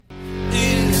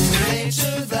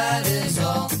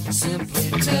simply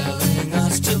telling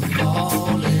us to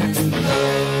fall in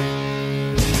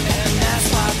love. And that's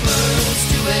why birds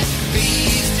do it,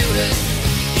 bees do it,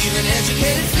 even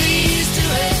educated fleas do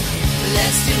it.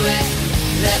 Let's do it,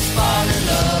 let's fall in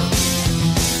love.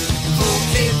 Full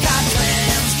Cape Cod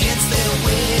clams gets their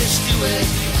wish, do it.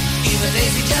 Even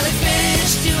lazy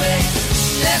jellyfish do it.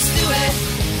 Let's do it,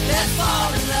 let's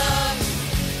fall in love.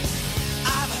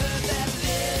 I've heard that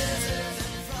lizards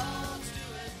and frogs do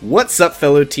it. What's up,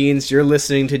 fellow teens? You're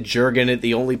listening to Jurgen It,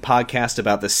 the only podcast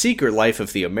about the secret life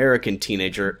of the American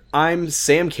teenager. I'm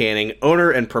Sam Canning, owner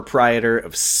and proprietor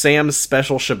of Sam's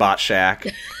Special Shabbat Shack.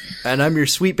 And I'm your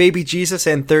sweet baby Jesus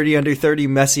and 30 under 30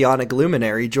 messianic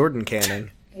luminary, Jordan Canning.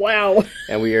 Wow.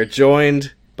 And we are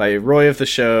joined by Roy of the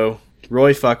show,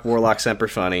 Roy Fuck Warlock Semper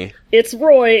Funny. It's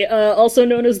Roy, also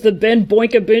known as the Ben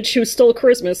Boinka bitch who stole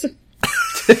Christmas.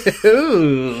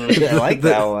 Ooh, I like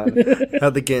that one. How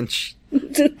the Ginch.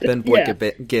 Ben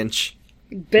Boyka Ginch.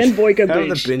 Ben Boinka How the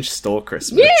bitch. Binch stole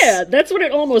Christmas. Yeah, that's what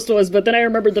it almost was, but then I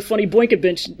remembered the funny Boinka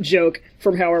bitch joke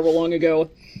from however long ago.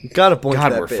 Gotta boink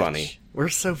God, that we're bitch. funny. We're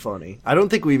so funny. I don't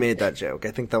think we made that joke.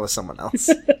 I think that was someone else.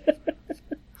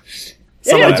 It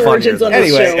Someone has origins on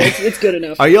this Anyway. show. It's good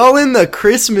enough. Are y'all in the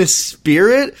Christmas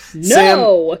spirit?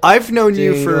 No! Sam, I've known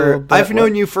you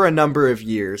Jingle for a number of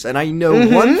years, and I know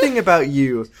one thing about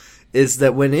you is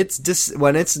that when it's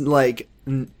like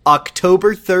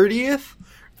October 30th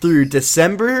through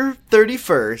December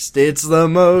 31st, it's the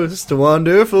most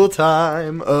wonderful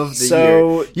time of the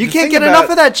So, year. You the can't thing get about- enough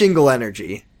of that jingle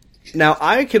energy. Now,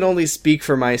 I can only speak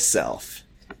for myself.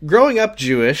 Growing up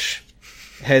Jewish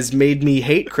has made me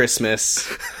hate Christmas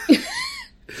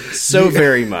so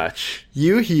very much.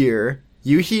 You hear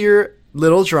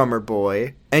Little Drummer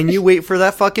Boy, and you wait for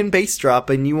that fucking bass drop,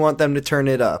 and you want them to turn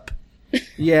it up.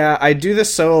 Yeah, I do the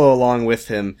solo along with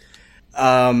him.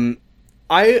 I'm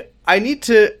really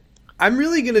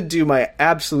gonna do my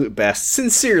absolute best,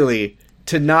 sincerely,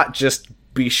 to not just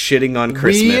be shitting on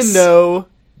Christmas. We know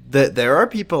that there are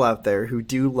people out there who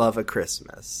do love a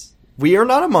Christmas. We are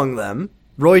not among them.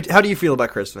 Roy, how do you feel about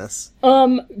Christmas?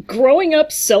 Growing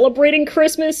up celebrating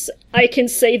Christmas, I can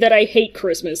say that I hate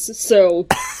Christmas, so...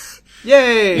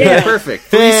 Yay! Yeah. Perfect.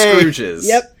 Three Hey. Scrooges.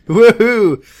 Yep.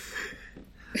 Woohoo!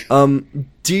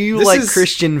 Do you This like is-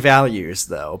 Christian values,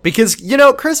 though? Because,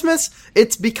 Christmas,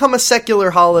 it's become a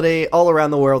secular holiday all around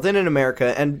the world and in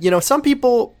America. And, some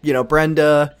people,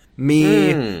 Brenda,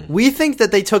 me, we think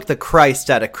that they took the Christ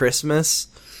out of Christmas.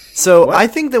 So I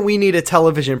think that we need a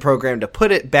television program to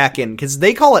put it back in, because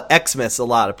they call it Xmas a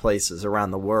lot of places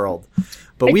around the world.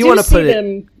 But we want to put it...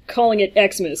 them calling it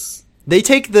Xmas. They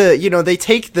take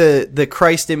the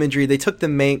Christ imagery, they took the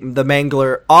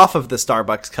mangler off of the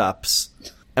Starbucks cups,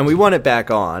 and we want it back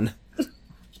on.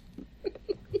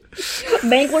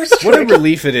 Mangler's What a trick.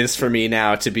 relief it is for me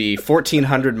now to be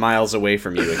 1,400 miles away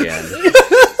from you again.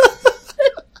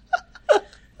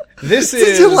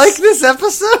 Did you like this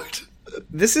episode?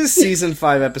 This is Season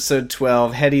 5, Episode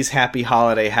 12, Hetty's Happy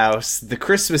Holiday House, the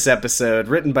Christmas episode,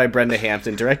 written by Brenda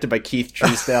Hampton, directed by Keith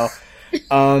Truesdell.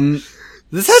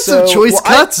 This has So, some choice well,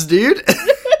 cuts, dude.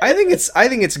 I think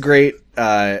it's great,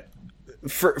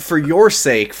 for your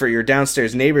sake, for your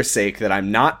downstairs neighbor's sake, that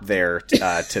I'm not there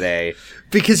today,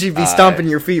 Because you'd be stomping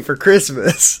your feet for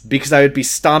Christmas. because I would be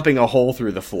stomping a hole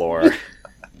through the floor.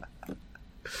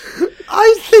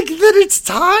 I think that it's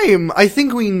time. I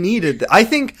think we needed... I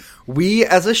think we,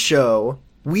 as a show,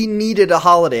 we needed a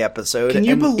holiday episode. Can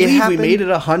you and believe it happened, we made it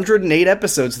 108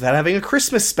 episodes without having a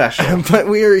Christmas special? But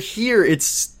we are here.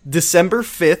 It's December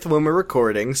 5th when we're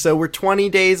recording, so we're 20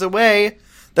 days away.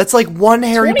 That's like one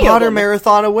Harry 20 of Potter them.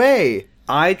 marathon away.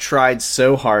 I tried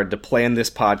so hard to plan this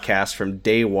podcast from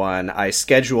day one. I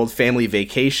scheduled family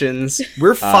vacations.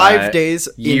 We're 5 days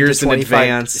years into in 25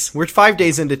 advance. We're 5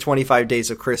 days into 25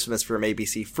 days of Christmas from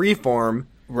ABC Freeform.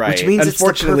 Right. Which means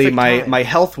Unfortunately, it's the perfect time. my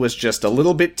health was just a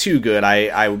little bit too good.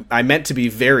 I meant to be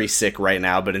very sick right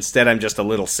now, but instead I'm just a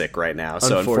little sick right now.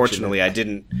 So Unfortunate. unfortunately, I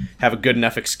didn't have a good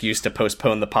enough excuse to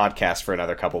postpone the podcast for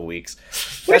another couple weeks.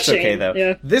 What a That's okay shame, though.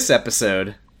 yeah. This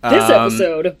episode,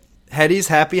 Hetty's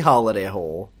Happy Holiday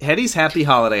Hole. Hetty's Happy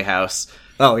Holiday House.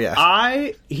 Oh, yeah.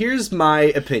 Here's my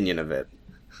opinion of it.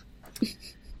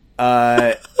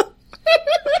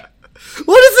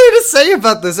 What is there to say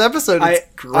about this episode? It's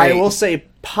great. I will say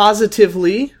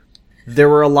positively, there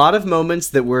were a lot of moments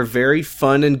that were very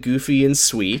fun and goofy and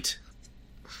sweet,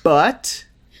 but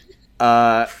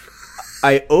I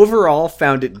overall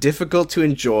found it difficult to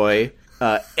enjoy.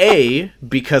 A,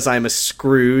 because I'm a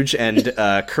Scrooge and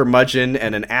a curmudgeon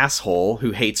and an asshole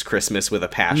who hates Christmas with a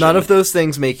passion. None of those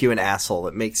things make you an asshole.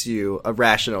 It makes you a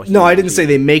rational human No, I didn't say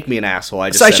being. they make me an asshole. I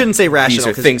just So I said shouldn't say rational, These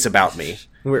are 'cause- things about me.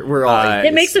 We're all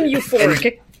It makes him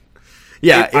euphoric.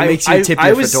 Yeah, it makes you tip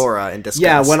your was- fedora in disgust.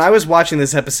 Yeah, when I was watching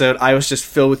this episode, I was just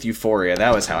filled with euphoria.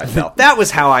 That was how I felt. That was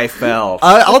how I felt.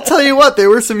 I'll tell you what, there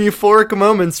were some euphoric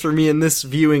moments for me in this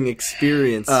viewing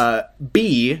experience.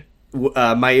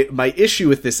 My issue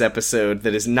with this episode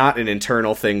that is not an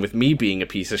internal thing with me being a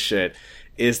piece of shit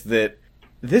is that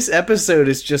this episode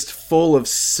is just full of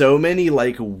so many,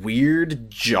 like, weird,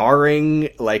 jarring,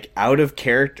 like, out of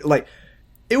character, like,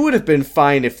 it would have been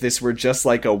fine if this were just,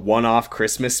 like, a one-off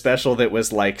Christmas special that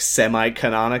was, like,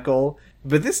 semi-canonical,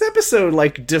 but this episode,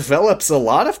 like, develops a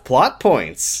lot of plot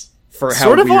points for how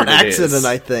sort of weird on it is. accident,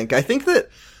 I think. I think that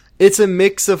it's a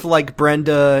mix of, like,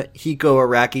 Brenda, Hiko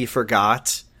Araki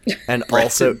forgot, and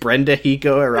also Brenda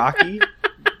Hiko Araki?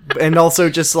 and also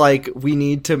just like we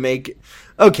need to make.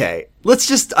 Okay, let's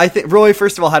just. I think Roy.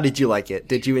 First of all, how did you like it?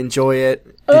 Did you enjoy it?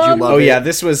 Did you love it? Oh yeah,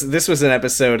 this was an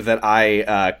episode that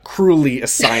I cruelly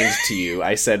assigned to you.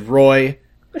 I said, Roy,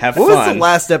 have What fun. was the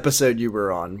last episode you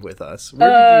were on with us?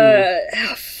 Where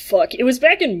Fuck. It was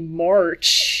back in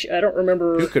March. I don't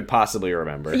remember. Who could possibly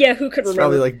remember? Yeah, who could did you? remember?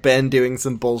 Probably like Ben doing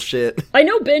some bullshit. I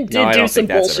know Ben did No, I do don't some think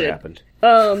that's bullshit. ever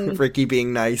happened. Ricky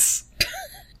being nice.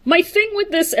 My thing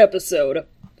with this episode,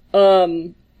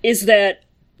 is that,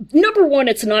 number one,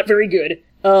 it's not very good,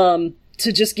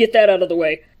 to just get that out of the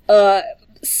way.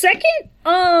 Second,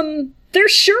 there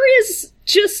sure is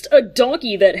just a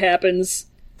donkey that happens.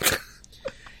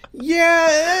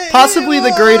 Yeah, Possibly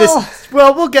the greatest.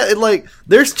 Well, we'll get it. Like,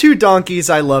 there's two donkeys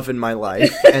I love in my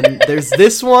life, and there's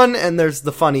this one, and there's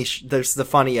the funny. There's the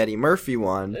funny Eddie Murphy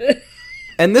one.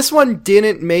 And this one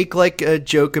didn't make like a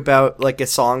joke about like a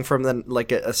song from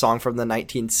the a song from the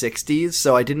 1960s,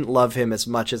 so I didn't love him as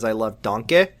much as I loved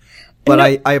Donkey. But No.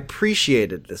 I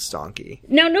appreciated this donkey.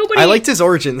 Now, nobody I liked his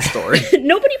origin story.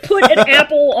 nobody put an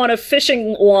apple on a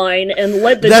fishing line and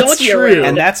led the That's donkey true. around.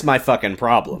 and that's my fucking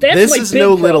problem. That's This my is big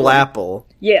no Little problem. Apple.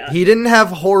 Yeah. He didn't have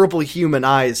horrible human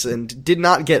eyes and did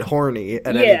not get horny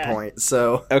at Yeah. any point,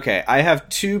 so... Okay, I have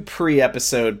two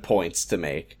pre-episode points to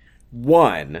make.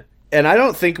 One, and I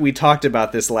don't think we talked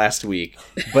about this last week,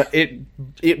 but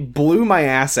it blew my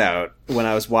ass out when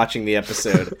I was watching the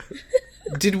episode.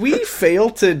 Did we fail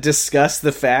to discuss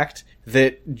the fact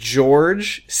that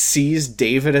George sees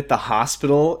David at the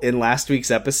hospital in last week's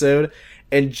episode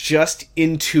and just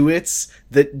intuits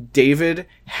that David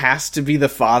has to be the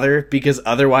father because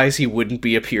otherwise he wouldn't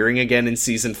be appearing again in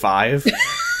season 5?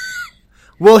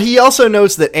 Well, he also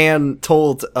knows that Anne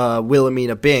told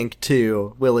Wilhelmina Bink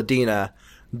to Willadina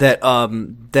that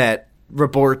that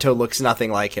Roberto looks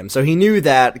nothing like him. So he knew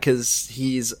that because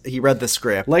he read the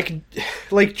script.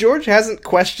 Like George hasn't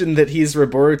questioned that he's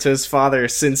Roberto's father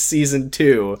since season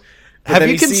 2. But Have then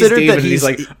you he sees considered David that and he's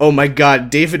he's- like, "Oh my god,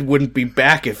 David wouldn't be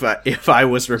back if I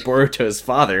was Roberto's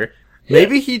father.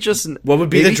 Maybe he just... What would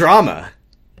be maybe, the drama?"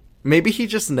 Maybe he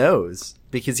just knows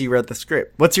because he read the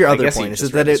script. What's your other guess he point? Is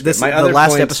just it read that the this script. My the other last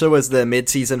point- episode was the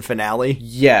mid-season finale?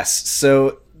 Yes.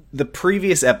 So the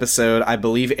previous episode, I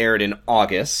believe, aired in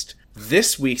August.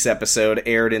 This week's episode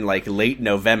aired in like late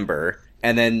November,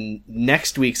 and then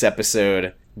next week's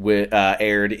episode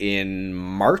aired in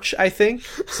March, I think.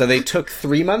 So they took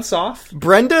 3 months off.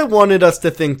 Brenda wanted us to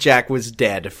think Jack was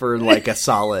dead for like a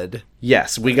solid...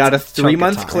 Yes, we got a chunk of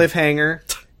 3-month time. cliffhanger.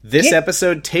 This Yeah.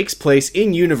 episode takes place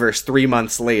in universe 3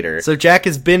 months later. So Jack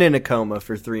has been in a coma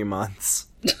for 3 months.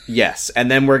 Yes, and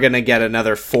then we're gonna get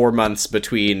another 4 months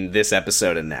between this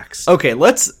episode and next. Okay,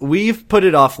 we've put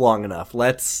it off long enough.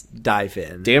 Let's dive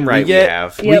in. Damn right we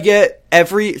have. We Yep. get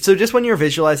so just when you're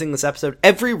visualizing this episode,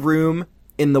 every room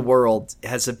in the world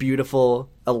has a beautiful,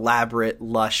 elaborate,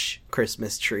 lush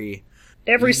Christmas tree.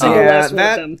 Every single last one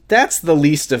of them. that's the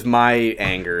least of my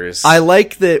angers. I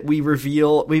like that we've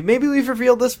revealed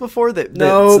this before that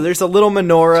No. so there's a little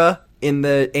menorah in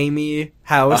the Amy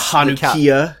house. a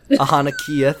Hanukkah. A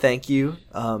Hanukkah, thank you.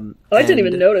 Oh, I didn't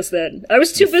even notice that. I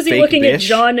was too busy fake looking at bitch.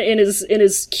 John in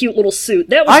his cute little suit.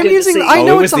 That was I'm good using- to see. I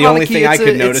know it it's was a the only Hanukkah, thing I it's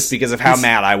could a- notice it's- because of how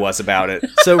mad I was about it.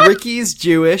 So Ricky's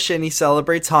Jewish and he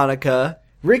celebrates Hanukkah.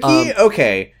 Ricky,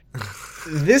 okay.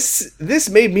 This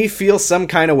made me feel some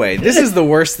kind of way. This is the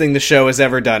worst thing the show has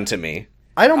ever done to me.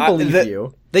 I don't believe the-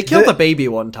 you. They killed the- a baby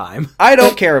one time. I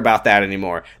don't care about that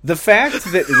anymore. The fact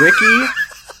that Ricky...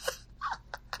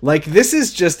 Like, this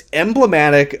is just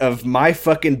emblematic of my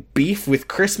fucking beef with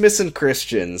Christmas and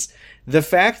Christians. The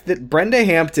fact that Brenda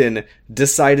Hampton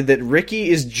decided that Ricky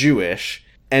is Jewish,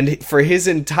 and for his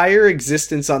entire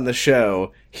existence on the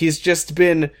show, he's just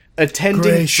been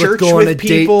attending church go on with a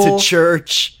people. date to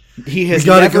church. He has We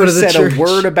gotta never go to the said church. a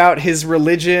word about his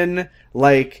religion.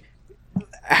 Like,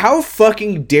 how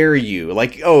fucking dare you?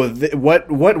 Like,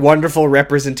 what wonderful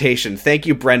representation. Thank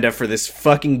you, Brenda, for this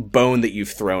fucking bone that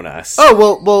you've thrown us.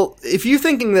 Oh, well, if you're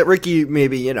thinking that Ricky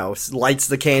maybe, lights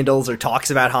the candles or talks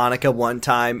about Hanukkah one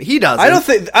time, he doesn't. I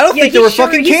don't think there were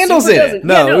fucking candles in it.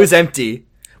 No, it was empty.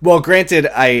 Well, granted,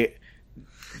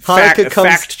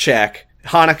 fact check,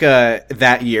 Hanukkah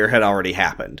that year had already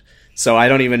happened. So I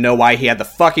don't even know why he had the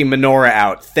fucking menorah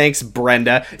out. Thanks,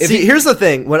 Brenda. Here's the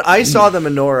thing. When I saw the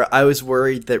menorah, I was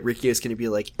worried that Ricky was going to be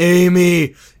like,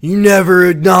 Amy, you never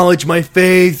acknowledge my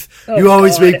faith. You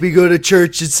always make me go to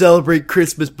church and celebrate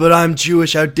Christmas, but I'm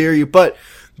Jewish. How dare you? But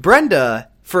Brenda,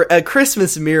 for a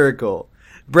Christmas miracle,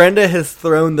 Brenda has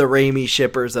thrown the Raimi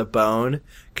shippers a bone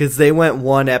because they went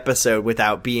one episode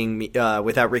without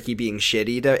Ricky being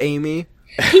shitty to Amy.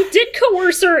 He did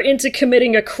coerce her into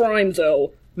committing a crime,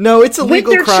 though. No, it's a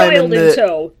legal with their crime. Child in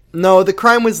tow. No, the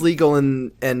crime was legal,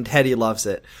 and Hetty loves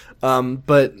it.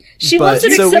 But she loves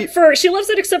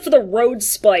it except for the road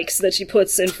spikes that she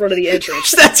puts in front of the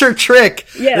entrance. That's her trick.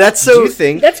 Yeah. That's so. Do you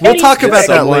think we'll talk about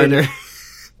that later?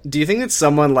 Do you think that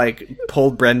someone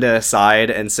pulled Brenda aside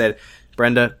and said,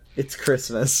 "Brenda, it's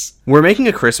Christmas. We're making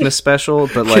a Christmas special,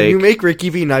 but Can you make Ricky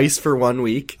be nice for 1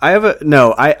 week?" I have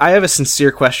a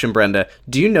sincere question, Brenda.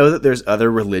 Do you know that there's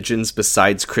other religions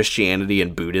besides Christianity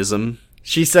and Buddhism?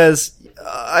 She says,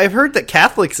 I've heard that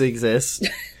Catholics exist.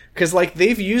 Because,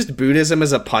 they've used Buddhism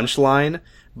as a punchline,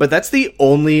 but that's the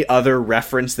only other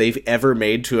reference they've ever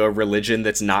made to a religion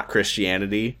that's not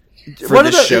Christianity. For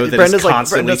this show that is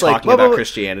constantly talking about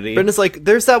Christianity. Brenda's like,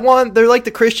 there's that one, they're like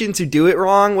the Christians who do it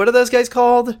wrong. What are those guys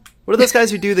called? What are those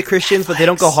guys who do the Christians, but they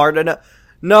don't go hard enough?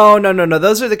 No.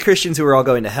 Those are the Christians who are all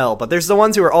going to hell. But there's the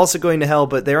ones who are also going to hell,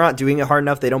 but they're not doing it hard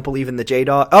enough. They don't believe in the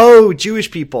J-Dog. Oh, Jewish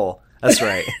people. That's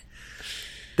right.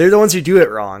 They're the ones who do it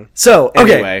wrong. So,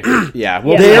 okay. Anyway, yeah.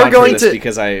 Well, they are going to...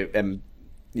 Because I am...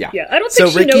 Yeah. Yeah, I don't think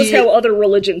she knows how other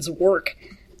religions work.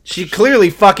 She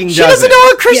clearly fucking doesn't. She doesn't know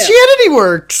how Christianity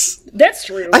works. That's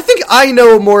true. I think I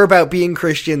know more about being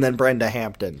Christian than Brenda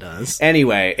Hampton does.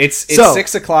 Anyway, it's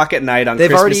 6 o'clock at night on Christmas Eve.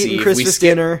 They've already eaten Christmas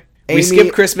dinner. We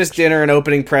skipped Christmas dinner and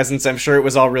opening presents. I'm sure it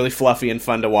was all really fluffy and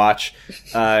fun to watch.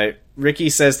 Ricky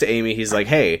says to Amy, he's like,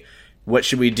 hey, what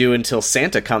should we do until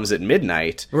Santa comes at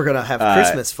midnight? We're going to have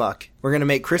Christmas fuck. We're going to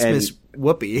make Christmas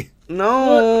whoopee.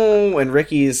 No, and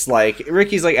Ricky's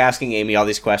asking Amy all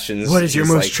these questions. What is your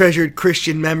most treasured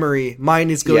Christian memory? Mine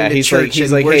is going to church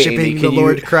and worshiping the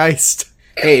Lord Christ.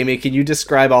 Hey, Amy, can you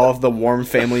describe all of the warm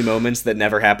family moments that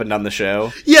never happened on the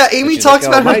show? Yeah, Amy talks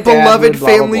about her beloved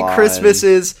family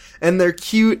Christmases, and they're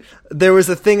cute. There was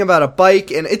a thing about a bike,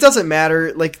 and it doesn't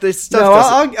matter. This stuff.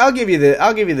 No, I'll give you the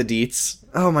deets.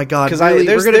 Oh my god, really?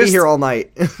 We're going to be here all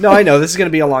night. No, I know, this is going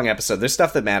to be a long episode. There's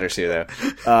stuff that matters here,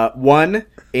 though. One,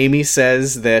 Amy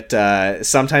says that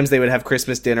sometimes they would have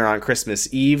Christmas dinner on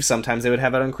Christmas Eve, sometimes they would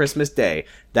have it on Christmas Day.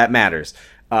 That matters.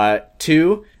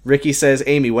 2, Ricky says,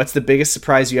 Amy, what's the biggest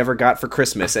surprise you ever got for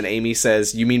Christmas? And Amy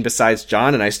says, you mean besides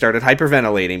John? And I started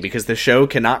hyperventilating because the show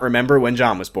cannot remember when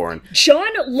John was born. John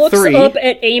looks up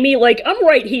at Amy like, I'm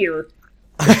right here.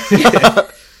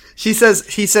 He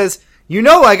says, you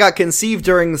know I got conceived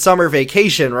during the summer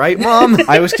vacation, right, Mom?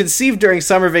 I was conceived during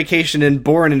summer vacation and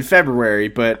born in February,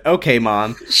 but okay,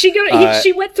 Mom. She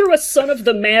went through a son of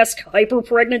the mask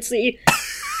hyper-pregnancy.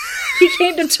 He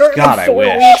came to term in 4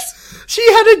 weeks. She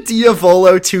had a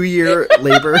Diavolo 2-year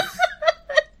labor.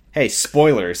 Hey,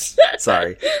 spoilers.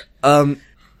 Sorry.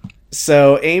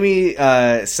 So Amy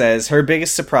says her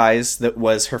biggest surprise that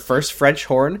was her first French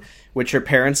horn, which her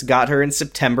parents got her in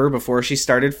September before she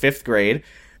started 5th grade.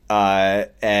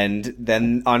 And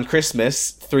then on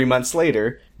Christmas, 3 months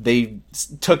later, they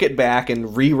took it back and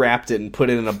rewrapped it and put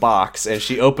it in a box, and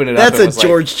she opened it up. That's a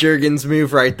George Juergens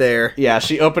move right there. Yeah,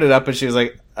 she opened it up and she was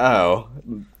like, oh.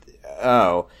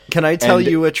 Can I tell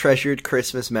you a treasured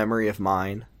Christmas memory of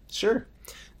mine? Sure.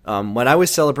 When I was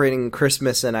celebrating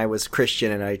Christmas and I was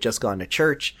Christian and I had just gone to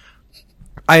church,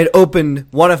 I had opened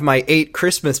one of my 8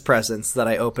 Christmas presents that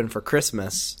I opened for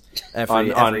Christmas every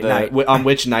night. On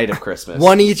which night of Christmas?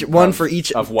 One for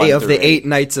each of the 8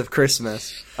 nights of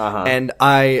Christmas. Uh-huh. And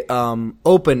I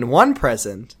opened one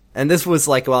present, and this was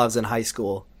while I was in high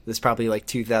school. This is probably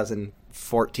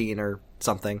 2014 or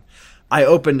something. I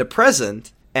opened a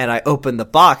present, and I opened the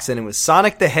box, and it was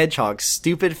Sonic the Hedgehog's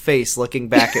stupid face looking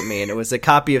back at me, and it was a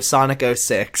copy of Sonic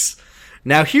 06.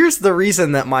 Now, here's the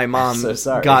reason that my mom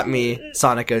got me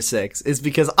Sonic 06, is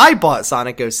because I bought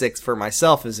Sonic 06 for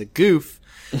myself as a goof,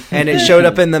 and it showed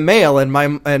up in the mail,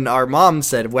 and our mom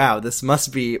said, wow, this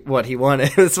must be what he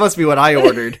wanted. This must be what I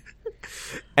ordered.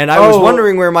 And I was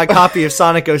wondering where my copy of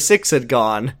Sonic 06 had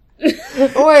gone.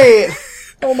 Wait.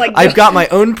 Oh my god. I've got my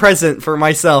own present for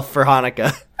myself for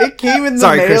Hanukkah. It came in the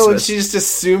Sorry, mail and Christmas. she just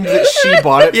assumed that she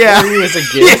bought it Yeah. for you as a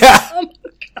gift. Yeah. Oh my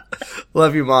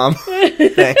Love you, Mom.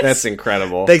 Thanks. That's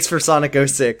incredible. Thanks for Sonic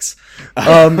 06.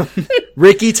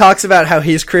 Ricky talks about how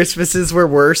his Christmases were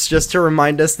worse, just to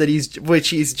remind us that he's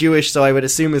Jewish, so I would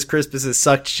assume his Christmases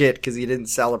sucked shit because he didn't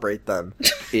celebrate them.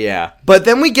 Yeah. But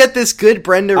then we get this good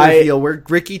Brenda reveal where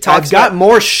Ricky talks I've got about...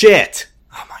 more shit.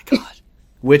 Oh my god.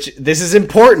 Which, this is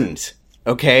important.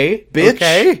 Okay, bitch?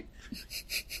 Okay.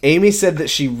 Amy said that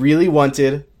she really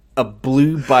wanted a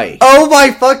blue bike. Oh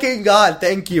my fucking god,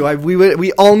 thank you.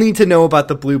 We all need to know about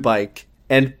the blue bike.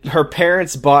 And her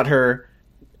parents bought her...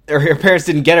 Or her parents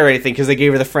didn't get her anything because they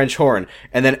gave her the French horn.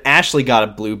 And then Ashley got a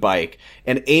blue bike.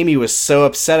 And Amy was so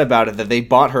upset about it that they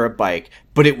bought her a bike.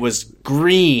 But it was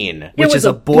green. It Which was is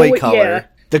a boy color. Yeah.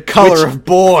 The color of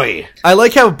boy. I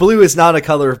like how blue is not a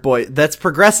color of boy. That's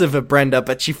progressive of Brenda,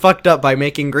 but she fucked up by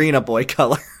making green a boy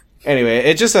color. Anyway,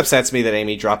 it just upsets me that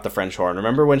Amy dropped the French horn.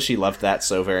 Remember when she loved that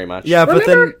so very much? Yeah, but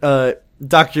Remember- then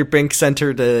Dr. Bink sent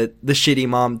her to the shitty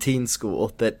mom teen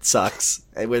school that sucks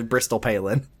with Bristol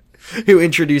Palin, who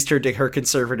introduced her to her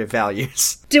conservative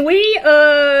values. Do we get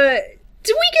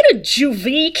a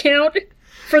juvie count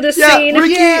for this scene?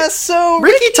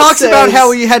 Ricky talks about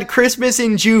how he had Christmas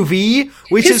in juvie,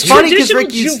 which His is funny because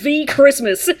traditional juvie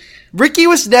Christmas. Ricky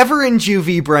was never in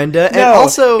juvie, Brenda, and No,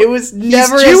 also it was he's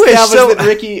never Jewish, established so- that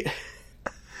Ricky...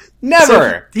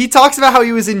 Never! So he talks about how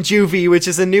he was in juvie, which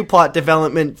is a new plot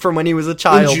development from when he was a in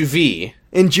child. juvie.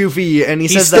 In juvie, and he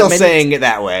He's says still that many, saying it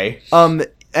that way.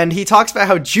 and he talks about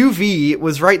how juvie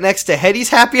was right next to Hetty's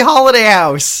Happy Holiday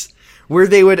House, where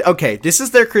they would, okay, this is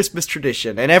their Christmas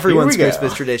tradition, and everyone's Here we go.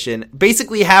 Christmas tradition.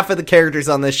 Basically, half of the characters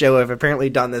on this show have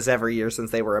apparently done this every year since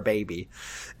they were a baby.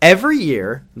 Every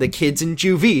year, the kids in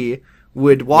juvie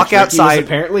would walk Ricky was outside.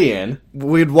 apparently in.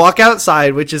 We'd walk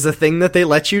outside, which is a thing that they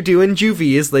let you do in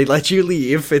juvie, is they let you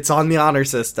leave. It's on the honor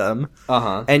system.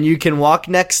 Uh-huh. And you can walk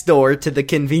next door to the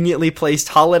conveniently placed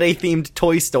holiday-themed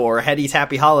toy store, Hetty's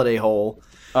Happy Holiday Hole,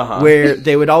 where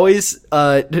they would always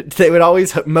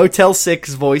Motel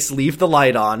 6 voice leave the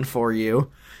light on for you,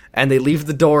 and they leave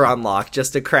the door unlocked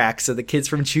just a crack so the kids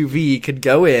from juvie could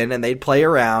go in and they'd play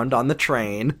around on the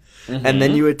train. And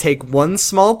then you would take one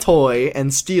small toy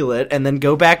and steal it, and then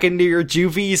go back into your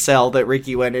juvie cell that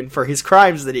Ricky went in for his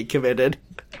crimes that he committed.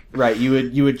 Right,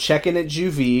 you would check in at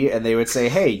juvie, and they would say,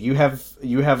 "Hey, you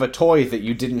have a toy that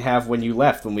you didn't have when you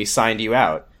left when we signed you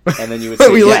out." And then you would say,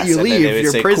 We "Yes," let you and then leave they would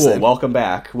your say, prison. "Cool, welcome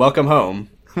back, welcome home.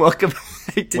 Welcome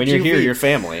back to When you're here, juvie. your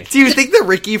family." Do you think that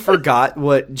Ricky forgot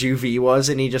what juvie was,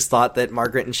 and he just thought that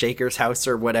Margaret and Shaker's house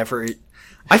or whatever?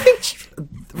 I think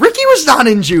Ricky was not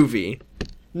in juvie.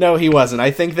 No, he wasn't.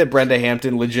 I think that Brenda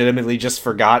Hampton legitimately just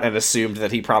forgot and assumed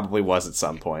that he probably was at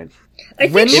some point. I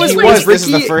think When it was he like was, this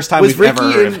is the first time was we've ever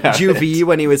Ricky heard in about juvie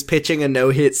when he was pitching a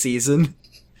no-hit season?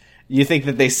 You think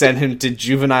that they sent him to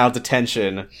juvenile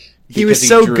detention? He was because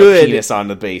so drew good. A penis on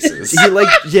the bases. He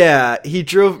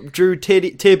drew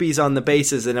tibbies on the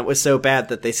bases, and it was so bad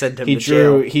that they sent him to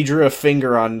jail. He drew a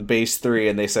finger on base 3,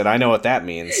 and they said, "I know what that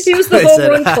means." he was the I home said,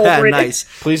 run culprit. nice.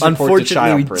 Please report to Unfortunately,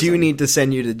 child we prison. do need to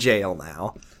send you to jail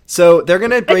now. So they're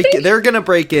gonna break. They're gonna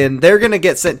break in. They're gonna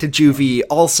get sent to juvie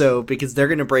also because they're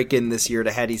gonna break in this year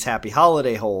to Hetty's Happy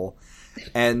Holiday Hole,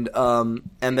 and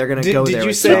they're gonna go there. Did you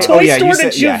with say? The Santa. toy Oh yeah, you store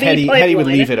to said yeah. juvie Hetty would pipeline.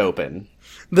 leave it open.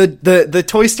 The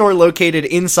toy store located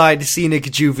inside scenic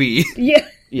juvie. Yeah.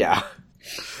 Yeah.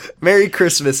 Merry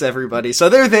Christmas, everybody. So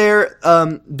they're there.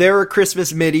 There are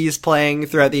Christmas middies playing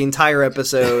throughout the entire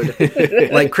episode,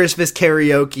 like Christmas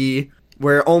karaoke,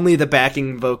 where only the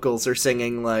backing vocals are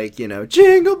singing, like, you know,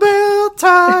 Jingle Bell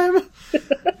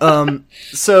Time.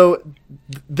 So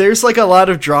there's like a lot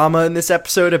of drama in this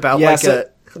episode about Yeah. like So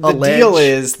a the ledge. deal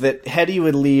is that Hetty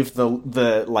would leave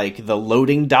the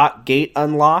loading dock gate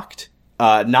unlocked,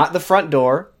 not the front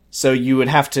door. So you would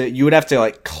have to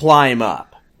like climb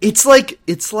up. It's like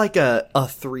a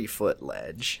 3-foot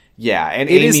ledge. Yeah, and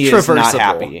It is Amy is not traversable.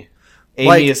 happy. Amy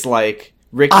Like, is like,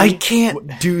 Ricky, I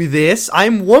can't do this.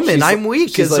 I'm woman. I'm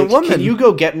weak she's as a like, woman. Can you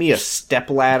go get me a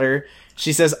stepladder?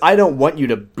 She says, I don't want you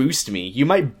to boost me. You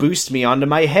might boost me onto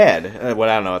my head. I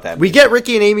don't know what that We means. get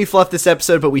Ricky and Amy fluff this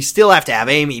episode, but we still have to have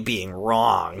Amy being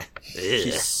wrong.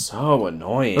 She's so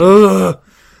annoying. Ugh.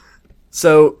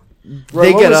 So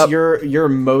they What get was up. your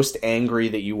most angry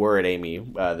that you were at Amy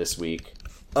this week?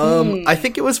 I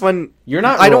think it was when You're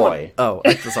not I Roy. don't. Oh,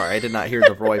 I'm sorry, I did not hear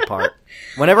the Roy part.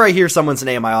 Whenever I hear someone's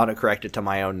name, I autocorrect it to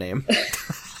my own name.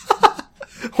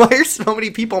 Why are so many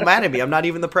people mad at me? I'm not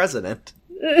even the president.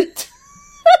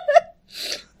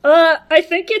 I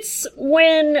think it's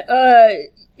when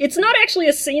It's not actually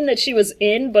a scene that she was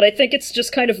in, but I think it's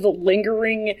just kind of the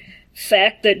lingering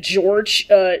fact that George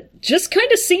just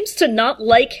kind of seems to not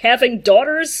like having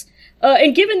daughters.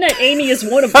 And given that Amy is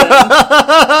one of them,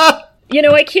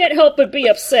 I can't help but be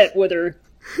upset with her.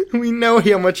 We know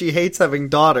how much he hates having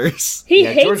daughters. He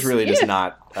hates, George really does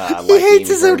not like He hates Amy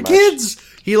his very own much. kids.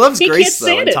 He loves He Grace, can't though,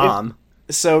 stand and it. Tom.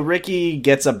 So Ricky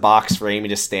gets a box for Amy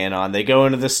to stand on. They go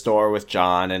into the store with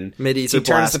John, and Middies he are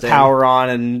turns the blasting. power on,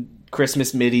 and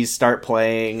Christmas middies start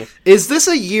playing. Is this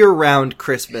a year-round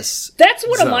Christmas? That's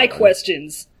one of my zone?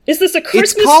 questions. Is this a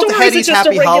Christmas called store? Or is Hetty's it just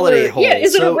Happy a regular? Holiday Hole, Yeah,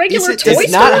 is it so a regular is it- toy it's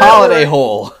It's store? not Holiday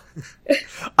Hole.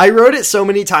 I wrote it so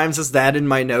many times as that in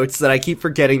my notes that I keep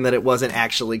forgetting that it wasn't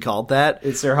actually called that.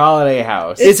 It's their holiday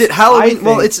house. Is it Halloween? I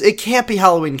Well, think- it can't be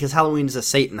Halloween because Halloween is a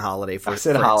Satan holiday for, I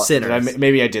said for sinners.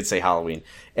 maybe I did say Halloween.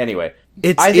 Anyway,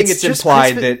 It's- I think it's it's just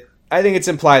implied Christmas-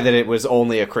 that it was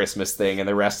only a Christmas thing, and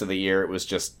the rest of the year it was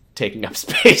just taking up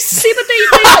space. See,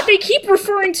 but they keep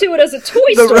referring to it as a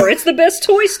toy store. It's the best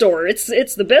toy store. It's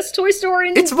the best toy store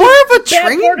in. It's more of a that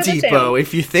train part of the depot town.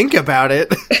 if you think about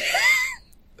it.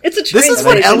 It's a train. This is And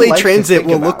what I LA like to Transit think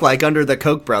will about look it. like under the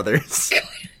Koch brothers.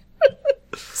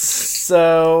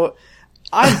 So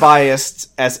I'm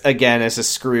biased as a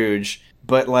Scrooge,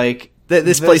 but like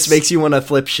This place makes you want to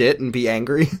flip shit and be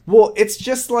angry. Well, it's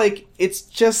just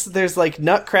there's like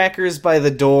nutcrackers by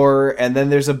the door, and then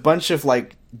there's a bunch of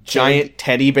like giant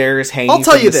teddy bears hanging I'll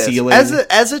tell from you the this: ceiling.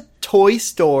 as a toy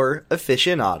store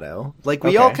aficionado, like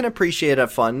we all Okay. can appreciate a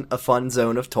fun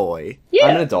zone of toy. Yeah.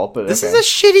 I'm an adult, but This okay. is a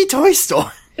shitty toy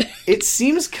store. It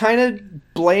seems kind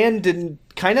of bland and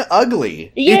kind of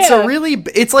ugly. Yeah.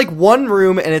 It's like one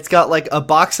room and it's got like a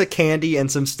box of candy and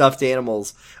some stuffed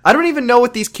animals. I don't even know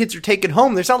what these kids are taking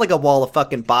home. There's not like a wall of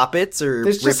fucking Bop-Its or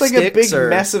There's just like a big Ripsticks or...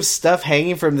 mess of stuff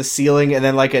hanging from the ceiling, and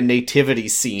then like a nativity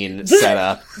scene set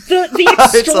up.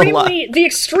 The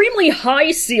extremely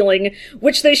high ceiling,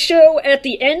 which they show at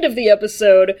the end of the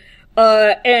episode,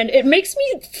 and it makes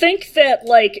me think that,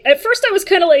 like, at first I was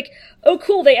kind of like, oh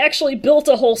cool, they actually built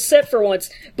a whole set for once,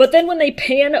 but then when they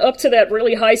pan up to that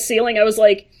really high ceiling, I was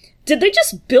like, did they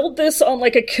just build this on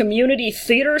like a community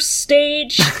theater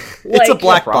stage? It's a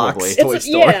black Probably. box toy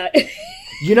store. Yeah.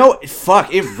 You know,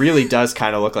 fuck, it really does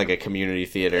kind of look like a community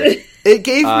theater. It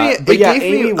gave me. but It yeah, gave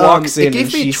Amy me. walks in It gave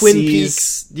and me she Twin sees-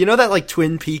 Peaks. You know that like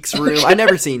Twin Peaks room? I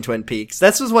never seen Twin Peaks.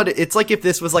 This was what it's like if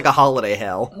this was like a holiday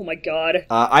hell. Oh my god.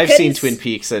 I've Hetty's- seen Twin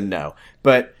Peaks, and no.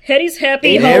 But Hetty's Happy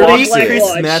Amy Home walks Black in.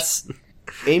 Lodge. Christmas.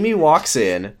 Amy walks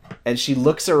in, and she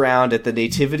looks around at the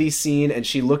nativity scene, and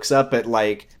she looks up at,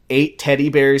 like, 8 teddy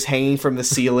bears hanging from the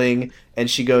ceiling, and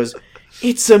she goes,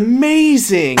 "It's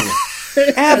amazing!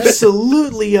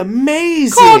 Absolutely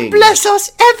amazing!" God bless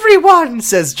us, everyone,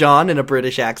 says John in a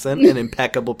British accent, an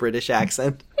impeccable British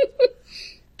accent.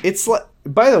 It's like,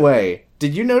 by the way,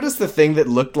 did you notice the thing that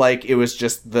looked like it was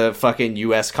just the fucking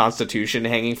U.S. Constitution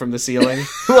hanging from the ceiling?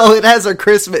 Well, it has a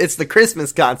Christmas. It's the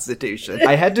Christmas Constitution.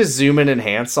 I had to zoom and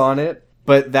enhance on it,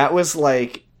 but that was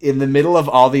like in the middle of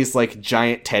all these like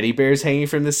giant teddy bears hanging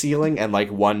from the ceiling and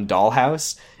like one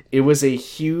dollhouse. It was a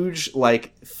huge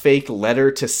like fake letter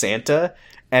to Santa,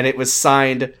 and it was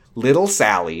signed Little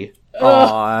Sally.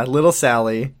 Aw, little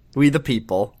Sally, we the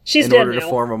people. She's in dead order to now.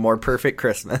 form a more perfect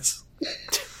Christmas.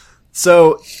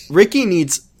 So Ricky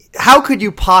needs. How could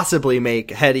you possibly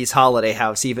make Hetty's holiday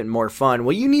house even more fun?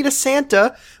 Well, you need a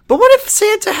Santa. But what if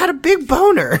Santa had a big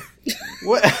boner?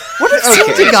 What? What if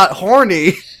Santa got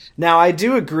horny? Now I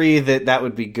do agree that that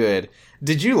would be good.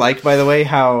 Did you like, by the way,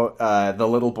 how the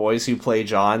little boys who play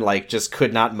John like just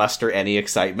could not muster any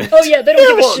excitement? Oh yeah, they don't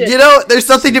give a Well, shit. you know, there's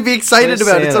something to be excited Where's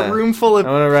about. It's a Santa? room full of.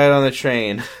 I want to ride on the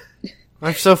train.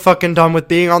 I'm so fucking done with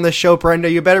being on this show, Brenda.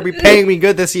 You better be paying me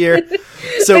good this year.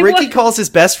 So Wait, Ricky what? calls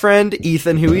his best friend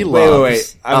Ethan, who he Wait, loves.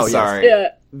 wait. I'm Oh, yes. sorry. Yeah.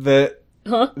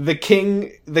 The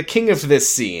king of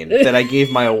this scene that I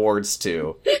gave my awards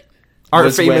to. Our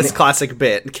was famous when- classic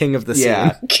bit, King of the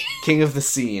Yeah, Scene. king of the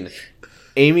scene.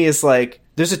 Amy is like,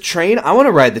 "There's a train. I want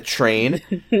to ride the train.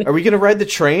 Are we gonna ride the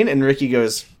train?" And Ricky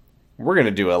goes, "We're gonna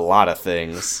do a lot of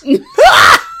things."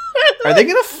 Are they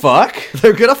gonna fuck?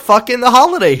 They're gonna fuck in the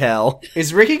holiday hell.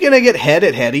 Is Ricky gonna get head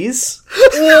at Hetty's?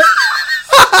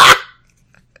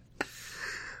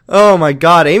 Oh my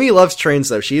god, Amy loves trains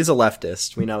though. She is a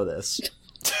leftist. We know this.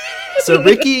 So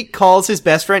Ricky calls his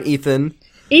best friend Ethan.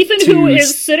 Ethan, who to-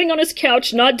 is sitting on his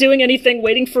couch, not doing anything,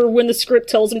 waiting for when the script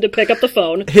tells him to pick up the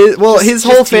phone. His whole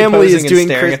Just family is T-posing and doing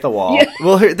staring at the wall. Yeah.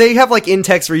 Well, they have like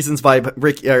in-text reasons why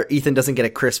Ethan doesn't get a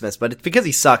Christmas, but it's because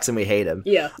he sucks and we hate him.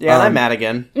 Yeah. Yeah, and I'm mad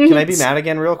again. Can I be mad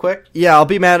again real quick? Yeah, I'll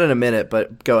be mad in a minute,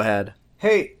 but go ahead.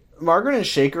 Hey, Margaret and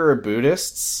Shaker are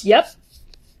Buddhists. Yep.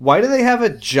 Why do they have a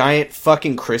giant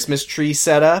fucking Christmas tree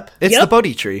set up? It's Yep. the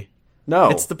Bodhi tree. No,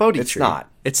 It's the Bodhi it's tree. not.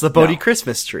 It's the Bodhi No.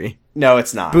 Christmas tree. No,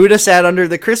 it's not. Buddha sat under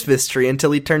the Christmas tree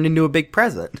until he turned into a big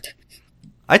present.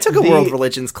 I took a world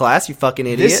religions class, you fucking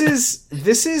idiot.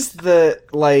 This is the,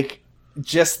 like,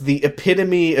 just the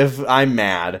epitome of I'm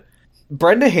mad.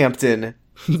 Brenda Hampton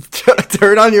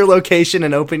Turn on your location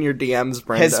and open your DMs,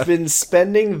 Brenda. has been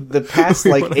spending the past,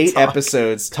 We like, wanna 8 talk.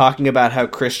 episodes talking about how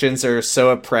Christians are so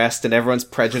oppressed and everyone's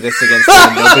prejudiced against them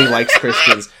and nobody likes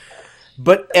Christians.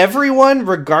 But everyone,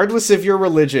 regardless of your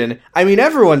religion, I mean,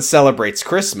 everyone celebrates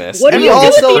Christmas. What do you do Everyone at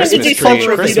gets the a end of Christmas December tree, if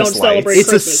you Christmas don't lights. celebrate It's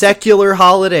a Christmas? secular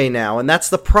holiday now, and that's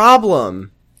the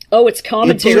problem. Oh, it's It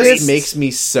commentary. just makes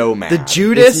me so mad. The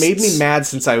Judists- It's made me mad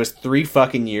since I was 3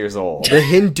 fucking years old. The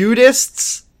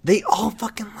Hinduists, they all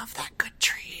fucking love that good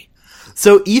tree.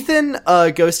 So Ethan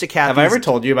goes to Kathy's... Have I ever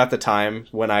told you about the time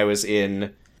when I was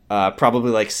in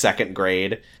probably like 2nd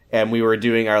grade and we were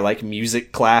doing our like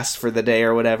music class for the day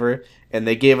or whatever, and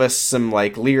they gave us some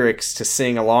like lyrics to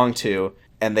sing along to,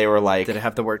 and they were like, Did it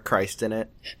have the word Christ in it?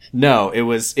 no, it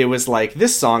was like,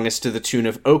 this song is to the tune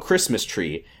of "Oh Christmas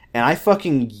Tree," and I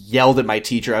fucking yelled at my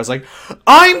teacher. I was like,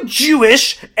 I'm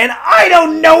Jewish and I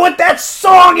don't know what that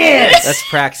song is. That's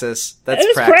praxis. That's That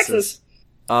is praxis. praxis.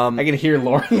 I can hear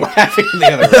Lauren laughing in the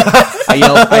other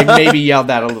room. I maybe yelled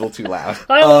that a little too loud.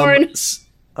 Hi, Lauren.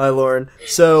 Hi, Lauren.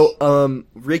 So,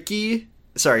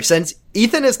 since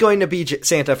Ethan is going to be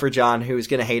Santa for John, who's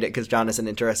going to hate it because John isn't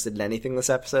interested in anything this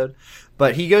episode,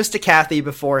 but he goes to Kathy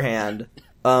beforehand,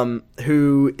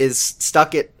 who is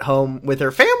stuck at home with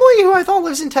her family, who I thought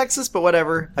lives in Texas, but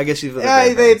whatever. I guess she's with her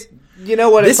grandparents. You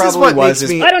know what This it is probably what was? makes Is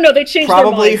me- I don't know. They changed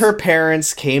probably their her minds.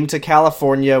 parents came to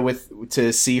California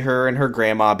to see her and her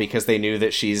grandma because they knew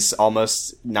that she's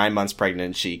almost 9 months pregnant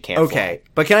and she can't Okay,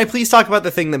 but can I please talk about the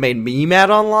thing that made me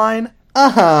mad online?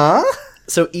 Uh-huh.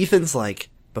 So Ethan's like,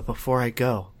 but before I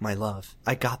go, my love,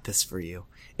 I got this for you.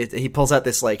 He pulls out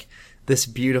this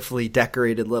beautifully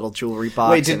decorated little jewelry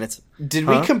box, Wait, and it's did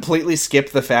Huh? we completely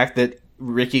skip the fact that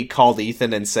Ricky called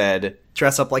Ethan and said,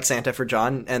 dress up like Santa for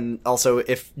John, and also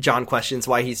if John questions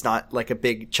why he's not like a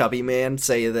big chubby man,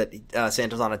 say that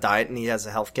Santa's on a diet and he has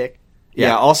a health kick.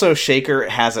 yeah, also Shaker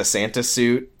has a Santa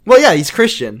suit. Well, yeah, he's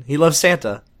Christian. He loves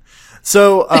Santa.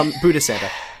 So, Buddhist Santa.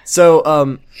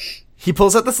 So, he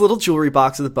pulls out this little jewelry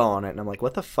box with a bow on it, and I'm like,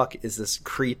 what the fuck is this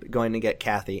creep going to get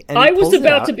Kathy? And he I was pulls it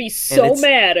about out, to be and so it's-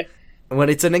 mad. When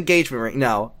it's an engagement ring.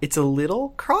 No, it's a little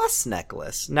cross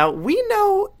necklace. Now, we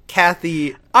know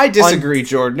Kathy... I disagree,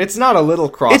 Jordan. It's not a little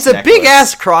cross It's a necklace.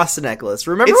 big-ass cross necklace.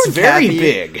 Remember It's when very Kathy...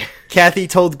 big. Kathy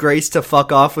told Grace to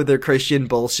fuck off with her Christian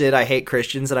bullshit. I hate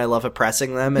Christians and I love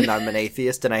oppressing them, and I'm an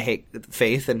atheist and I hate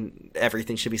faith and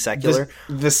everything should be secular.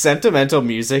 The sentimental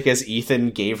music as Ethan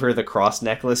gave her the cross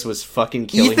necklace was fucking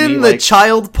killing Ethan, me. the Like,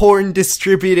 child porn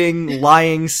distributing,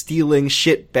 lying, stealing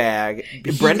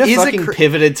shitbag. Brenda fucking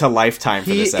pivoted to Lifetime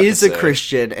for He this episode. is a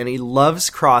Christian and he loves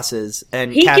crosses,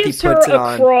 and He Kathy gives her puts it a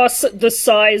on. cross the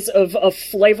size of a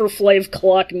Flavor Flav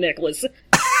clock necklace.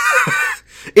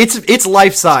 It's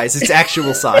life size. It's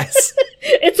actual size.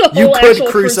 It's a whole You could actual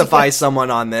crucify someone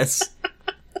on this.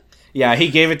 Yeah, he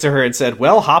gave it to her and said,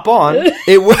 well, hop on.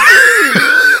 It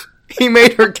He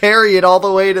made her carry it all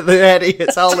the way to the head of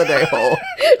his holiday hole.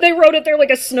 They rode it there like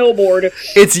a snowboard.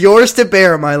 It's yours to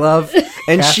bear, my love.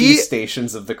 And Kathy's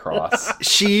Stations of the Cross.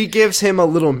 she gives him a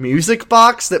little music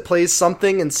box that plays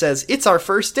something and says, "It's our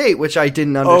first date," which I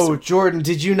didn't Oh, understand. Jordan,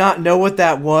 did you not know what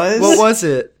that was? What was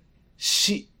it?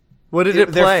 What did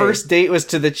it play? Their first date was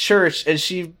to the church, and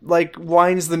she, like,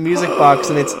 winds the music box,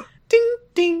 and it's ding,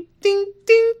 ding, ding,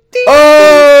 ding, ding.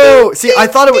 Oh! See, I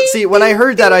thought it was... See, when I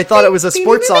heard that, I thought it was a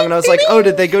sports song, and I was like, oh,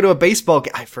 did they go to a baseball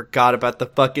game? I forgot about the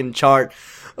fucking chart.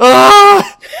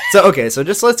 Ah! So, okay, so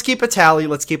just let's keep a tally.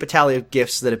 Let's keep a tally of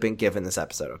gifts that have been given this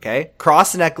episode, okay?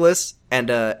 Cross necklace and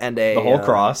a... The whole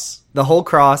cross. The whole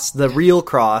cross, the real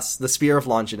cross, the Spear of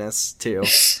Longinus, too,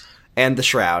 and the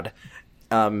shroud.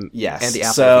 Yes. And the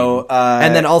apple so, of Eden.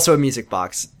 And then also a music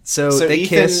box. So they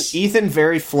kiss. Ethan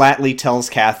very flatly tells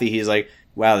Kathy, he's like,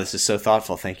 wow, this is so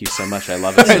thoughtful. Thank you so much. I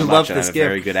love it so I love much, and I'm this a gift.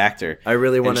 very good actor. I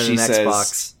really And wanted she an says-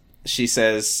 Xbox. She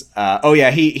says, oh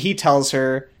yeah, he tells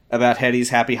her about Hetty's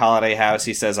Happy Holiday House.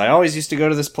 He says, I always used to go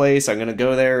to this place. I'm going to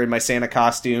go there in my Santa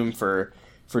costume for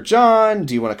John.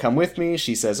 Do you want to come with me?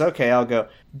 She says, okay, I'll go.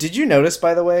 Did you notice,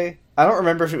 by the way, I don't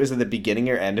remember if it was at the beginning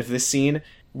or end of this scene,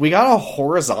 we got a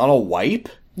horizontal wipe.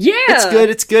 Yeah! It's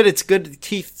good.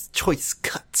 Keith's choice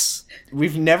cuts.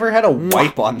 We've never had a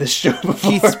wipe on this show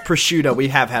before. Keith's prosciutto. We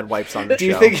have had wipes on this Do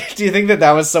you show. think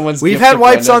that was someone's We've gift had to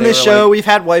wipes Brenda? on They this were show. like, We've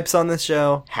had wipes on this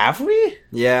show. have we?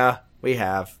 Yeah, we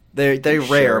have. They're Sure.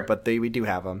 rare, but we do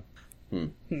have them.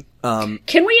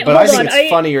 Can we But hold I think on? it's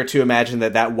funnier to imagine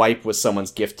that wipe was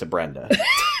someone's gift to Brenda.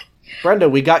 Brenda,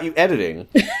 we got you editing.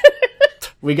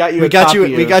 We got you.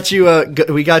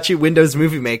 We got you Windows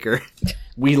Movie Maker.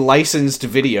 We licensed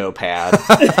VideoPad.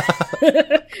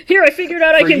 Here, I figured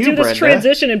out I For can you, do this Brenda.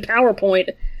 transition in PowerPoint.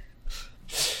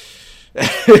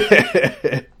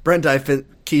 Brenda,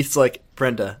 Keith's like,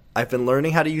 Brenda, I've been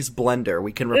learning how to use Blender.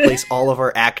 We can replace all of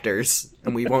our actors,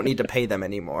 and we won't need to pay them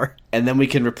anymore. And then we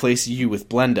can replace you with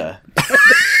Blenda.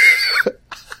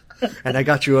 And I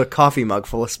got you a coffee mug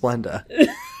full of Splenda.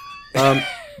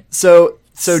 So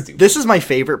this is my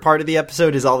favorite part of the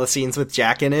episode, is all the scenes with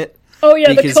Jack in it. Oh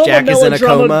yeah, Because the coma Jack is in a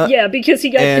melodrama. coma, Yeah, because he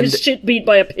got and- his shit beat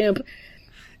by a pimp.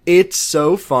 It's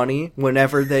so funny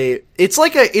whenever it's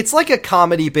like a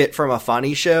comedy bit from a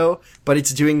funny show, but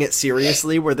it's doing it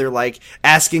seriously, where they're like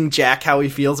asking Jack how he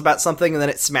feels about something, and then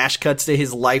it smash cuts to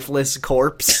his lifeless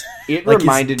corpse. It Like his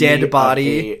reminded dead me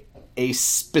body. of a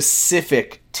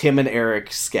specific Tim and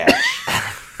Eric sketch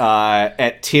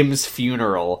at Tim's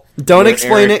funeral. Don't where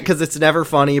explain Eric- it, because it's never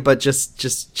funny, but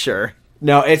just sure.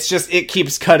 No, it's just, it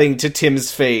keeps cutting to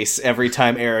Tim's face every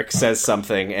time Eric says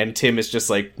something, and Tim is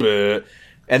just like, bleh.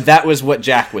 And that was what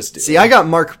Jack was doing. See, I got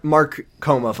Mark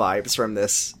Coma vibes from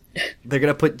this. They're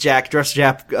gonna dress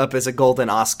Jack up as a golden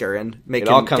Oscar and make It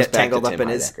all him comes get back tangled to up Tim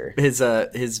in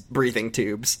Heidecker. his breathing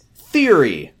tubes.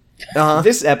 Theory. Uh-huh.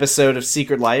 This episode of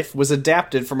Secret Life was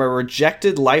adapted from a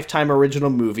rejected Lifetime original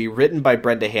movie written by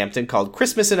Brenda Hampton called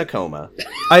Christmas in a Coma.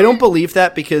 I don't believe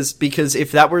that, because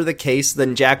if that were the case,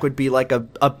 then Jack would be like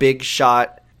a big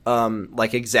shot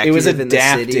like It executive was in the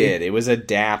city. adapted. It was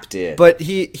adapted. But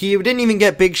he didn't even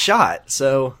get big shot.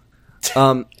 So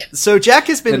Jack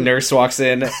has the been nurse walks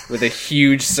in with a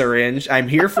huge syringe. I'm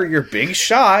here for your big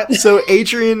shot. So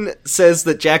Adrian says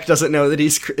that Jack doesn't know that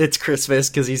it's Christmas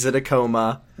because he's in a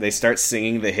coma. They start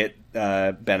singing the hit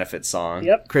benefit song.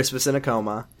 Yep. Christmas in a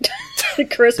coma.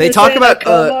 Christmas They talk in a about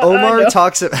coma, I Omar know.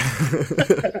 talks about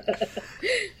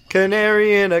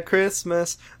Canary in a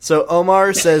Christmas. So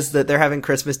Omar says that they're having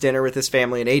Christmas dinner with his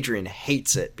family, and Adrian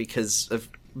hates it because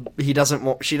she doesn't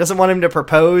want him to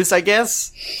propose, I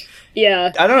guess.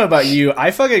 Yeah. I don't know about you.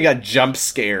 I fucking got jump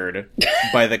scared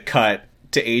by the cut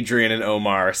to Adrian and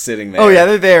Omar sitting there. Oh yeah,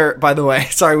 they're there. By the way,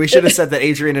 sorry, we should have said that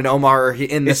Adrian and Omar are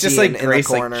in the It's just scene like in Grace,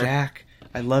 the corner. like, Jack,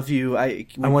 I love you. I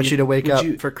want you to wake would up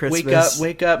you for Christmas.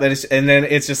 Wake up. And then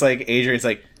it's just like Adrian's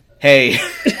like, hey,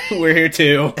 we're here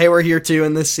too. Hey, we're here too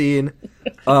in this scene.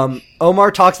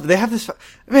 Omar talks. They have this.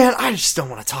 Man, I just don't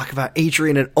want to talk about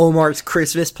Adrian and Omar's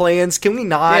Christmas plans. Can we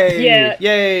not? Yay, Yeah.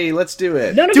 yay, let's do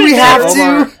it. None of Do it we have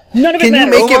matters. to? None of it Can you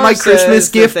matters. make it Omar my Christmas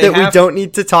says that gift they that we have- don't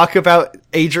need to talk about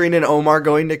Adrian and Omar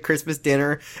going to Christmas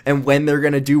dinner and when they're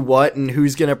going to do what and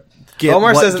who's going to get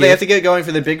Omar what says that they have to gift? get going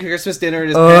for the big Christmas dinner at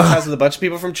his parents' house with a bunch of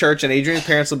people from church, and Adrian's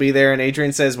parents will be there, and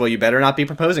Adrian says, well, you better not be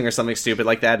proposing or something stupid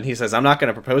like that, and he says, I'm not going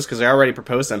to propose because I already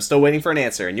proposed, I'm still waiting for an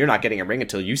answer, and you're not getting a ring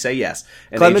until you say yes.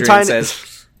 And Clementine-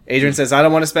 Adrian says, I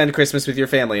don't want to spend Christmas with your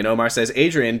family, and Omar says,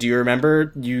 Adrian, do you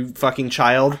remember, you fucking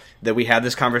child, that we had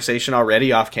this conversation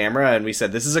already off camera, and we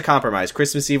said, this is a compromise,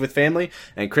 Christmas Eve with family,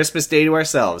 and Christmas Day to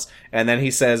ourselves. And then he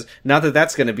says, not that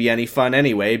that's going to be any fun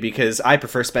anyway, because I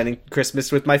prefer spending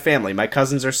Christmas with my family. My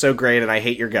cousins are so great, and I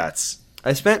hate your guts.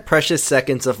 I spent precious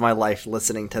seconds of my life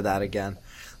listening to that again.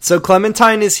 So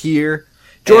Clementine is here.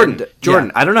 Jordan, and-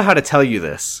 Jordan, yeah. I don't know how to tell you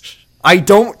this. I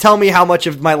don't tell me how much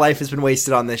of my life has been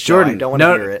wasted on this show. Jordan, I don't want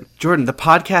to hear it. Jordan, the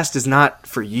podcast is not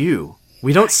for you.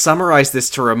 We don't summarize this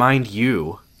to remind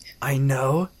you. I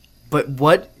know, but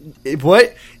what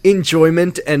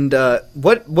enjoyment and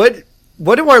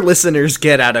what do our listeners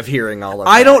get out of hearing all of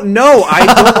that? I don't know. I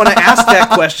don't want to ask that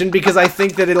question because I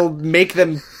think that it'll make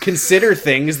them consider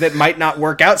things that might not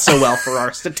work out so well for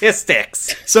our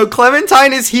statistics. So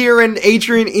Clementine is here, and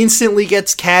Adrian instantly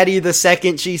gets catty the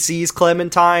second she sees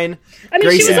Clementine. I mean,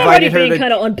 Grace she was already invited her being to-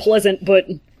 kind of unpleasant, but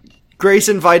Grace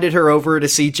invited her over to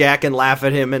see Jack and laugh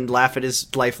at him and laugh at his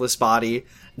lifeless body.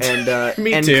 And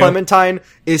Me and too. Clementine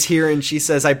is here, and she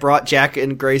says, I brought Jack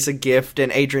and Grace a gift,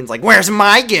 and Adrian's like, where's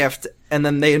my gift? And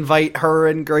then they invite her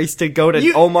and Grace to go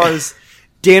to Omar's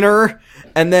dinner,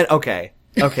 and then, okay,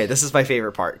 this is my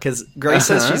favorite part, because Grace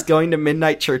says she's going to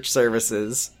midnight church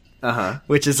services,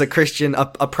 which is a Christian, a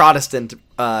Protestant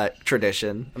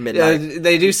tradition, midnight.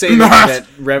 They do say that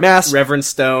Reverend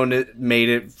Stone made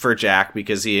it for Jack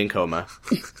because he in coma.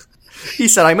 He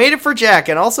said, I made it for Jack,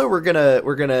 and also we're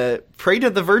gonna pray to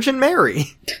the Virgin Mary.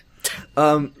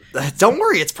 Don't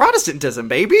worry, it's Protestantism,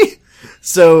 baby.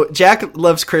 So Jack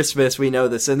loves Christmas, we know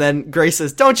this, and then Grace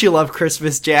says, don't you love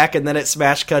Christmas, Jack? And then it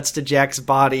smash cuts to Jack's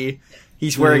body.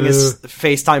 He's wearing his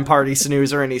FaceTime party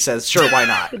snoozer, and he says, "Sure, why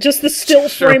not?" Just the still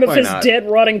frame of why his not? dead,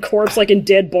 rotting corpse, like in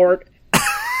Dead Bart.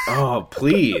 Oh,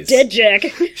 please. Dead Jack.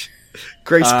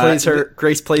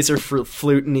 Grace plays her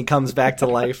flute, and he comes back to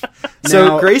life. Now,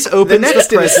 So Grace opens the next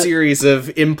the in a present. series of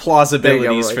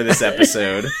implausibilities Roy. for this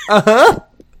episode.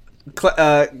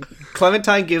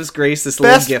 Clementine gives Grace this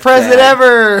Best little gift present bag,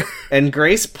 ever. and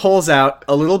Grace pulls out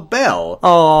a little bell.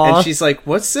 Aw. And she's like,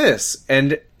 "What's this?"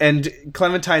 And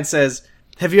Clementine says,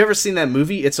 "Have you ever seen that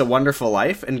movie, It's a Wonderful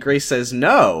Life?" And Grace says,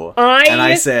 "No." And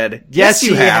I said, "Yes, you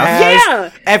she have." has. Yeah.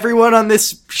 Everyone on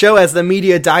this show has the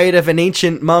media diet of an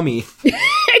ancient mummy.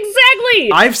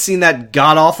 Exactly! I've seen that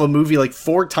god-awful movie like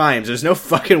 4 times. There's no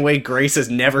fucking way Grace has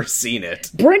never seen it.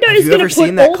 Brenda Have is you going ever to put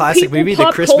seen that old classic people movie, The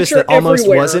pop Christmas culture That Almost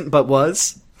everywhere, Wasn't But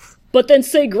Was? But then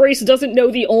say Grace doesn't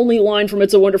know the only line from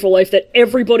It's a Wonderful Life that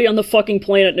everybody on the fucking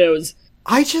planet knows.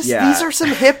 Yeah. These are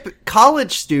some hip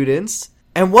college students.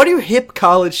 And what do hip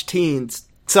college teens,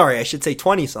 sorry, I should say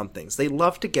 20-somethings, they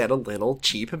love to get a little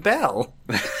cheap bell.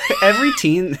 Every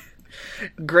teen...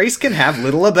 Grace can have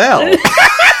little Abel.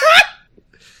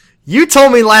 You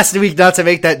told me last week not to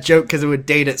make that joke because it would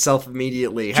date itself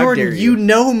immediately. How Jordan, dare you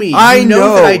know me. I You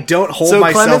know that know. I don't hold So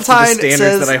myself to the Clementine standards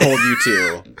says- that I hold you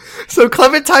to. So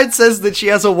Clementine says that she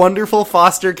has a wonderful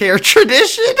foster care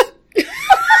tradition.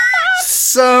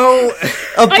 So...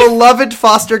 A beloved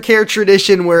foster care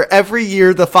tradition where every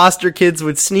year the foster kids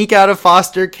would sneak out of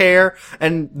foster care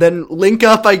and then link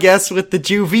up, I guess, with the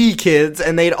juvie kids,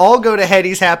 and they'd all go to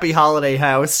Hetty's Happy Holiday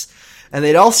House, and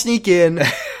they'd all sneak in.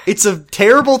 It's a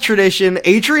terrible tradition.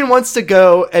 Adrian wants to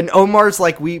go, and Omar's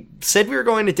like, "We said we were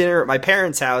going to dinner at my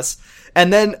parents' house,"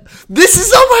 and then, this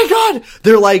is, oh my god!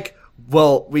 They're like,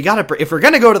 "Well, we gotta, if we're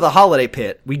gonna go to the holiday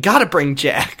pit, we gotta bring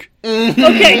Jack.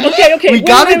 Okay. We Wait,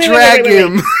 gotta wait, drag wait.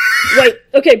 him." Wait,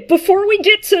 okay, before we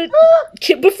get to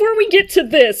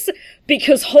this,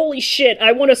 because holy shit,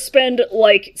 I want to spend,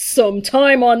 like, some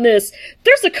time on this.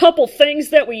 There's a couple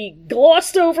things that we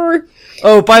glossed over.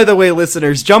 Oh, by the way,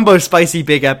 listeners, Jumbo Spicy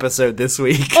big episode this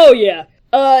week. Oh, yeah.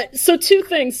 So 2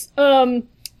 things.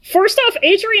 First off,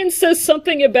 Adrian says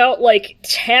something about, like,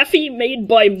 taffy made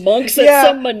by monks at Yeah.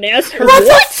 some monastery. What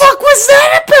the fuck was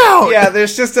that about? Yeah,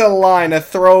 there's just a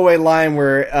throwaway line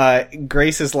where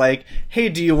Grace is like, "Hey,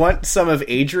 do you want some of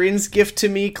Adrian's gift to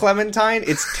me, Clementine?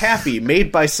 It's taffy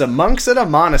made by some monks at a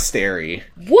monastery.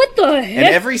 What the heck? And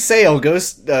every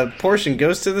portion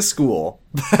goes to the school."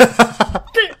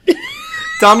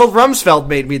 Donald Rumsfeld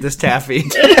made me this taffy.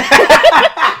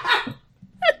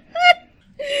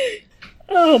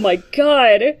 Oh my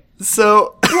god.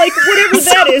 So, Like, whatever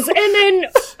that is. And then,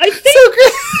 I think... so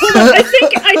great. Hold on, I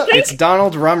think... It's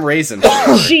Donald Rum Raisin.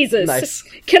 Jesus. Nice.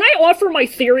 Can I offer my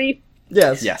theory?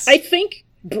 Yes. Yes. I think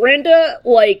Brenda,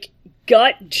 like,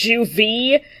 got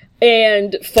juvie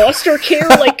and foster care,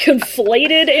 like,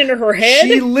 conflated in her head.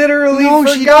 She literally No,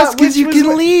 forgot she does, because which you was can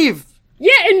what- leave.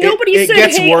 Yeah, and nobody It said,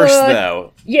 gets hey, worse,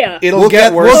 though. Yeah. It'll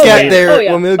get worse. We'll get later. there. Oh,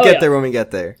 yeah. We'll Oh, get yeah. there when we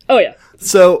get there. Oh, yeah.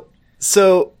 So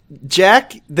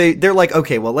Jack, they're like,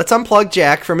 okay, well, let's unplug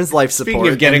Jack from his life support. Speaking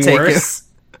of getting and take worse.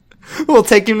 him- we'll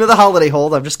take him to the holiday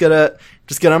hold. I'm just gonna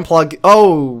unplug.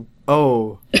 Oh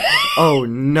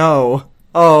no.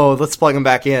 Oh, let's plug him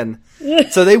back in.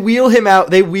 So they wheel him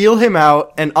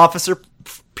out, and Officer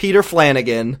Peter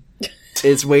Flanagan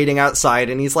is waiting outside,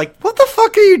 and he's like, "What the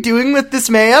fuck are you doing with this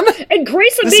man?" And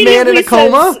Grace This immediately man in a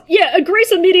coma? says... Yeah, and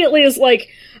Grace immediately is like,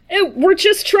 we're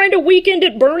just trying to weekend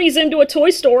at Bernie's into a toy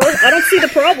store. I don't see the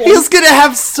problem. He's gonna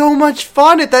have so much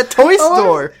fun at that toy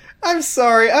store. I'm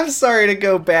sorry to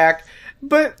go back,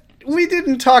 but we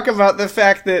didn't talk about the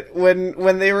fact that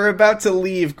when they were about to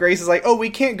leave, Grace is like, "Oh, we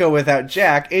can't go without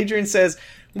Jack." Adrian says,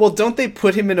 "Well, don't they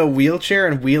put him in a wheelchair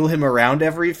and wheel him around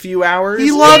every few hours?"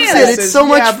 He loves Yeah. it. It's so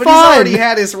much yeah, but fun. he's already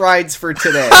had his rides for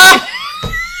today.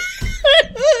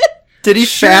 Did he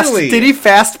Surely.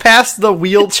 fast pass the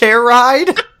wheelchair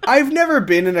ride? I've never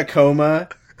been in a coma,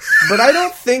 but I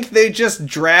don't think they just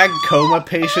drag coma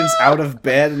patients out of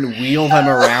bed and wheel them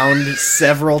around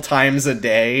several times a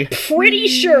day. Pretty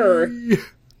sure.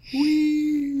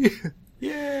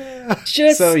 Yeah.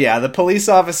 Just... So yeah, the police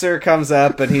officer comes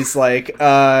up and he's like,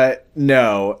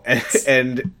 no.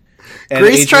 And Grace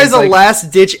Adrian's tries a like,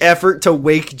 last-ditch effort to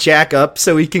wake Jack up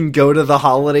so he can go to the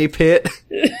holiday pit.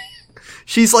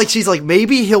 She's like,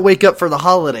 maybe he'll wake up for the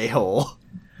holiday hole.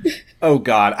 "Oh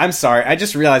god, I'm sorry. I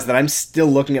just realized that I'm still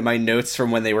looking at my notes from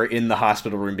when they were in the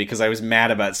hospital room because I was mad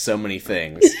about so many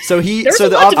things." So There's so a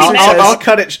the lot to be officer mad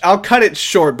says, I'll cut it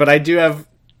short, but I do have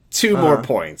 2 more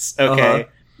points. Okay,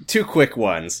 Uh-huh. 2 quick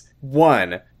ones.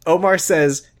 1, Omar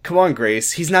says, "Come on,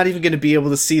 Grace. He's not even going to be able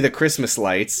to see the Christmas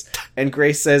lights." And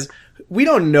Grace says, we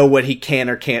don't know what he can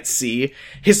or can't see.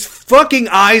 His fucking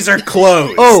eyes are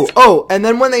closed. And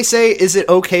then when they say, is it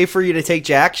okay for you to take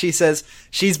Jack? She says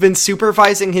she's been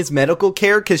supervising his medical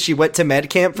care because she went to med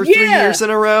camp for 3 years in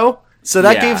a row. So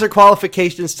that gives her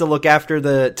qualifications to look after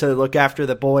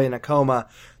the boy in a coma.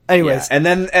 Anyways. Yeah.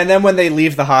 And then when they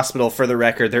leave the hospital, for the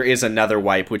record, there is another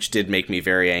wipe, which did make me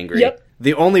very angry. Yep.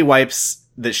 The only wipes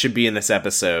that should be in this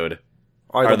episode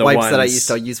are the wipes that I used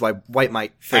to use to wipe my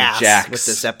ass Jack's with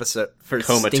this episode. For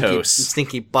comatose.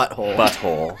 Stinky butthole.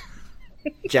 Butthole.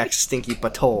 Jack's stinky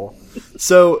butthole.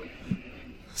 So,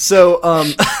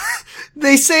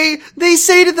 they say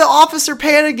to the Officer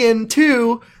Panigan,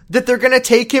 too, that they're gonna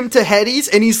take him to Hetty's,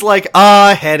 and he's like,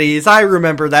 Hetty's, I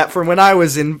remember that from when I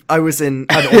was an orphan in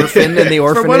the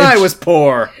orphanage. From when I was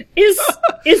poor. Is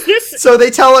this... So they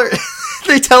tell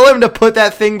him to put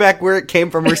that thing back where it came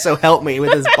from, or so help me,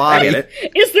 with his body.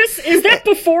 Is that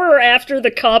before or after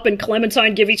the cop and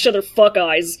Clementine give each other fuck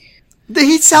eyes?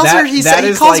 He tells her, he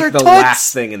calls her the toots.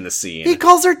 last thing in the scene. He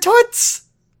calls her toots.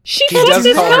 He does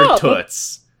this call her cop.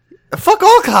 toots. Fuck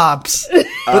all cops.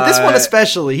 But this one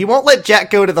especially. He won't let Jack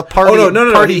go to the party,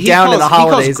 party He down calls, in the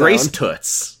holiday he calls Grace zone.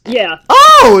 toots. Yeah.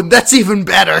 Oh, that's even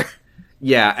better.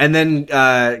 Yeah, and then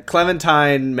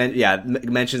Clementine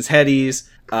mentions Hetty's.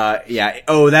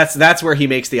 That's where he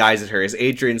makes the eyes at her. As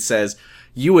Adrian says,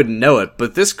 "You wouldn't know it,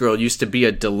 but this girl used to be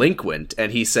a delinquent."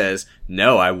 And he says,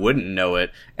 "No, I wouldn't know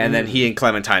it." And then he and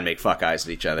Clementine make fuck eyes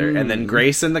at each other. And then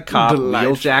Grace and the cop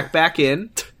wheel Jack back in.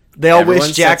 They all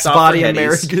wish Jack's sets off body for a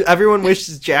Merry... Hetty's. Everyone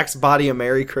wishes Jack's body a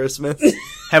Merry Christmas.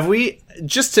 Have we,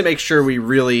 just to make sure we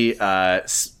really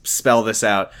spell this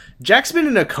out, Jack's been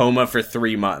in a coma for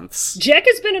 3 months. Jack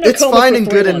has been in a It's coma fine for and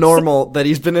 3 good months. and normal that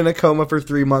he's been in a coma for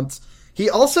 3 months. He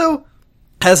also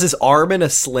has his arm in a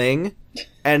sling,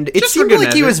 and it Just for seemed good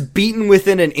like he measure. was beaten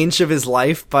within an inch of his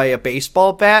life by a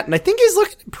baseball bat, and I think he's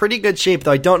looking in pretty good shape,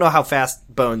 though I don't know how fast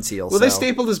bones heal. Well, so. they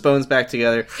stapled his bones back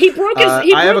together. He broke his,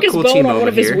 I have a cool bone team on one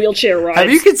of moment his here. wheelchair rides.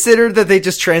 Have you considered that they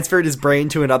just transferred his brain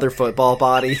to another football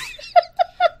body?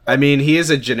 I mean, he is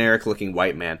a generic-looking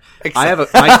white man.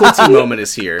 My cool team moment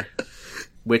is here,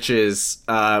 which is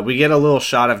we get a little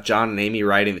shot of John and Amy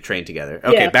riding the train together.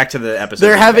 Okay, Yeah. back to the episode.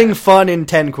 They're having fun in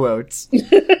 10 quotes.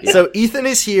 So Ethan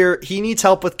is here. He needs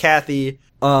help with Kathy,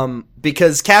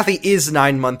 because Kathy is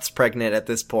 9 months pregnant at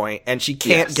this point, and she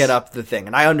can't Yes. get up the thing,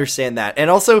 and I understand that. And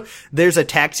also, there's a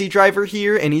taxi driver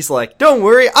here, and he's like, "Don't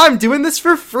worry, I'm doing this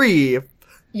for free.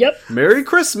 Yep. Merry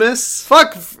Christmas!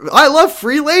 Fuck, I love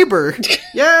free labor.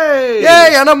 Yay!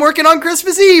 Yay, and I'm working on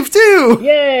Christmas Eve, too!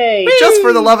 Yay. Just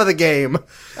for the love of the game."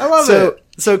 I love it.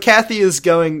 So Kathy is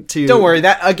going to... Don't worry,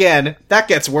 that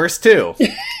gets worse too.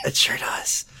 It sure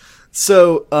does.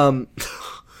 So,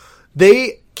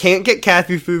 they can't get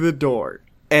Kathy through the door.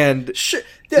 And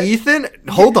Ethan,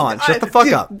 hold on, shut the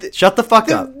fuck up. Shut the fuck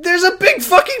up. There's a big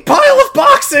fucking pile of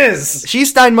boxes!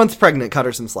 She's 9 months pregnant, cut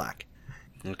her some slack.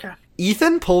 Okay.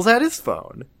 Ethan pulls out his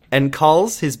phone and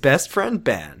calls his best friend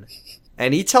Ben.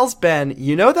 And he tells Ben,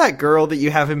 "You know that girl that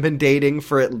you haven't been dating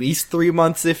for at least 3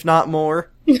 months, if not more?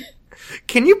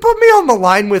 Can you put me on the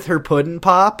line with her puddin'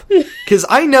 pop? Because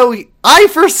I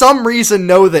for some reason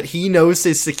know that he knows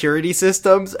his security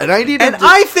systems, and I need And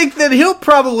I think that he'll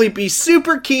probably be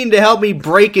super keen to help me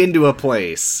break into a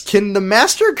place. Can the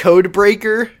master code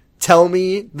breaker tell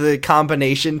me the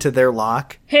combination to their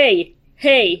lock? Hey.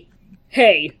 Hey.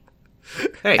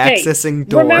 Accessing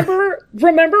door.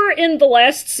 Remember in the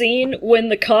last scene when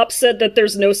the cop said that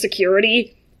there's no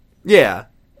security, Yeah.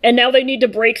 and now they need to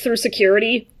break through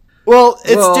security? Well,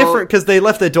 it's different because they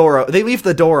left the door. They leave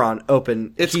the door on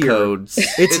open. It's here. codes.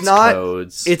 It's not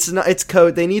codes. It's not. It's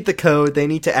code. They need the code. They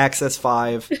need to access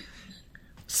 5.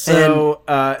 So,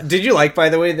 did you like, by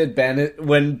the way, that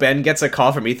when Ben gets a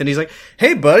call from Ethan, he's like,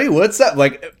 "Hey, buddy, what's up?"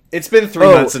 Like, it's been 3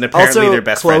 months, and apparently also, they're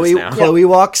best Chloe, friends now. Chloe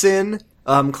walks in.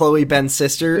 Chloe, Ben's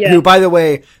sister, Yeah. who, by the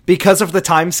way, because of the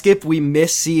time skip, we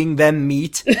miss seeing them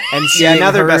meet and seeing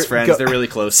now they're her best friends. They're really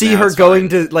close See now, her it's going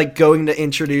fine. to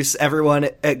introduce everyone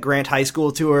at Grant High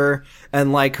School to her,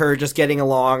 and like her just getting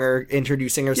along or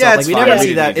introducing herself. Yeah, Like it's we fine. never We see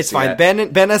didn't that. need to It's see fine.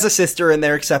 that. Ben has a sister, and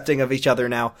they're accepting of each other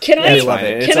now. Can I- And It's they love fine.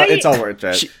 it. It's all worth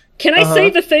it. Can I say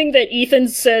the thing that Ethan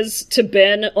says to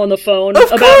Ben on the phone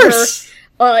Of about course!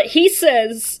 her?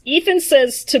 Ethan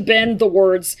says to Ben the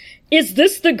words, "Is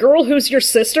this the girl who's your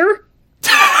sister?"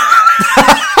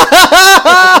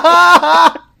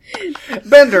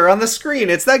 Bender on the screen.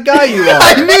 It's that guy you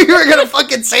I are. knew you were gonna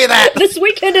fucking say that. This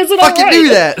weekend isn't Fucking alright. knew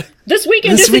that. This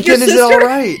weekend This isn't weekend your is sister. all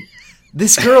right.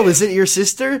 This girl isn't your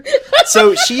sister.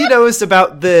 So she knows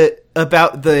about the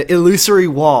illusory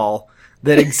wall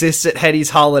that exists at Hetty's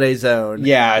Holiday Zone.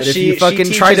 Yeah, That if she you fucking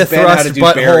teaches try to Ben how thrust to do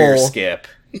barrier butthole. skip.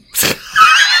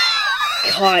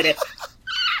 God.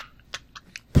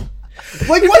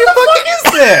 Like, what the fuck is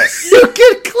this? You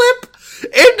can clip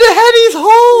into Hetty's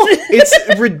hole.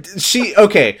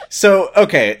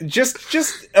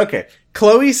 Okay.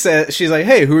 Chloe says, she's like,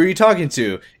 hey, who are you talking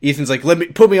to? Ethan's like,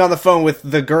 put me on the phone with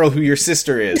the girl who your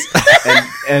sister is.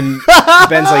 and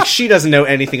Ben's like, she doesn't know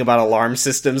anything about alarm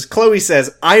systems. Chloe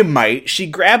says, I might. She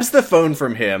grabs the phone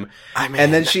from him.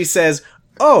 And then she says,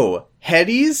 oh,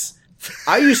 Hetty's?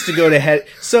 I used to go to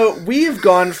So we've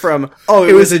gone from,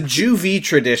 it was a juvie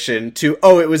tradition to,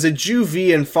 it was a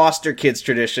juvie and foster kids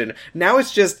tradition. Now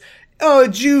it's just,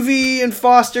 juvie and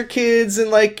foster kids and,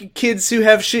 like, kids who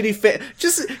have shitty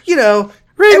just,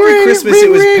 every Christmas it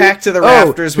was packed to the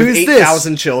rafters with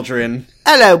 8,000 children.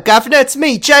 Hello, Governor, it's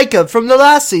me, Jacob, from the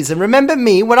last season. Remember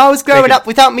me? When I was growing up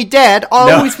without me dad,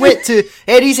 I always went to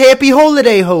Eddie's Happy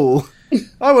Holiday Hole.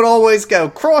 I would always go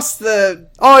cross the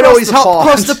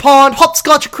pond,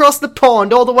 hopscotch across the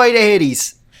pond, all the way to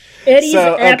Eddie's. Eddie's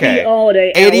Happy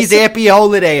Holiday House. Eddie's Happy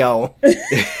Holiday House.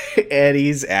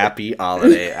 Eddie's Happy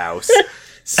Holiday House.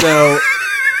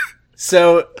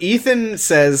 So Ethan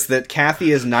says that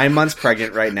Kathy is 9 months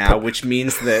pregnant right now, which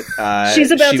means that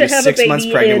she's about she to was have 6 a baby months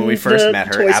pregnant when we first in met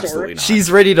her. the Toy Store. Absolutely not.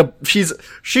 She's ready to.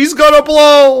 She's gonna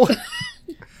blow.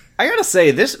 I gotta say,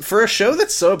 this for a show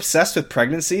that's so obsessed with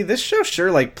pregnancy, this show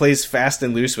sure like plays fast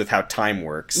and loose with how time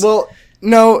works. Well,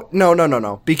 no,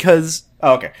 because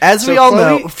okay, as we all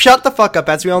know, shut the fuck up.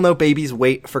 As we all know, babies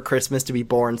wait for Christmas to be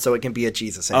born so it can be a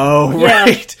Jesus angel. Oh,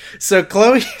 right. Yeah. So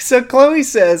Chloe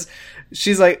says,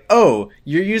 she's like, oh,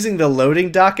 you're using the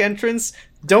loading dock entrance?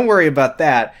 Don't worry about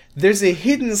that. There's a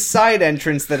hidden side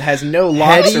entrance that has no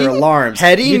locks or alarms.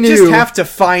 You just have to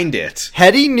find it.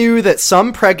 Hetty knew that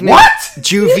some pregnant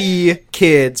juvie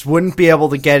kids wouldn't be able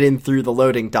to get in through the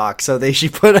loading dock, so she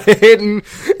put a hidden,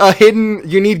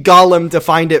 you need Gollum to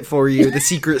find it for you, the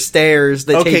secret stairs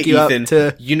that take you Ethan, up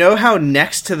to... You know how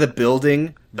next to the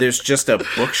building, there's just a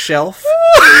bookshelf?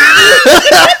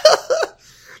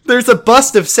 There's a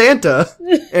bust of Santa,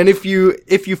 and if you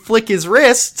flick his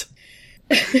wrist...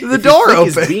 The door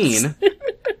opens.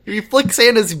 If you flick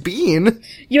Santa's bean.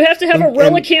 You have to have a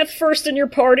Relicanth first in your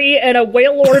party and a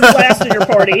Wailord last in your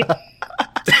party.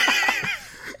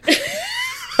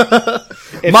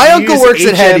 My uncle works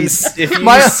at Hetty's. If you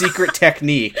use secret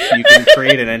technique, you can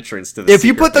create an entrance to the If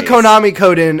you put the Konami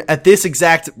code in at this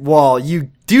exact wall,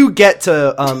 you do get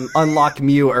to unlock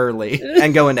Mew early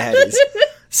and go into Hetty's.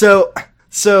 So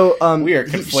we are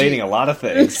conflating a lot of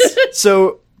things.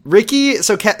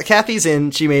 Kathy's in,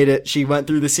 she made it, she went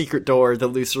through the secret door, the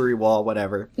illusory wall,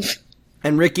 whatever.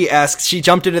 And Ricky asks, she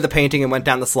jumped into the painting and went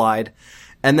down the slide.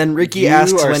 And then Ricky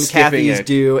asks when Kathy is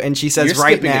due, and she says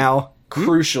right now.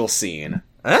 Crucial scene.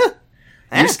 Huh?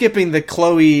 You're skipping the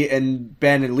Chloe and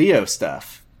Ben and Leo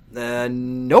stuff.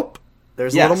 Nope.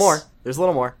 There's a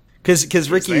little more. Cause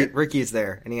Ricky's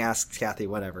there, and he asks Kathy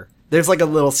whatever. There's like a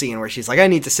little scene where she's like, I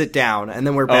need to sit down, and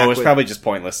then we're back. Oh, it was probably just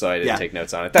pointless, so I didn't take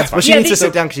notes on it. That's fine. Well, she needs to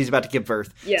sit down because she's about to give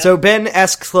birth. Yeah. So Ben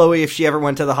asks Chloe if she ever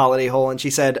went to the holiday hole, and she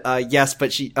said, yes, but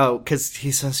because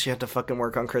he says she had to fucking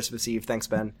work on Christmas Eve. Thanks,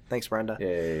 Ben. Thanks, Brenda.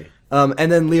 Yay. And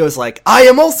then Leo's like, I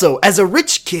am also, as a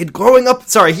rich kid growing up,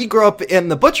 he grew up in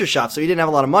the butcher shop, so he didn't have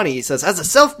a lot of money. He says, as a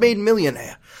self-made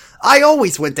millionaire, I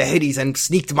always went to Hetty's and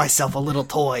sneaked myself a little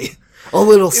toy. A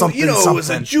little something, something. It was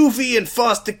a juvie and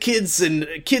foster kids and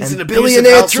kids in abusive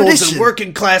billionaire households tradition. And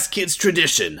working class kids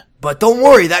tradition. But don't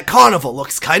worry, that carnival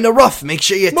looks kind of rough. Make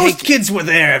sure you Most kids were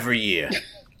there every year.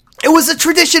 It was a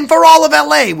tradition for all of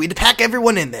LA. We'd pack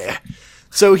everyone in there.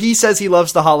 So he says he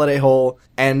loves the holiday hole,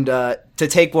 and to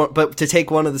take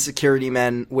one of the security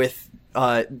men with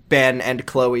Ben and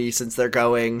Chloe since they're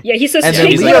going. Yeah, he says and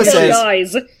take one of those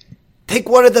guys. Take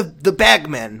one of the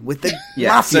bagmen with the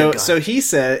mafia gun. So he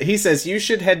says you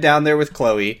should head down there with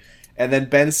Chloe, and then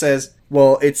Ben says,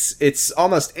 "Well, it's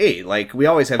almost 8. Like we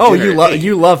always have." Oh, dinner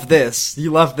you love this.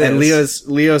 You love this. And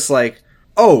Leo's like,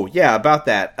 "Oh yeah, about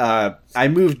that. I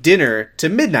moved dinner to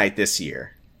midnight this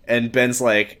year." And Ben's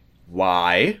like,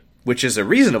 "Why?" Which is a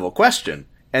reasonable question.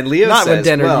 And Leo not says, when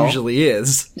dinner usually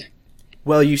is.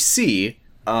 Well, you see,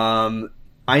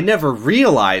 I never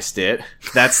realized it.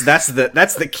 That's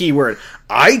the key word.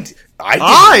 I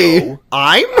had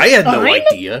no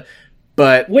idea.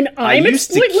 But when I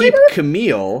used to keep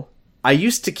Camille. I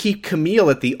used to keep Camille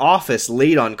at the office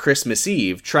late on Christmas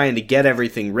Eve, trying to get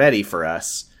everything ready for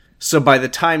us. So by the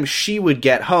time she would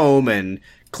get home and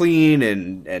clean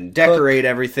and decorate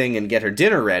everything and get her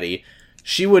dinner ready,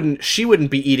 she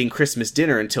wouldn't be eating Christmas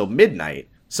dinner until midnight.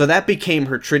 So that became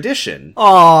her tradition.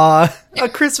 Aww, a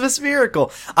Christmas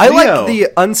miracle. I like the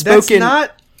unspoken...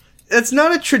 That's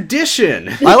not a tradition.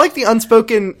 I like the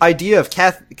unspoken idea of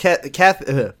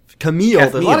Camille.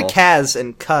 There's a lot of Kaz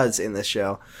and Cuz in this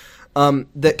show.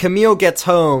 That Camille gets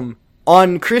home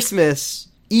on Christmas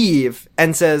Eve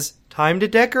and says, "Time to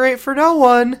decorate for no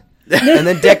one." And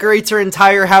then decorates her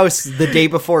entire house the day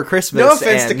before Christmas. No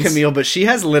offense to Camille, but she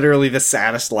has literally the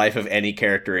saddest life of any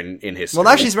character in history. Well,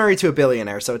 now she's married to a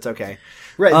billionaire, so it's okay.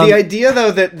 Right, the idea,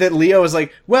 though, that Leo was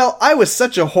like, well, I was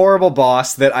such a horrible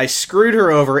boss that I screwed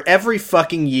her over every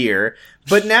fucking year,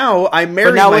 but now I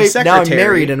married my secretary. Now I'm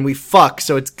married and we fuck,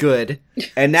 so it's good.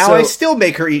 And now I still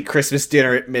make her eat Christmas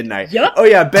dinner at midnight. Yep. Oh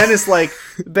yeah, Ben is like,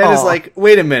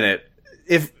 wait a minute.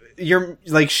 If you're,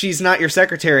 like, she's not your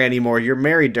secretary anymore, you're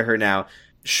married to her now.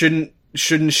 Shouldn't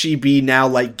she be now,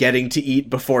 like, getting to eat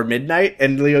before midnight?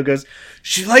 And Leo goes,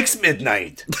 she likes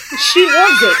midnight. She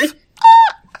loves it.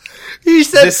 He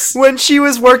said when she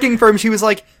was working for him, she was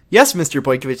like, "Yes, Mr.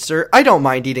 Boykovich, sir, I don't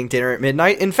mind eating dinner at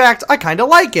midnight. In fact, I kind of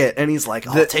like it." And he's like,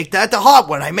 "I'll take that to heart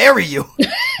when I marry you."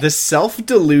 The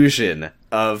self-delusion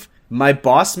of, my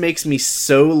boss makes me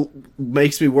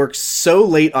work so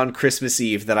late on Christmas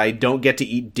Eve that I don't get to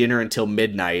eat dinner until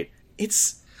midnight.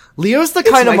 Leo's the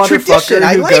kind of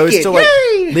motherfucker who goes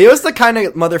to Leo's the kind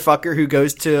of motherfucker who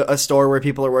goes to a store where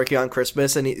people are working on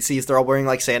Christmas and he sees they're all wearing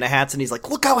like Santa hats and he's like,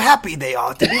 "Look how happy they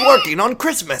are to be working on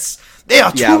Christmas. They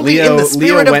are truly in the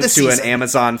spirit of the season." Leo went to an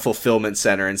Amazon fulfillment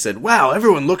center and said, "Wow,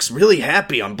 everyone looks really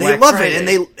happy on Black They love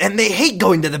Friday. it and they hate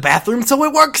going to the bathroom, so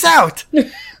it works out."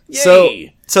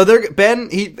 Yay. So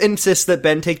he insists that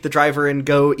Ben take the driver and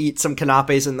go eat some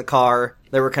canapes in the car.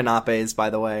 There were canapes, by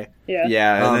the way. Yeah.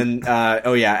 Yeah, and then,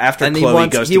 after And Chloe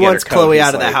goes to he get wants her coat, Chloe he's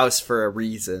out of the like- house for a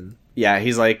reason. Yeah,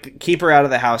 he's like, keep her out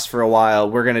of the house for a while.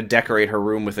 We're gonna decorate her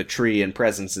room with a tree and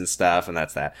presents and stuff, and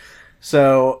that's that.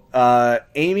 So,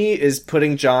 Amy is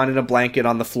putting John in a blanket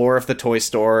on the floor of the toy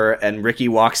store, and Ricky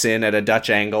walks in at a Dutch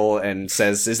angle and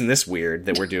says, "Isn't this weird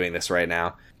that we're doing this right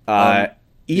now?"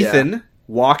 Ethan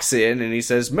walks in and he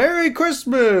says, "Merry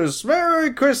Christmas!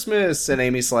 Merry Christmas!" And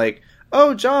Amy's like,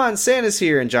 "Oh, John, Santa's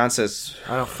here." And John says,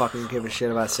 I don't fucking give a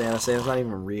shit about Santa. Santa's not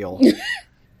even real.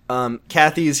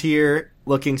 Kathy's here,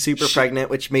 looking super pregnant,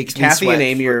 which makes me Kathy sweat. and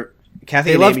Amy are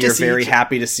very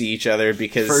happy to see each other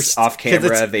because off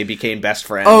camera they became best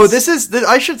friends. Oh,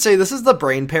 I should say this is the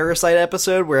brain parasite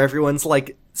episode where everyone's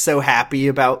like so happy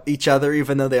about each other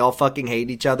even though they all fucking hate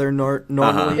each other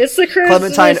normally. It's the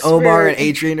Christmas Clementine, Omar, spirit. and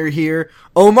Adrian are here.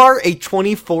 Omar, a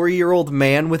 24-year-old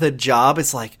man with a job,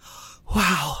 is like,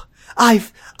 "Wow,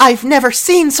 I've never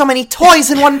seen so many toys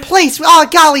in one place. Oh,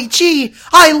 golly gee,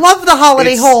 I love the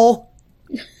holiday hole.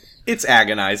 It's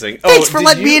agonizing. Thanks for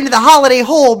letting me into the holiday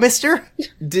hole, mister."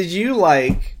 Did you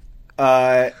like,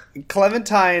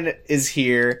 Clementine is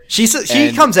here. She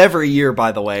comes every year,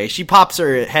 by the way. She pops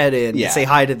her head in to say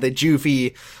hi to the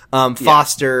Juvie,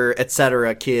 Foster,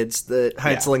 etc. kids, the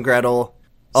Hansel and Gretel,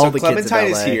 all the Clementine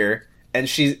kids of LA. is here, and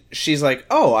she's like,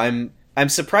 "Oh, I'm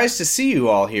surprised to see you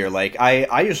all here. Like,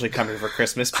 I usually come here for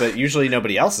Christmas, but usually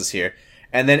nobody else is here."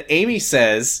 And then Amy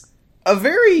says a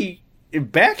very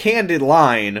backhanded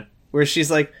line where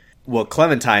she's like, "Well,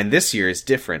 Clementine, this year is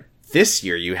different. This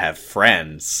year you have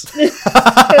friends."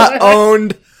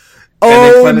 Owned. And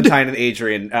then Clementine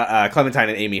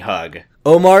and Amy hug.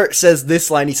 Omar says this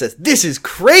line. He says, "This is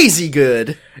crazy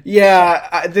good.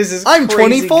 Yeah, this is. I'm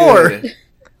crazy 24. good.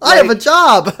 I have a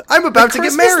job. I'm about to get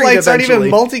Christmas married lights eventually. aren't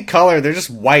even multicolored; they're just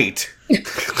white.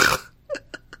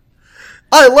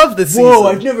 I love this season. Whoa!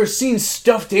 I've never seen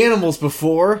stuffed animals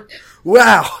before.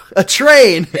 Wow, a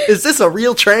train. Is this a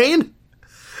real train?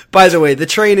 By the way, the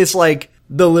train is like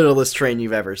the littlest train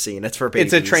you've ever seen. It's for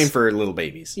babies. It's a train for little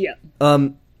babies. Yeah.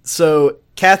 So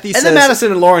Kathy says, And then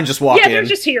Madison and Lauren just walk Yeah, in. they're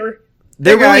just here.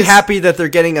 they're Hey, really guys. happy that they're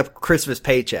getting a Christmas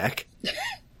paycheck.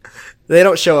 They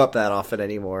don't show up that often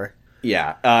anymore.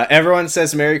 Yeah. Everyone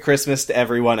says Merry Christmas to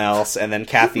everyone else, and then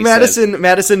Kathy says,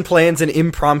 Madison plans an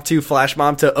impromptu flash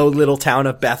mob to O Little Town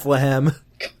of Bethlehem.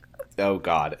 "Oh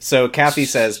God." So Kathy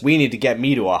says, "We need to get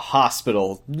me to a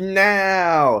hospital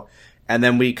now." And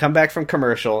then we come back from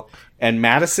commercial, and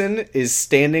Madison is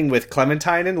standing with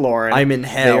Clementine and Lauren. I'm in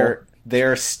hell.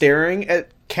 They're staring at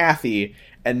Kathy,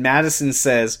 and Madison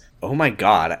says, "Oh my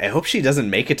God, I hope she doesn't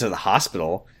make it to the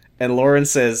hospital." And Lauren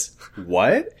says,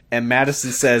 "What?" And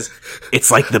Madison says,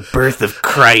 "It's like the birth of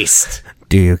Christ."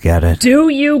 Do you get it? Do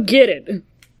you get it?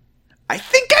 I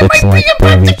think I might be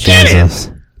about to get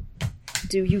it.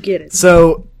 Do you get it?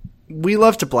 So, we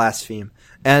love to blaspheme.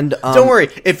 And Don't worry,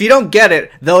 if you don't get it,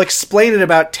 they'll explain it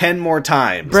about 10 more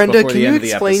times. Brenda, before can the you end of the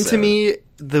explain to episode. me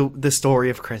the story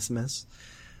of Christmas?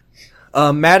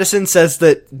 Madison says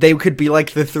that they could be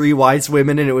like the three wise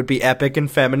women and it would be epic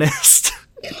and feminist.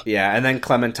 Yeah, and then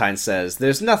Clementine says,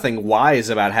 "There's nothing wise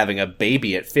about having a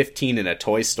baby at 15 in a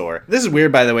toy store." This is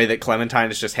weird, by the way, that Clementine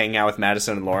is just hanging out with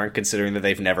Madison and Lauren, considering that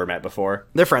they've never met before.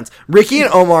 They're friends. Ricky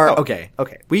and Omar. Okay.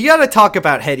 We gotta talk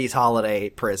about Hetty's holiday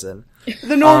prison.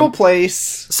 The normal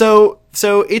place. So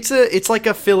it's like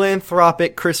a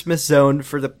philanthropic Christmas zone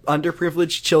for the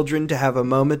underprivileged children to have a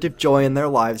moment of joy in their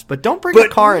lives, but don't bring a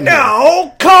car in here.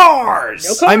 No cars!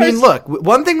 No cars. I mean, look,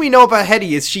 one thing we know about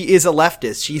Hetty is she is a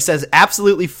leftist. She says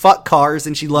absolutely fuck cars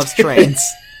and she loves trains.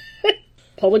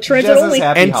 Public transit Just as only.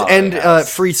 happy and holiday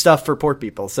house. free stuff for poor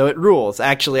people. So it rules.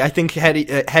 Actually, I think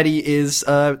Hetty is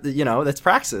that's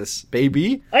praxis,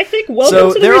 baby. I think welcome So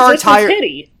to the there are resistance, tire-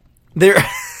 Hetty. There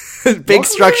big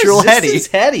structural Hetty.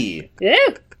 Hetty. Yeah.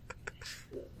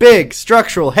 Big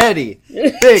structural Hetty.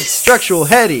 Big structural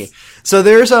Hetty. So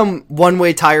there's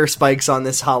one-way tire spikes on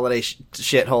this holiday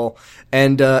shithole,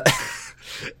 and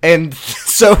and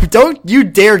so don't you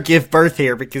dare give birth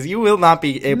here because you will not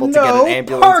be able to get an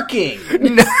ambulance. Parking.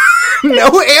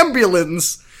 No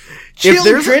ambulance.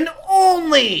 Children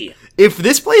only. If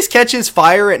this place catches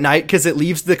fire at night because it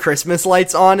leaves the Christmas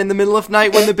lights on in the middle of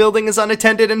night when the building is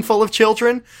unattended and full of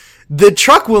children, the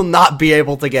truck will not be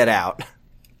able to get out.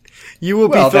 You will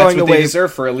be Well, that's throwing what they away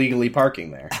deserve for illegally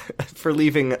parking there. for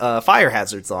leaving fire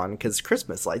hazards on because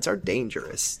Christmas lights are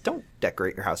dangerous. Don't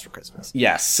decorate your house for Christmas.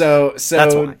 Yes, so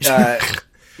That's why.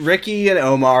 Ricky and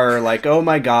Omar are like, oh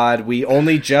my god, we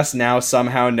only just now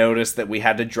somehow noticed that we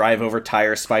had to drive over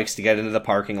tire spikes to get into the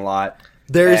parking lot.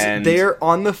 And- They're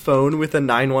on the phone with a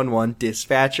 911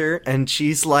 dispatcher, and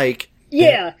she's like,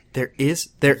 Yeah.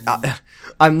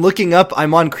 I'm looking up,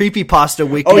 I'm on Creepypasta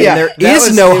Wiki, Oh yeah, and there that is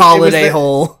was- no it was holiday the-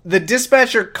 hole. The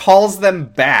dispatcher calls them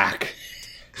back.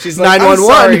 She's like,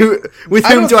 911, I'm sorry, with I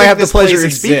whom don't do I think have the this pleasure place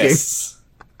of speaking? exists.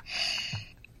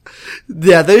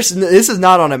 Yeah, this is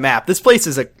not on a map. This place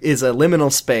is a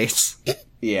liminal space.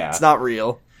 Yeah. It's not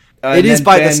real. It And is then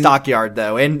by the Ben- stockyard,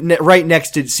 though, and right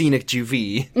next to Scenic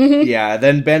Juvie. Yeah,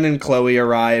 then Ben and Chloe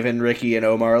arrive, and Ricky and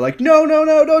Omar are like, no,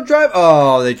 don't drive.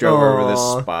 Oh, they drove over the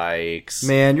Aw. spikes.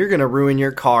 Man, you're gonna ruin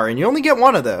your car, and you only get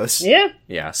one of those. Yeah.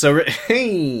 Yeah, so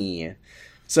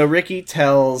so Ricky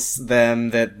tells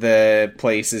them that the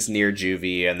place is near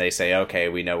Juvie, and they say, okay,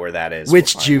 we know where that is.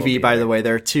 Which We're fine, we'll Juvie, be by there. the way?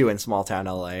 There are two in small town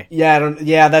LA.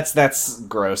 Yeah, that's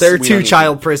gross. There are We two don't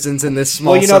child even- prisons in this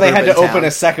small Well, they had to suburban open town.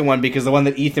 a second one because the one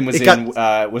that Ethan was It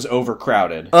got- in was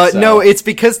overcrowded. so. No, it's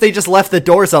because they just left the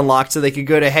doors unlocked so they could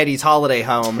go to Hetty's holiday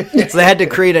home. So they had to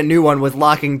create a new one with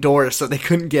locking doors so they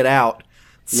couldn't get out.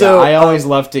 So I always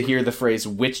love to hear the phrase,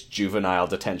 which juvenile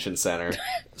detention center?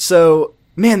 So,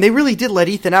 man, they really did let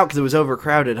Ethan out because it was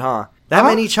overcrowded, huh? That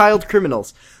many child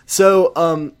criminals. So,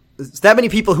 that many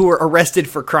people who were arrested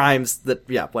for crimes that,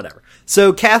 yeah, whatever.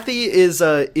 So, Kathy is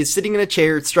sitting in a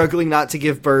chair, struggling not to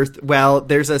give birth, while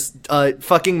there's a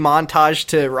fucking montage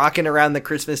to Rockin' Around the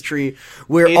Christmas Tree,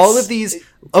 where all of these,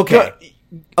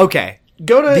 okay.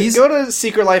 Go to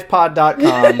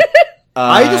secretlifepod.com.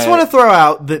 I just want to throw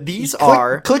out that these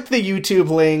are Click the YouTube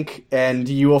link, and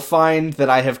you will find that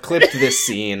I have clipped this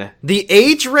scene. the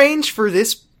age range for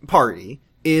this party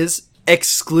is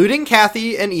excluding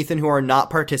Kathy and Ethan, who are not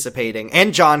participating,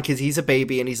 and John, because he's a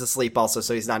baby and he's asleep also,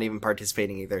 so he's not even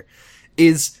participating either,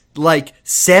 is like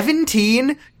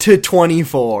 17 to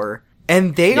 24.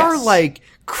 And they are Yes. like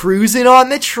cruising on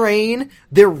the train.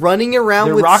 They're running around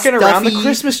They're with rocking around the stuffy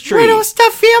Christmas tree. little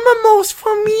stuffy animals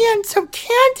for me and some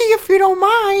candy if you don't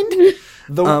mind.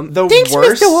 The Thanks,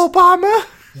 worst, Mr. Obama.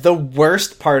 the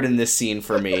worst part in this scene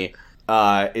for me.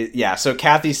 So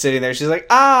Kathy's sitting there. She's like,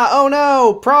 oh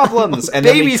no, problems. And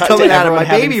then we Baby's cut to coming out of everyone my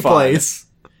having baby fun. place.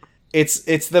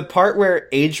 It's the part where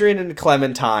Adrian and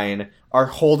Clementine are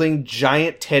holding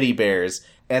giant teddy bears,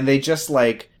 and they're just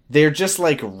like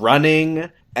running,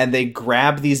 and they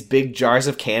grab these big jars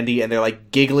of candy, and they're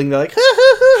like giggling. They're like,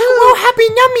 Oh, happy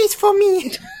nummies for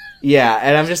me. yeah.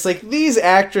 And I'm just like, these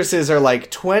actresses are like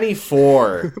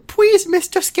 24. Please,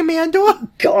 Mr. Scamander.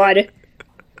 God.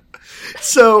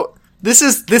 So this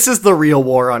is the real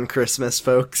war on Christmas,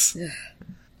 folks.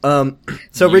 So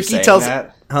You Ricky saying tells,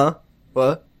 that? huh?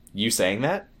 What? You saying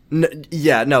that?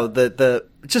 The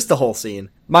just the whole scene.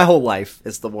 My whole life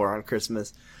is the war on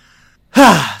Christmas.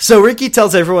 So Ricky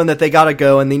tells everyone that they gotta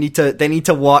go and they need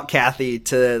to walk Kathy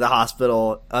to the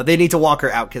hospital. They need to walk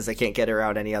her out because they can't get her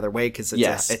out any other way because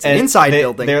it's an and inside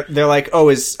building. They're like,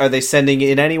 are they sending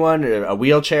in anyone? A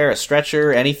wheelchair, a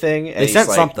stretcher, anything? And They he's sent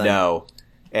like, something. No.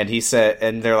 And he said,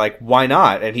 and they're like, why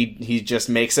not? And he just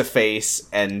makes a face,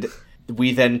 and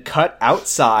we then cut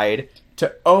outside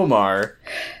to Omar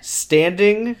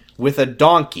standing with a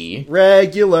donkey,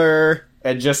 Regular.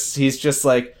 and he's just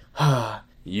like,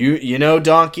 you know,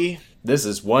 donkey, This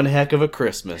is one heck of a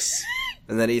Christmas.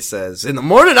 And then he says, in the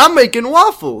morning, I'm making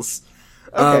waffles.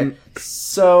 Okay.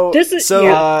 So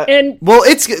and well,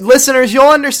 it's listeners, you'll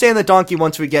understand the donkey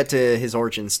once we get to his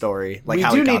origin story. Like we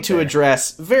how do he got need to there.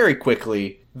 address very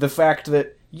quickly the fact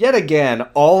that yet again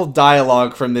all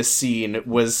dialogue from this scene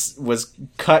was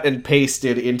cut and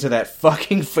pasted into that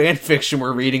fucking fan fiction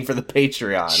we're reading for the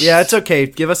Patreon. Yeah, it's okay.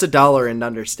 Give us $1 and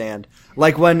understand.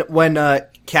 Like when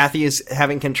Kathy is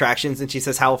having contractions and she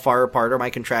says, how far apart are my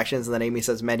contractions? And then Amy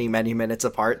says, many, many minutes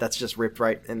apart. That's just ripped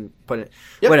right and put it,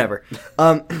 whatever.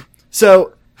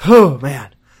 So, oh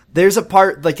man, there's a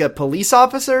part, like a police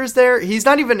officer is there. He's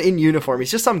not even in uniform.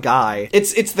 He's just some guy.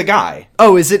 It's the guy.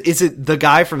 Oh, is it the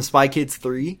guy from Spy Kids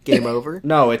 3? Game Over?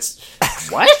 No, it's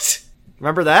what?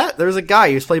 Remember that? There was a guy.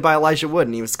 He was played by Elijah Wood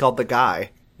and he was called the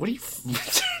guy. What do you?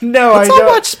 No, Let's I all don't.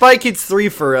 watch Spy Kids 3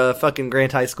 for a fucking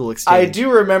Grant High School exchange. I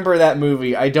do remember that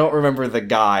movie. I don't remember the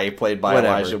guy played by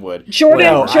Whatever. Elijah Wood. Jordan,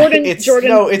 No, Jordan, it's, Jordan.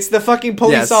 No, it's the fucking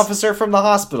police Yes. officer from the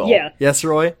hospital. Yeah, Yes,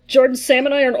 Roy? Jordan, Sam,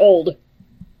 and I are old.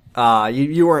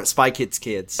 You weren't Spy Kids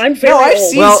kids. I'm very No, I've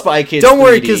old. seen Spy Kids Don't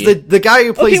worry, 3D. because the guy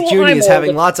who plays well, Junie I'm is old.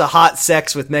 having lots of hot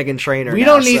sex with Meghan Trainor. We now,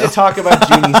 don't need so. to talk about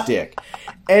Junie's dick.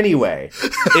 Anyway,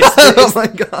 Oh my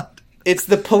god. it's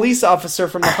the police officer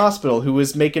from the hospital who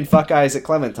was making fuck eyes at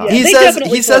Clementine. Yeah. He They says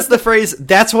definitely the fucked. phrase,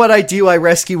 "That's what I do. I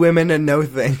rescue women and know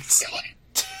things."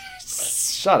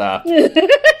 Shut up.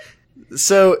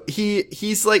 So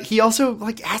he's like he also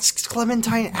like asks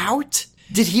Clementine out.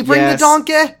 Did he bring Yes. the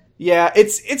donkey? Yeah,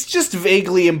 it's just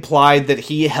vaguely implied that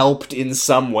he helped in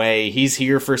some way. He's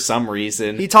here for some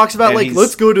reason. He talks about And like, he's-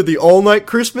 let's go to the all-night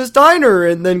Christmas diner,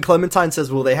 and then Clementine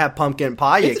says, "Well, they have pumpkin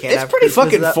pie. You can't It's have pretty Christmas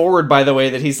fucking without-" forward, by the way,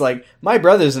 that he's like, my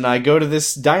brothers and I go to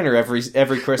this diner every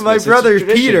Christmas. My It's a brother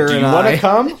tradition. Peter Do you and want I." to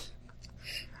come?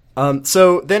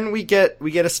 So then we get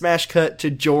a smash cut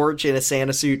to George in a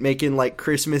Santa suit making like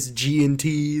Christmas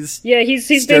G&Ts. Yeah, he's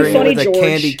being Staring funny, with George. a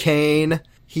candy cane.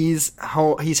 He's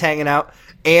hanging out.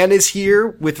 Anne is here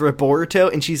with Roberto,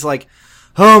 and she's like,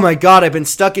 "Oh my god, I've been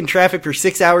stuck in traffic for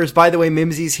 6 hours. By the way,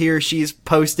 Mimsy's here. She's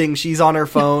posting. She's on her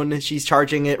phone. She's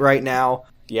charging it right now.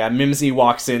 Yeah, Mimsy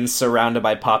walks in surrounded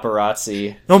by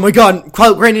paparazzi. Oh my god,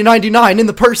 Clout Granny 99 in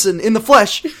the person, in the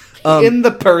flesh." In the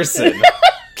person.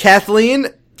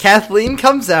 Kathleen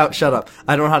comes out. Shut up.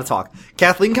 I don't know how to talk.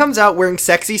 Kathleen comes out wearing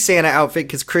sexy Santa outfit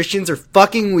because Christians are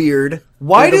fucking weird.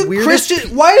 Why They're do the weirdest-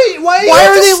 Christian? Why Why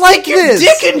are are they they like like your this?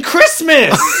 dick in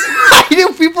Christmas? Why do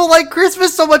people like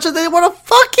Christmas so much that they want to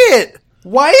fuck it?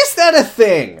 Why is that a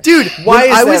thing, Dude, Why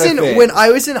is I that was a in thing? when I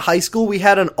was in high school, we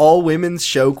had an all women's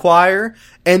show choir,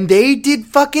 and they did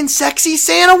fucking sexy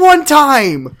Santa one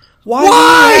time.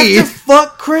 Why do you have to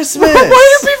fuck Christmas?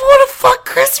 Why do people want to fuck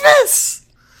Christmas?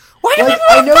 Why do Like, people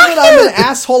I want to know fuck that I'm an it?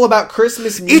 asshole about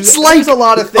Christmas music. It's like- There's a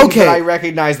lot of things okay. that I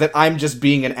recognize that I'm just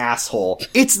being an asshole.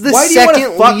 It's the Why do you wanna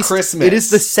second fuck least. Christmas? It is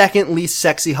the second least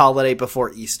sexy holiday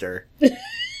before Easter.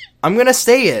 I'm gonna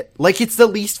say it like it's the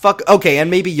least fuck. Okay, and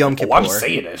maybe Yom Kippur.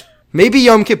 it. Maybe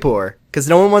Yom Kippur because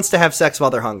no one wants to have sex while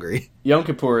they're hungry. Yom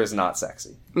Kippur is not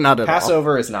sexy. Not at all.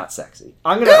 Passover is not sexy.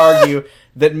 I'm going to argue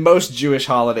that most Jewish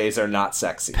holidays are not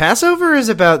sexy. Passover is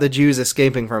about the Jews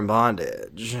escaping from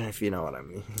bondage, if you know what I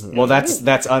mean. Well, that's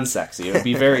unsexy. It would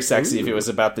be very sexy if it was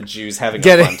about the Jews having a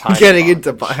fun Getting time. getting in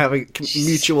into having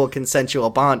mutual consensual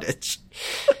bondage.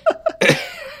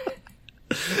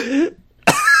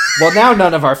 Well, now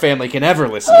none of our family can ever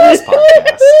listen to this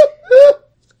podcast.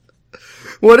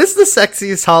 What is the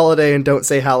sexiest holiday? And don't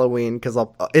say Halloween because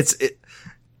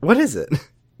what is it?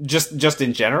 Just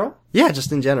in general? Yeah,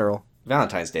 just in general.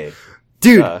 Valentine's Day.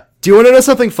 Dude, Duh. do you want to know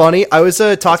something funny? I was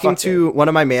talking to one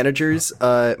of my managers,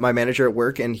 my manager at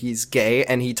work, and he's gay,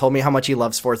 and he told me how much he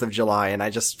loves 4th of July, and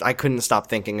I couldn't stop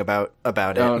thinking about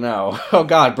it. Oh no. Oh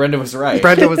god, Brenda was right.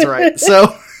 Brenda was right.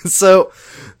 So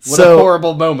What a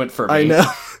horrible moment for me. I know.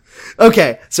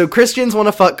 Okay, so Christians want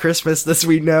to fuck Christmas. This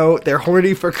we know. They're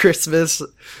horny for Christmas.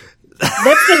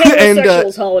 That's the And,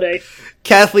 heterosexuals holiday.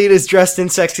 Kathleen is dressed in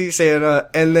sexy Santa,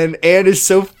 and then Anne is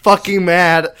so fucking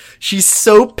mad. She's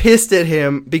so pissed at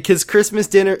him because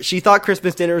she thought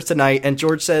Christmas dinner was tonight, and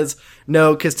George says,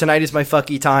 no, because tonight is my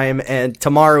fucky time, and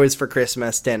tomorrow is for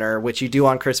Christmas dinner, which you do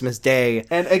on Christmas Day.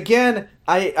 And again,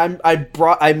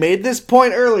 I made this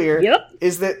point earlier. Yep.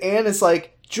 Is that Anne is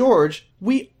like, George,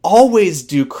 we always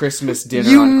do Christmas dinner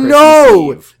You on Christmas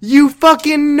know! Eve. You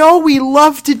fucking know we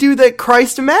love to do that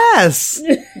Christ Mass!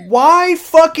 Why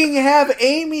fucking have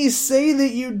Amy say that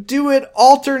you do it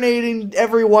alternating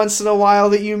every once in a while,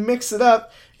 that you mix it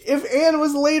up? If Anne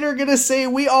was later gonna say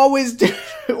we always do,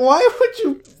 why would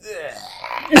you?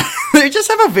 They just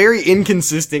have a very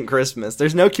inconsistent Christmas.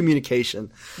 There's no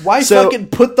communication. Why So- fucking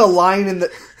put the line in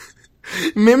the?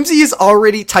 Mimsy is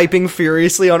already typing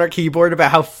furiously on her keyboard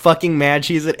about how fucking mad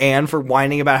she is at Anne for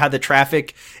whining about how the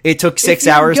traffic, it took 6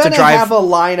 hours to drive. If you're gonna have a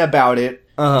line about it,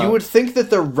 you would think that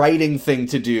the writing thing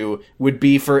to do would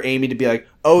be for Amy to be like,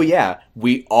 oh yeah,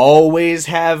 we always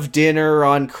have dinner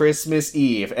on Christmas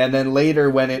Eve. And then later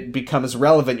when it becomes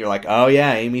relevant, you're like, oh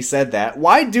yeah, Amy said that.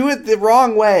 Why do it the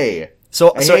wrong way?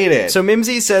 I hate it. So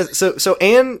Mimsy says, so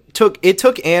Anne it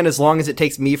took Anne as long as it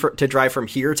takes me to drive from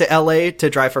here to LA, to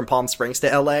drive from Palm Springs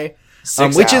to LA.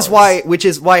 6 which hours.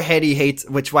 is why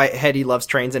Hetty loves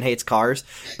trains and hates cars.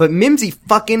 But Mimsy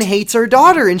fucking hates her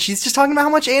daughter, and she's just talking about how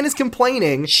much Anne is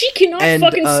complaining. She cannot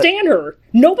fucking stand her.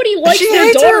 Nobody likes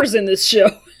their daughters in this show.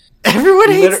 Everyone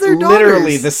hates their daughters.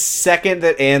 Literally, the second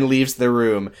that Anne leaves the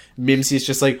room, Mimsy's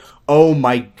just like, oh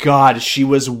my god, she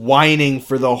was whining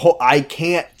for the whole... I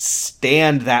can't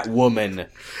stand that woman.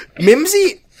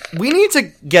 Mimsy, we need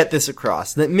to get this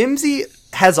across, that Mimsy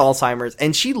has Alzheimer's,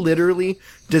 and she literally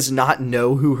does not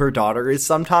know who her daughter is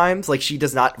sometimes. Like, she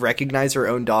does not recognize her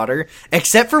own daughter,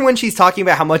 except for when she's talking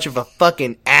about how much of a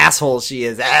fucking asshole she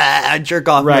is. Jerk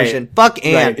off motion. Fuck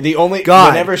Anne. Right.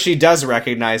 Whenever she does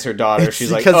recognize her daughter,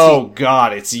 she's like, oh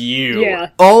god, it's you.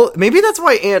 Yeah. Maybe that's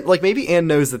why Anne, maybe Anne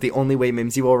knows that the only way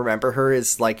Mimsy will remember her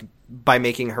is, by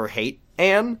making her hate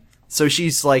Anne. So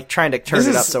she's, trying to turn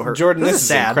it up so her... Jordan, this is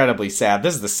sad. Incredibly sad.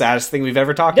 This is the saddest thing we've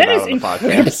ever talked about on the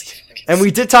podcast. And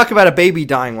we did talk about a baby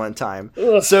dying one time.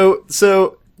 Ugh.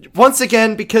 So once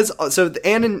again, so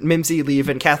Anne and Mimsy leave,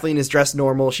 and Kathleen is dressed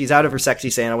normal. She's out of her sexy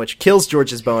Santa, which kills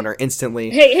George's boner instantly.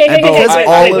 Wait,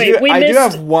 I do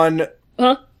have one...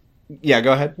 Huh? Yeah,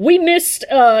 go ahead. We missed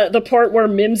the part where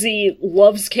Mimsy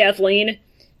loves Kathleen.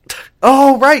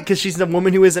 Oh, right, because she's the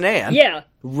woman who is an Anne. Yeah.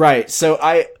 Right, so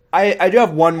I do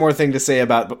have one more thing to say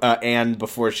about Anne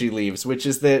before she leaves, which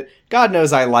is that God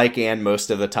knows I like Anne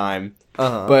most of the time.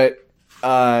 But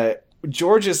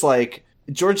George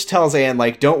tells Anne,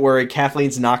 don't worry,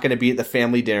 Kathleen's not going to be at the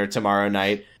family dinner tomorrow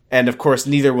night. And of course,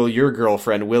 neither will your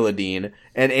girlfriend, Willadine.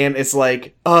 And Anne is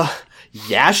like,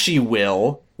 yeah, she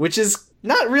will. Which is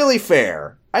not really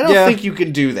fair. I don't think you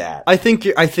can do that. I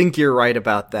think you're right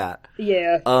about that.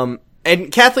 Yeah.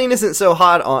 And Kathleen isn't so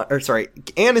hot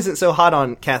Anne isn't so hot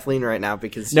on Kathleen right now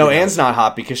because... No, Anne's not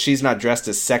hot because she's not dressed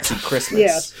as Sexy Christmas.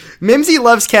 Yeah. Mimsy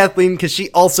loves Kathleen because she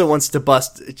also wants to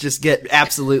just get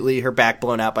absolutely her back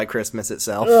blown out by Christmas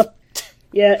itself.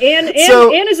 Yeah, Anne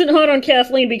isn't hot on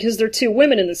Kathleen because they're two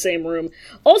women in the same room.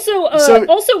 Also,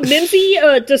 Mimsy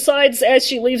decides as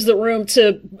she leaves the room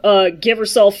to give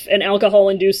herself an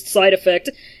alcohol-induced side effect.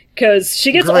 Because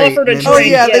she gets offered a drink. Oh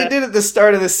yeah, they did at the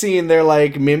start of the scene. They're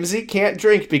like, Mimsy can't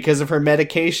drink because of her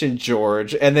medication,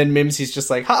 George. And then Mimsy's just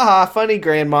like, ha, funny,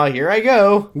 Grandma, here I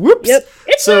go. Whoops. Yep.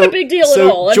 It's not a big deal at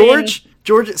all.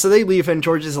 George, so they leave and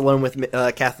George is alone with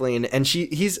Kathleen. And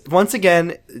he's, once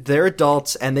again, they're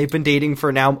adults and they've been dating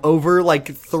for now over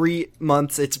 3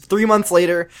 months. It's 3 months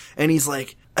later. And he's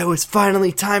like, it was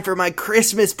finally time for my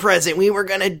Christmas present. We were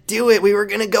gonna do it. We were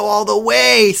gonna go all the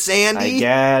way, Sandy. I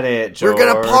get it, George. We're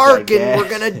gonna park and we're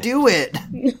gonna do it.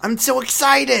 I'm so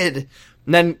excited.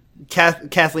 And then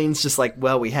Kathleen's just like,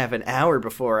 well, we have an hour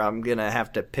before I'm gonna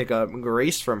have to pick up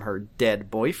Grace from her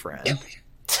dead boyfriend,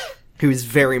 who's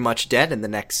very much dead in the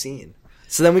next scene.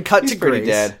 So then we cut to Grace. Pretty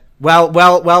dead.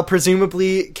 While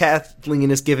presumably Kathleen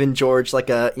is giving George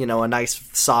a nice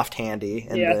soft handy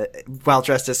while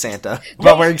dressed as Santa,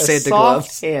 while wearing Santa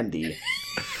gloves. Handy.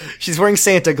 She's wearing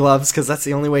Santa gloves because that's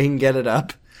the only way he can get it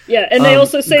up. Yeah, and they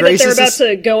also say Grace that they're about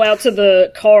to go out to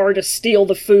the car to steal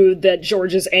the food that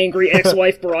George's angry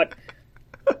ex-wife brought.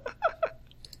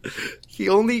 He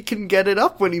only can get it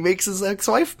up when he makes his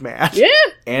ex-wife mad. Yeah.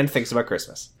 And thinks about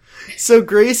Christmas. So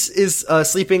Grace is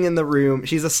sleeping in the room.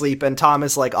 She's asleep, and Tom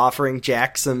is offering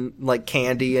Jack some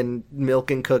candy and milk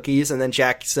and cookies, and then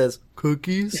Jack says,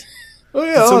 "Cookies." Oh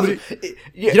yeah.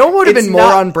 You know what would have been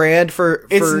more on brand for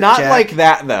It's not Jack? like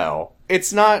that though.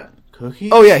 It's not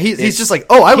cookies. Oh yeah, he's just like,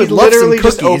 oh, I would love some cookies. He literally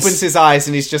just opens his eyes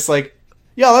and he's just like,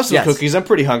 yeah, I'll have some cookies. I'm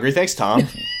pretty hungry. Thanks, Tom.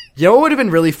 You know what would have been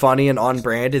really funny and on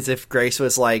brand is if Grace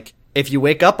was like, if you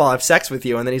wake up, I'll have sex with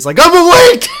you, and then he's like, I'm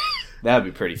awake! That'd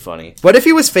be pretty funny. What if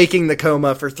he was faking the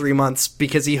coma for 3 months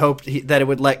because he hoped that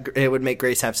it would make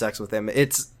Grace have sex with him?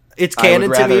 It's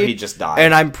canon to me. He just died.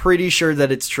 And I'm pretty sure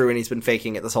that it's true, and he's been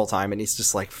faking it this whole time, and he's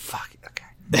just like, fuck, okay.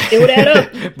 It would add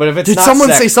up. But if it's Did not someone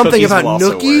sex, say something about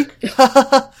Nookie?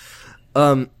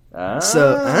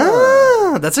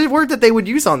 That's a word that they would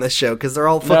use on this show because they're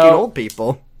all fucking old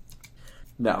people.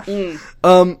 No.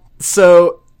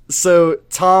 So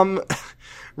Tom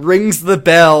rings the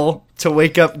bell to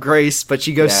wake up Grace, but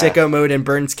she goes sicko mode and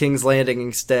burns King's Landing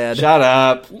instead. Shut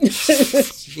up.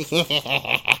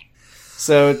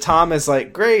 So Tom is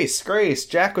like, Grace,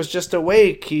 Jack was just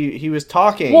awake. He was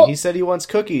talking. Well, he said he wants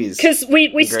cookies. Because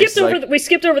we skipped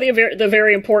over the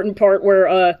very important part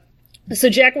where so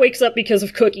Jack wakes up because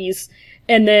of cookies,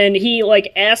 and then he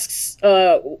like asks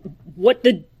what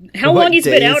long he's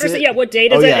been out, or what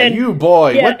date is it? And you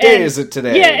boy, what day is it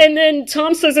today? Yeah, and then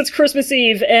Tom says it's Christmas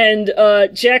Eve, and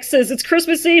Jack says it's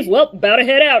Christmas Eve. Well, about to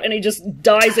head out, and he just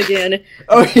dies again.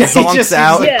 Oh yeah, he just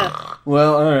out. Like, yeah.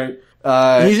 Well, all right.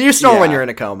 You snore when you're in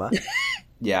a coma.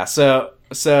 Yeah. So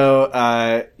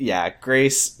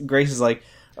Grace is like,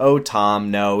 oh, Tom,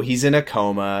 no, he's in a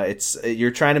coma. You're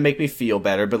trying to make me feel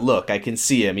better, but look, I can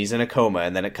see him. He's in a coma.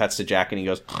 And then it cuts to Jack and he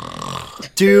goes,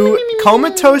 do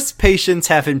comatose patients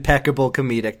have impeccable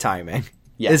comedic timing?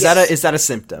 Yes. Is that a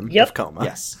symptom of coma?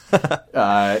 Yes.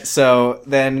 So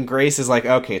then Grace is like,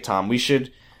 okay, Tom, we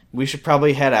should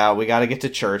probably head out. We got to get to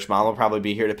church. Mom will probably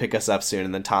be here to pick us up soon.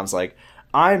 And then Tom's like,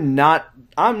 I'm not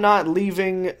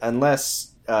leaving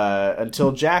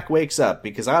until Jack wakes up,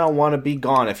 because I don't want to be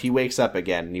gone if he wakes up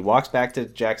again. And he walks back to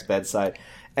Jack's bedside.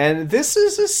 And this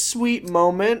is a sweet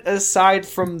moment, aside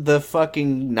from the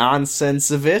fucking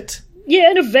nonsense of it.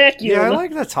 Yeah, in a vacuum. Yeah, I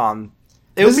like that Tom.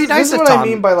 It would be nice if Tom I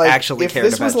mean by, like, actually if cared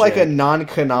this about was like Jake. a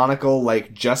non-canonical,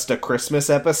 like, just a Christmas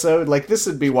episode, like, this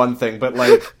would be one thing, but,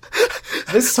 like,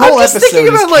 this whole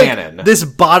episode is canon. Like, this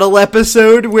bottle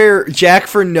episode where Jack,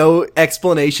 for no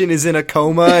explanation, is in a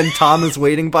coma and Tom is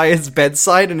waiting by his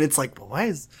bedside, and it's like, why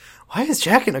is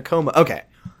Jack in a coma? Okay.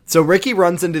 So Ricky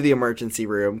runs into the emergency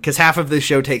room, because half of this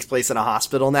show takes place in a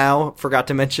hospital now. Forgot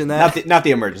to mention that. Not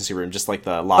the emergency room, just like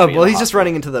the lobby. Oh, well, he's just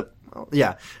running into the...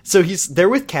 Yeah. So he's there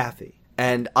with Kathy.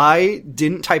 And I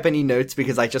didn't type any notes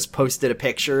because I just posted a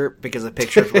picture, because a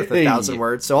picture is worth 1,000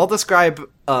 words. So I'll describe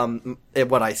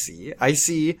what I see. I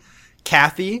see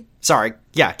Kathy. Sorry.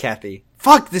 Yeah, Kathy.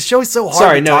 Fuck, this show is so hard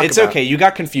Sorry, to no, talk it's about. Okay. You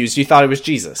got confused. You thought it was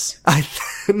Jesus. I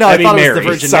thought it was Mary. the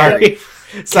Virgin Sorry. Mary.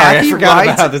 Sorry, I forgot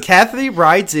about this. Kathy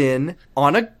rides in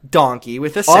on a donkey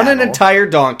with a saddle. On an entire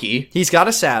donkey. He's got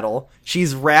a saddle.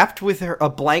 She's wrapped with a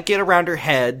blanket around her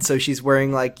head, so she's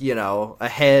wearing, like, a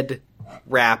head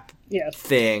wrap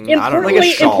thing. I don't know, like a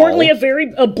shawl. Importantly,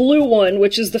 a blue one,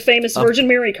 which is the famous Virgin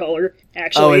Mary color,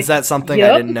 actually. Oh, is that something?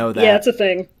 I didn't know that. Yeah, it's a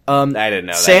thing. I didn't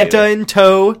know that. Santa in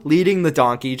tow, leading the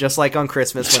donkey, just like on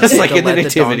Christmas. When just Santa like in the led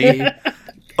Nativity.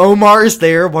 Omar's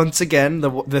there once again,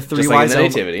 the three just wise like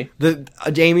in the Nativity.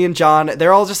 Jamie and John,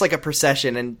 they're all just like a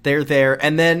procession, and they're there,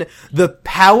 and then the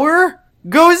power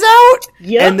goes out,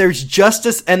 and there's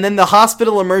justice, and then the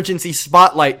hospital emergency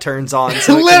spotlight turns on,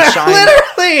 so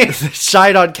it can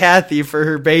shine on Kathy for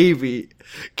her baby.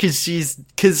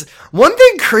 Cause one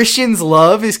thing Christians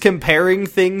love is comparing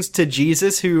things to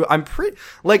Jesus, who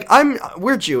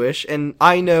we're Jewish, and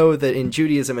I know that in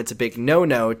Judaism it's a big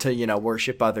no-no to,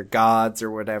 worship other gods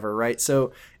or whatever, right?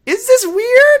 So, is this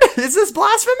weird? Is this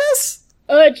blasphemous?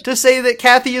 To say that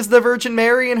Kathy is the Virgin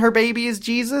Mary and her baby is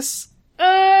Jesus?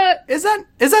 Is that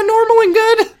normal and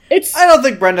good? I don't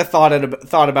think Brenda thought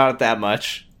about it that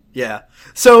much. Yeah.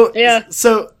 So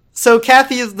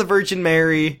Kathy is the Virgin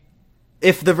Mary.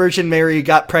 If the Virgin Mary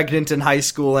got pregnant in high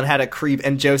school and had a creep,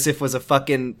 and Joseph was a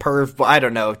fucking perv, I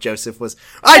don't know if Joseph was.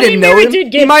 I didn't know him.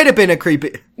 He might have been a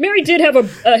creepy. Mary did have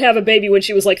a baby when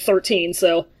she was like 13.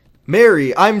 So.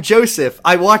 Mary, I'm Joseph.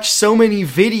 I watched so many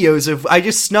videos of. I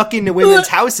just snuck into women's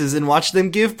houses and watched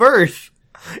them give birth.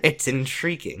 It's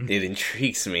intriguing. It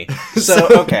intrigues me. So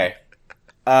okay.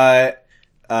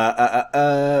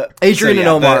 Adrian and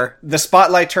Omar. The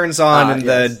spotlight turns on, and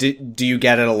the do you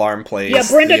get it alarm plays. Yeah,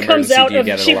 Brenda comes out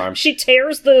of she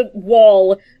tears the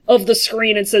wall of the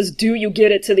screen and says, "Do you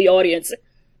get it?" to the audience.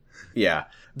 Yeah.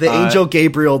 The angel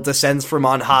Gabriel descends from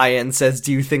on high and says,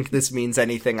 "Do you think this means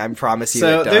anything? I promise you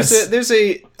it does." So there's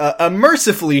a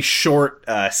mercifully short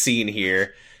scene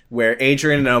here where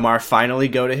Adrian and Omar finally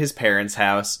go to his parents'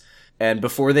 house, and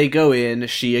before they go in,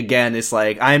 she again is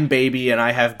like, "I'm baby and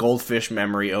I have goldfish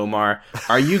memory, Omar.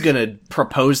 Are you gonna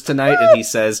propose tonight?" And he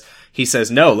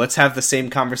says, "No, let's have the same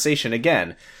conversation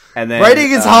again." And then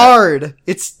writing is hard.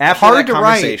 It's after hard that to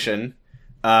conversation,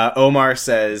 write. Omar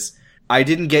says, "I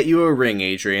didn't get you a ring,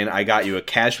 Adrian. I got you a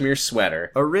cashmere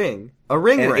sweater." A ring. And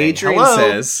ring.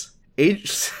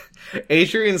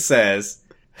 Adrian says,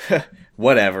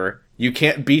 "Whatever. You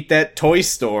can't beat that toy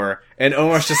store." And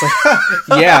Omar's just like,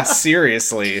 "Yeah,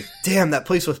 seriously. Damn, that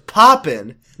place was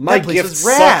poppin'. My gift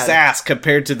sucks ass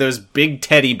compared to those big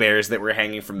teddy bears that were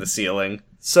hanging from the ceiling."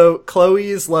 So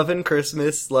Chloe is loving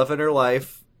Christmas, loving her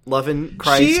life, loving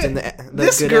Christ, and the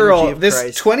this good girl, energy of this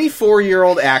Christ.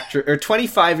 24-year-old actor or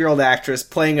 25-year-old actress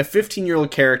playing a 15-year-old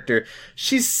character,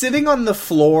 she's sitting on the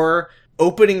floor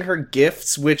opening her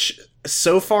gifts, which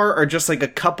so far are just like a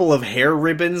couple of hair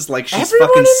ribbons, like she's Everyone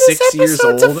fucking in this 6 years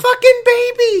episode's old. a fucking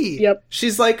baby. Yep.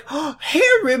 She's like, oh,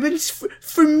 hair ribbons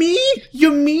for me?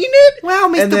 You mean it?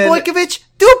 Wow, Mr. And then- Boykovich,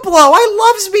 Duplo,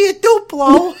 I loves me a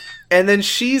Duplo. And then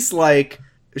she's like,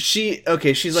 she's like,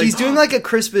 She's doing like a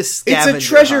Christmas it's scavenger a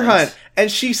treasure hunt. And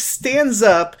she stands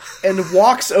up and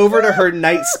walks over to her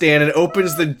nightstand and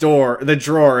opens the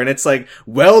drawer, and it's like,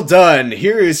 well done,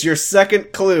 here is your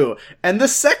second clue. And the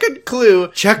second clue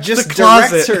Check just the closet.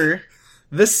 directs her.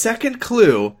 The second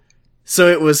clue, so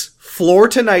it was floor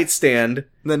to nightstand,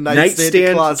 The nightstand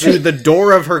to closet. to the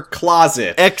door of her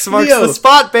closet. X marks Leo, the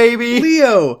spot, baby.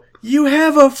 Leo, you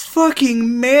have a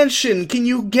fucking mansion. Can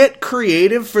you get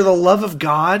creative for the love of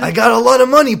God? I got a lot of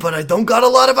money, but I don't got a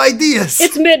lot of ideas.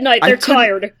 It's midnight. They're couldn't-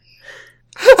 tired.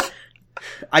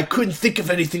 I couldn't think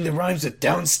of anything that rhymes with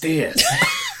downstairs.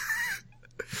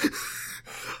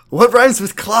 What rhymes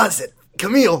with closet?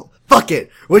 Camille, fuck it.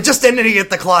 We're just ending at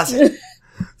the closet.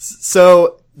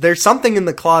 So, there's something in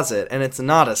the closet, and it's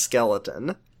not a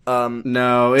skeleton.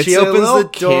 No, it's She a opens little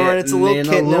the door, and it's a little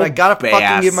kitten, and I little gotta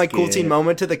fucking give my cool basket. teen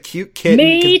moment to the cute kitten,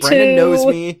 Me because Brenda too. knows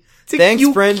me. It's a Thanks,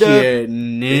 cute Brenda.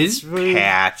 kitten. It's It's really-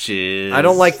 Patches. I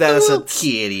don't like that as a little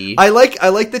kitty. I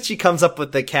like that she comes up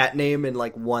with the cat name in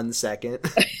like 1 second.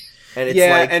 And it's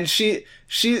yeah, like, and she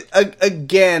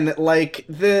again, like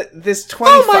this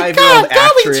oh my 25-year-old god, golly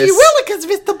actress. gee willikers,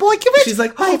 Mr. Boykovich. She's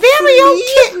like, my oh, very for own me?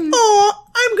 kitten. Oh,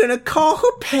 I'm gonna call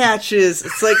her Patches.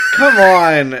 It's like, come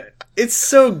on, it's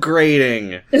so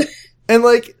grating. And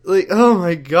like, oh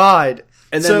my god.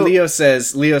 And then So- Leo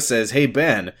says, hey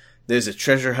Ben, there's a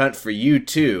treasure hunt for you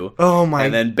too. Oh my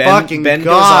And then fucking Ben goes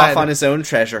God. off on his own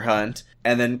treasure hunt,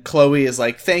 and then Chloe is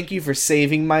like, thank you for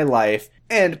saving my life,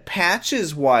 and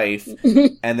Patch's wife.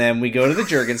 And then we go to the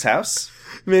Jurgens house.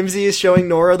 Mimsy is showing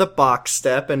Nora the box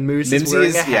step, and Moose is Mimsy wearing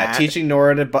is a hat. teaching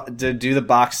Nora to do the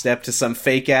box step to some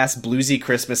fake ass bluesy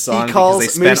Christmas song because calls they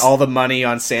spent Moose- all the money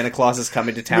on Santa Claus is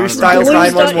coming to town. Moose and dials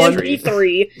wrecking the 911.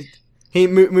 tree.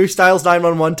 MP3. Moose dials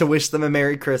 911 to wish them a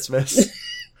Merry Christmas.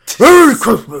 Merry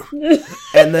Christmas!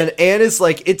 And then Anne is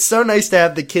like, it's so nice to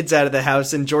have the kids out of the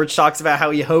house, and George talks about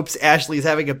how he hopes Ashley's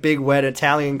having a big wet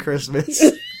Italian Christmas.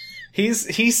 He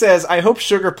says, I hope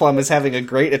Sugar Plum is having a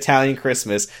great Italian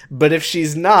Christmas, but if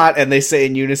she's not, and they say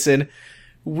in unison,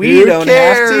 we Who don't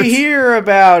have to cares? hear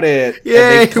about it. And Yay,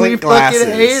 they we clink fucking glasses.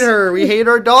 hate her. We hate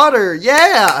our daughter.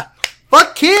 Yeah!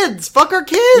 Fuck kids! Fuck our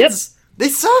kids! Yep. They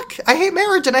suck! I hate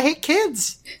marriage and I hate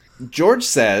kids! George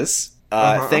says,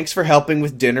 thanks for helping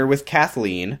with dinner with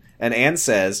Kathleen. And Anne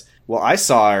says, well, I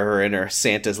saw her in her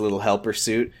Santa's little helper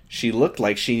suit. She looked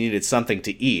like she needed something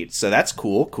to eat. So that's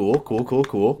cool.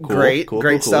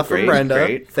 Great stuff from Brenda.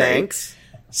 Great. Thanks.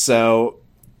 So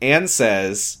Anne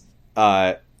says,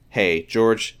 hey,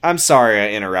 George, I'm sorry I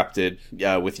interrupted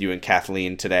with you and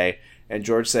Kathleen today. And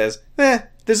George says,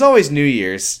 there's always New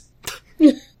Year's.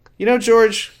 You know,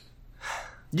 George,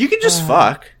 you can just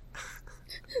fuck.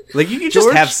 Like, you can just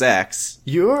George- have sex.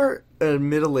 You're a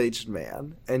middle-aged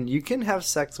man, and you can have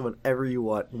sex whenever you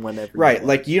want, whenever you Right, want.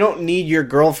 like, you don't need your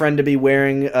girlfriend to be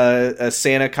wearing a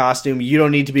Santa costume. You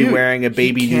don't need to be Dude, wearing a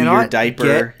baby he New Year cannot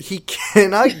diaper. He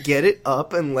cannot get it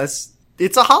up unless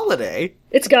it's a holiday.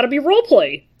 It's gotta be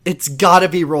roleplay. It's gotta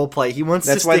be roleplay. He wants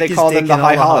That's to why stick they his call dick them the in all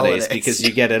high holidays, holidays. because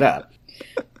you get it up.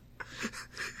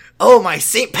 Oh, my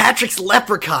St. Patrick's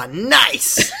leprechaun.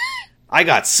 Nice! I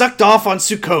got sucked off on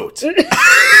Sukkot.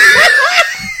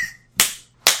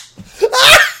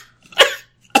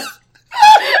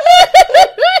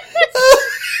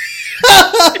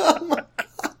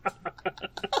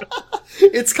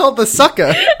 It's called the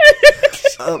sucker.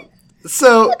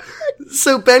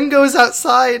 So Ben goes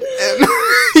outside and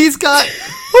he's got,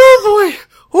 oh boy.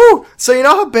 Ooh. So you know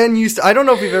how Ben used to, I don't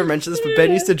know if we've ever mentioned this, but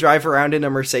Ben used to drive around in a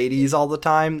Mercedes all the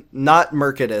time. Not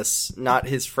Mercedes, not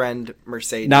his friend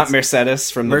Mercedes. Not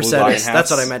Mercedes from the Blue Lion Mercedes. House.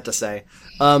 That's what I meant to say.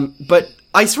 But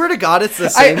I swear to God, it's the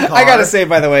same car. I gotta say,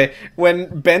 by the way,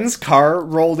 when Ben's car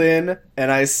rolled in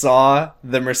and I saw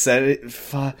the Mercedes,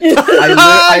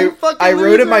 I Fucking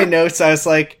wrote in my loser. notes, I was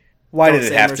like, why Don't did it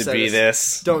say have to be Mercedes.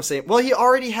 this? Don't say. Well, he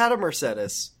already had a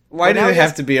Mercedes. Why But did now it he have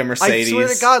has- to be a Mercedes? I swear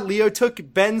to God, Leo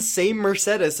took Ben's same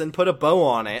Mercedes and put a bow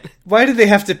on it. Why did they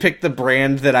have to pick the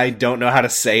brand that I don't know how to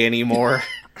say anymore?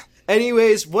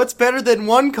 Anyways, what's better than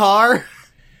one car?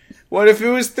 What if it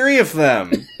was 3 of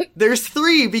them? There's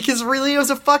 3 because Leo's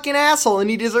a fucking asshole and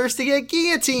he deserves to get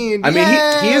guillotined. I mean,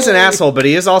 he is an Yay! asshole, but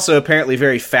he is also apparently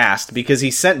very fast because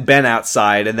he sent Ben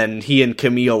outside and then he and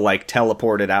Camille, like,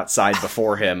 teleported outside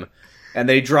before him. And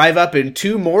they drive up in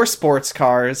 2 more sports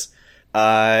cars.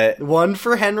 One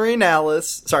for Henry and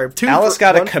Alice. Sorry, 2 Alice for,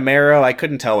 got one, a Camaro. I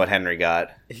couldn't tell what Henry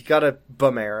got. He got a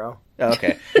Bomero. Oh,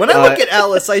 okay. When I look at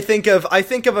Alice, I think of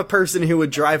a person who would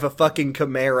drive a fucking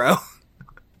Camaro.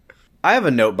 I have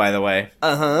a note, by the way.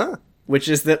 Uh-huh. Which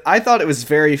is that I thought it was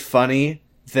very funny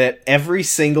that every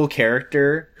single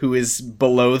character who is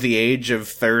below the age of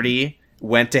 30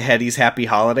 went to Hetty's Happy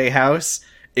Holiday house,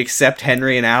 except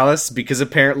Henry and Alice, because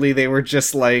apparently they were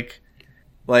just like,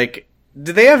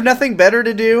 do they have nothing better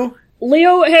to do?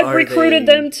 Leo had recruited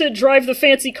them to drive the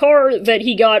fancy car that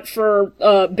he got for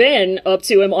Ben up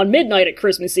to him on midnight at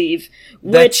Christmas Eve.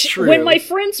 That's Which, true. when my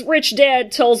friend's rich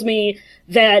dad tells me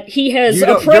that he has a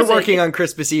You're present... working on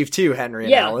Christmas Eve too, Henry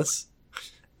and Yeah. Alice.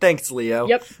 Thanks, Leo.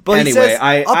 Yep. But he Anyway, says,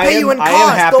 I I'll pay you in am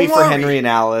cost, happy don't for worry. Henry and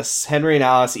Alice. Henry and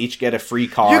Alice each get a free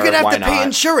car. You're gonna have Why to pay not?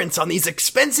 insurance on these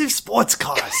expensive sports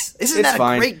cars. Isn't It's that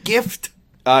fine. a great gift?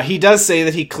 He does say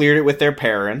that he cleared it with their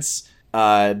parents.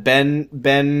 Ben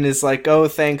is like, oh,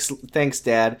 thanks,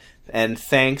 Dad, and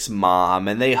thanks, Mom,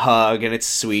 and they hug, and it's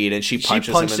sweet, and she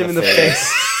punches punched him in the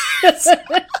face.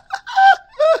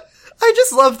 I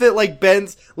just love that, like,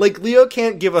 Leo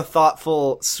can't give a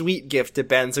thoughtful, sweet gift to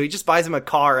Ben, so he just buys him a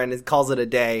car and calls it a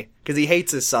day, because he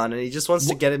hates his son, and he just wants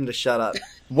to get him to shut up.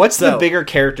 What's the bigger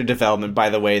character development, by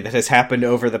the way, that has happened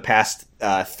over the past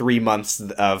 3 months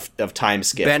of time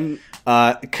skip? Ben...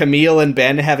 Camille and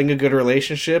Ben having a good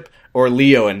relationship, or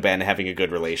Leo and Ben having a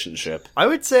good relationship? I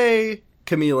would say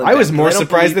Camille and I Ben, was more 'cause I don't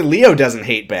surprised believe- that Leo doesn't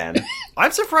hate Ben.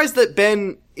 I'm surprised that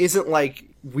Ben isn't, like,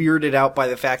 weirded out by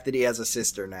the fact that he has a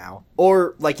sister now.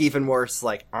 Or, like, even worse,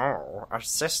 like, oh, a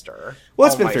sister. Well,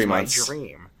 it's been Always 3 my months.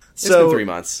 dream. It's been 3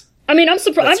 months. I mean, I'm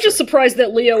just surprised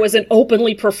that Leo isn't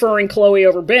openly preferring Chloe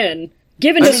over Ben,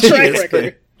 given his He track is,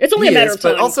 record. It's only a He matter is, of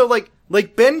time. But also,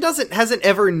 like Ben hasn't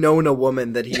ever known a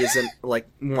woman that he isn't, like,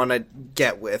 want to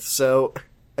get with, so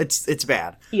it's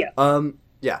bad. Yeah.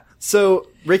 Yeah. So,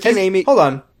 Ricky and Amy... Hold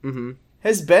on. Mm-hmm.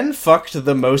 Has Ben fucked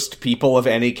the most people of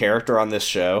any character on this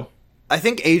show? I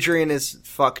think Adrian is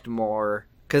fucked more,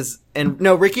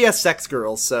 Ricky has sex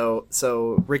girls, so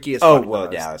Ricky is fucked the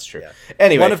most. Yeah, that's true. Yeah.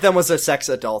 Anyway. One of them was a sex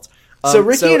adult. So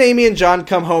Ricky and Amy and John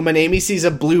come home, and Amy sees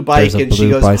a blue bike, There's a and she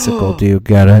blue goes, bicycle. Do you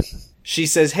get it? She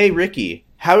says, "Hey, Ricky,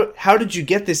 how did you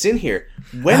get this in here?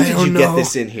 When did you get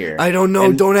this in here?" I don't know.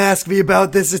 And Don't ask me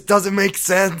about this. It doesn't make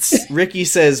sense. Ricky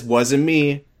says, "Wasn't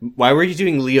me. Why were you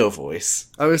doing Leo voice?"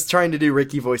 I was trying to do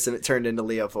Ricky voice, and it turned into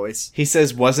Leo voice. He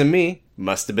says, "Wasn't me.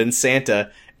 Must have been Santa."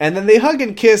 And then they hug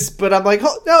and kiss, but I'm like,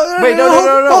 no. Wait,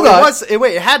 no. Hold on.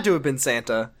 It had to have been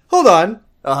Santa. Hold on.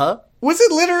 Uh-huh. Was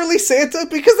it literally Santa?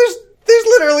 Because there's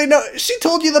literally no... She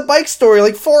told you the bike story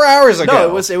like 4 hours ago.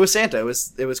 No, it was Santa. It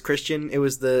was Christian. It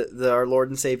was the our Lord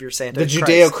and Savior Santa. The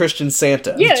Judeo-Christian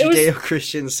Santa. Yeah, it was.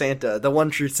 Judeo-Christian Santa, the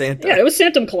one true Santa. Yeah, it was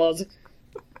Santa Claus.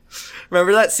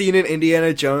 Remember that scene in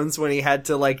Indiana Jones when he had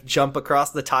to, like, jump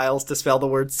across the tiles to spell the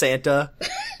word Santa,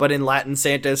 but in Latin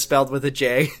Santa is spelled with a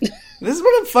J? This is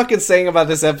what I'm fucking saying about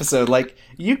this episode. Like,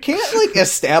 you can't, like,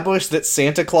 establish that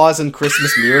Santa Claus and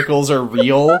Christmas miracles are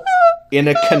real in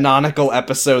a canonical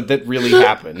episode that really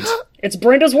happened. It's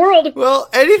Brenda's world. Well,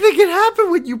 anything can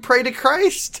happen when you pray to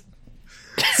Christ.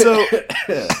 So,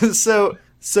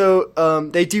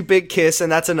 they do big kiss,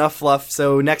 and that's enough fluff.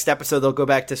 So next episode, they'll go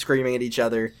back to screaming at each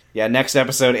other. Yeah, next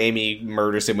episode, Amy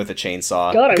murders him with a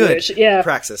chainsaw. God, I Good. wish. Yeah.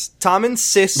 Praxis. Tom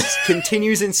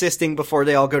continues insisting before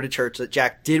they all go to church that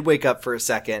Jack did wake up for a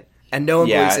second, and no one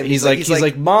believes him. He's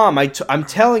like, Mom, I'm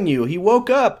telling you, he woke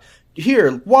up.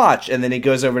 Here, watch. And then he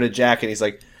goes over to Jack, and he's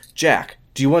like, Jack,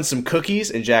 do you want some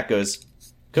cookies? And Jack goes,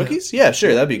 cookies? Yeah,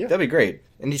 sure, that'd be great.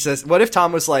 And he says, what if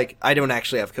Tom was like, I don't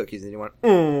actually have cookies? And he went,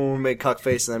 made cuck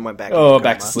face, and then went back.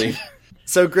 Back to sleep.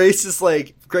 So Grace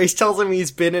tells him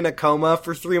he's been in a coma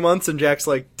for 3 months, and Jack's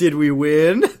like, did we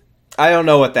win? I don't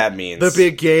know what that means. The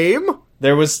big game?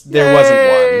 There wasn't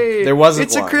one. There wasn't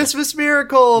it's one. It's a Christmas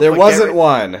miracle. There wasn't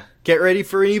one. Get ready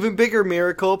for an even bigger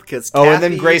miracle, because and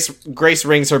then Grace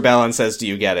rings her bell and says, do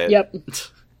you get it? Yep.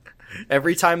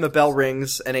 Every time the bell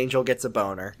rings, an angel gets a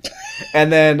boner.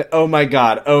 And then, oh my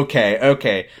god,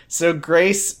 okay. So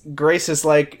Grace is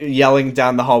like yelling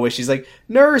down the hallway. She's like,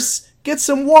 nurse, get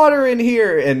some water in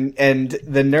here. And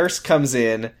the nurse comes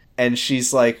in and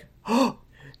she's like, oh,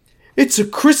 it's a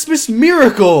Christmas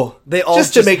miracle. They all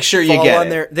just to make sure you get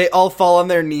it. They all fall on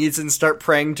their knees and start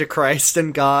praying to Christ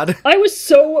and God. I was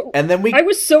so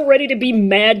ready to be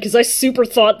mad because I super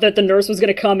thought that the nurse was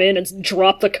going to come in and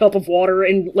drop the cup of water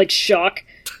in, like, shock.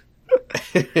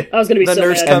 I was going to be so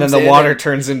mad. And then the water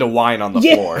turns into wine on the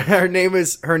floor. Her name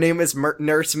is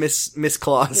Nurse Miss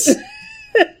Claus.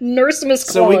 Nurse Miss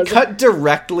Claus. So we cut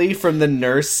directly from the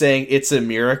nurse saying it's a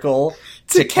miracle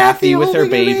to Kathy with her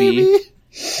baby.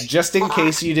 Just in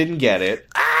case you didn't get it.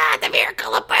 The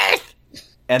miracle of birth.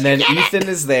 And then Ethan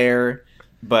is there,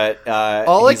 But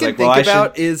all I he's can like, think well,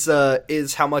 about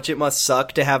is how much it must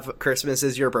suck to have Christmas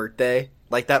as your birthday.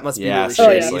 Like, that must be Yeah, really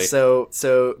seriously. shitty.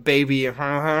 So baby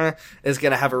is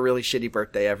gonna have a really shitty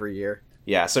birthday every year.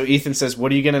 Yeah, so Ethan says,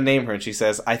 what are you going to name her? And she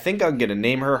says, I think I'm going to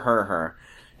name her her.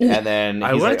 And then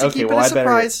I he's wanted like, to okay, keep well, it a I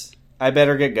surprise.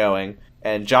 better get going.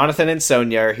 And Jonathan and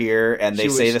Sonia are here, and they She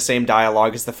say was- the same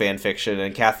dialogue as the fanfiction,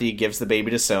 and Kathy gives the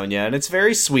baby to Sonia, and it's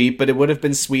very sweet, but it would have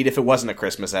been sweet if it wasn't a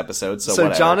Christmas episode, so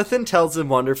whatever. Jonathan tells a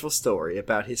wonderful story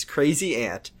about his crazy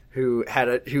aunt who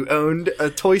owned a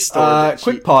toy store. that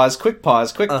quick she-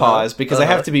 pause, because I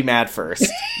have to be mad first.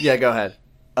 Yeah, go ahead.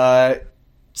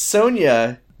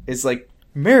 Sonia is like,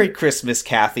 Merry Christmas,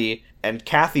 Kathy, and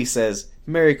Kathy says,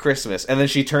 Merry Christmas, and then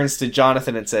she turns to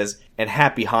Jonathan and says, and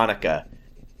Happy Hanukkah.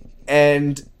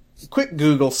 And quick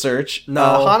Google search, No.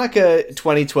 Hanukkah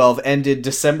 2012 ended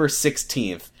December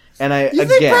 16th, and You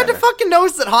think Brenda fucking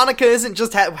knows that Hanukkah isn't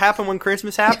just happen when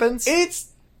Christmas happens? it's...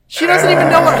 She doesn't even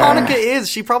know what Hanukkah is.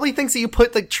 She probably thinks that you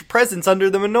put the presents under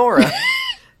the menorah.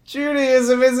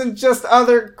 Judaism isn't just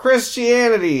other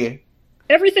Christianity.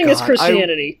 Everything is God,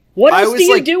 Christianity. What else do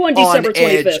you do on December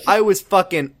edge. 25th? I was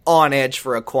fucking on edge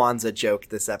for a Kwanzaa joke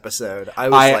this episode.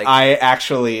 I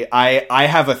I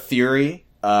have a theory.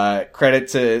 Credit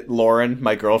to Lauren,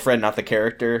 my girlfriend, not the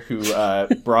character, who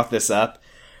brought this up.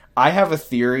 I have a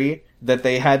theory that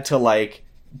they had to, like,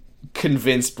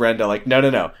 convince Brenda, like,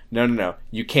 no.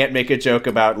 You can't make a joke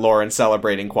about Lauren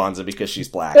celebrating Kwanzaa because she's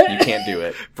black. You can't do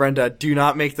it. Brenda, do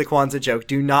not make the Kwanzaa joke.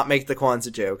 Do not make the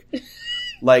Kwanzaa joke.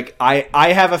 Like,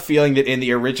 I have a feeling that in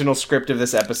the original script of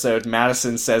this episode,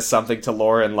 Madison says something to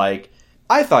Lauren like,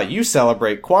 I thought you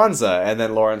celebrate Kwanzaa. And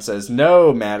then Lauren says,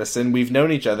 no, Madison, we've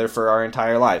known each other for our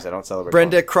entire lives. I don't celebrate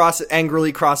Brenda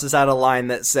angrily crosses out a line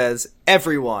that says,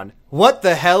 everyone, what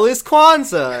the hell is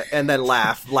Kwanzaa? And then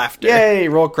laughter. Yay,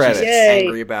 roll credits. Yay.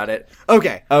 Angry about it.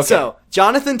 Okay, so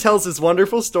Jonathan tells his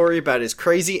wonderful story about his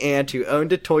crazy aunt who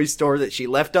owned a toy store that she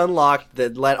left unlocked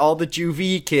that let all the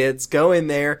juvie kids go in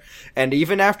there, and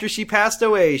even after she passed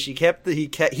away,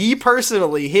 he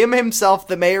personally, himself,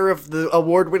 the mayor of the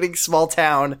award-winning small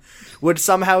town, would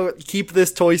somehow keep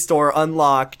this toy store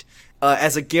unlocked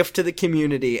as a gift to the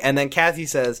community. And then Kathy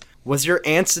says, was your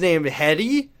aunt's name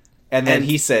Hetty? And then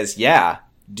he says, yeah,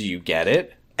 do you get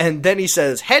it? And then he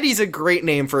says, Hetty's a great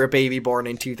name for a baby born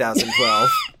in 2012.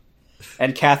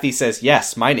 And Kathy says,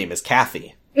 yes, my name is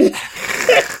Kathy.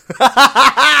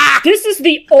 This is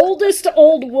the oldest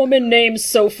old woman name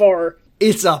so far.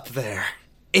 It's up there.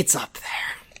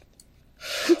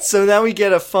 So now we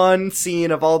get a fun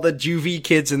scene of all the juvie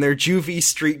kids in their juvie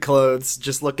street clothes,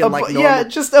 just looking like normal. Yeah,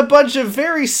 just a bunch of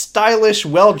very stylish,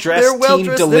 well-dressed They're teen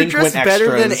well-dressed. delinquent They're dressed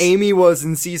better extras. than Amy was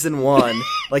in season 1.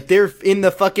 Like, they're in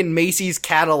the fucking Macy's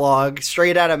catalog,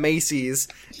 straight out of Macy's,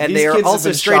 and These they are kids have also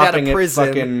been straight out shopping of at prison.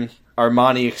 fucking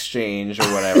Armani Exchange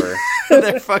or whatever.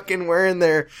 They're fucking wearing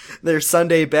their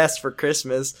Sunday best for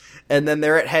Christmas, and then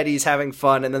they're at Hetty's having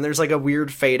fun, and then there's like a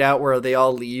weird fade out where they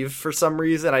all leave for some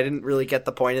reason. I didn't really get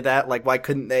the point of that. Like, why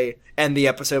couldn't they end the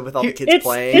episode with all the kids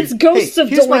playing? It's ghosts of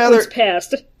here's my delinquents other-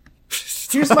 past.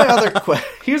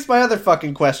 Here's my other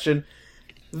fucking question.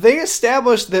 They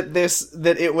established that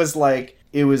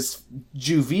it was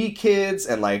juvie kids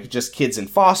and like just kids in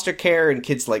foster care and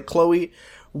kids like Chloe.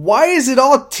 Why is it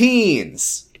all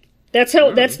teens? That's the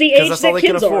Because age that's all that they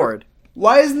can kids afford.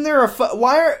 Why isn't there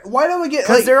why don't we get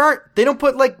Because like, they don't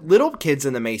put like little kids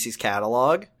in the Macy's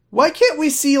catalog. why can't we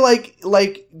see like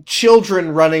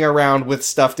children running around with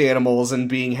stuffed animals and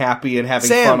being happy and having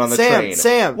fun on the train?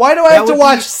 Sam, why do I that have to would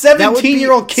watch be- that would be-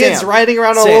 17-year-old kids Sam, riding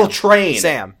around on a Sam, little train?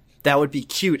 Sam, that would be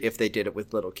cute if they did it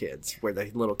with little kids, where the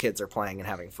little kids are playing and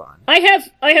having fun. I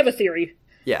have a theory.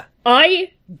 Yeah.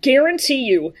 I guarantee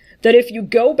you that if you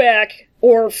go back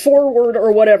or forward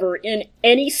or whatever in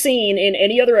any scene in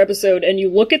any other episode and you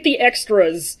look at the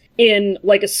extras in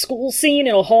like a school scene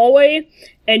in a hallway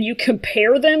and you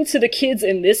compare them to the kids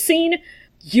in this scene,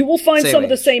 you will find Same some of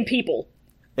the age. same people.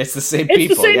 It's the same It's the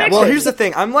people. same yeah. extras. Well, here's the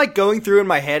thing. I'm like going through in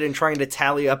my head and trying to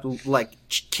tally up like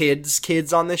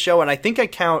kids on this show, and I think I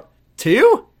count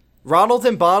 2. Ronald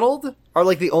and Bonald are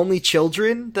like the only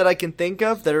children that I can think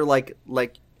of that are like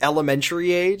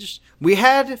elementary aged. We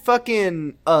had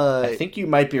fucking I think you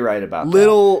might be right about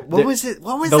little that. what was it?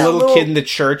 What was the that little kid in the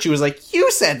church who was like,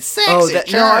 "You said sex." at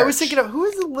church." No, I was thinking of who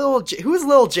was little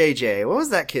JJ? What was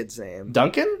that kid's name?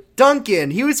 Duncan. Duncan.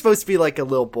 He was supposed to be like a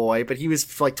little boy, but he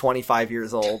was like 25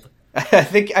 years old. I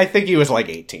think he was like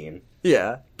 18.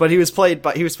 Yeah, but he was supposed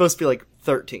to be like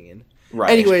 13.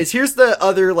 Right. Anyways, here's the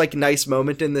other like nice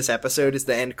moment in this episode is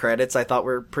the end credits. I thought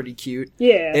were pretty cute.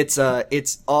 Yeah. It's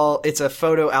a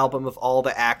photo album of all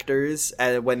the actors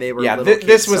when they were little kids.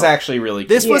 This was So actually really cute.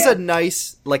 this was Yeah. a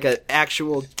nice, like an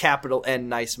actual capital N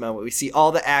nice moment. We see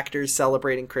all the actors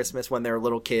celebrating Christmas when they were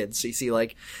little kids. So you see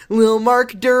like Lil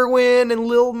Mark Derwin and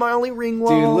Lil Molly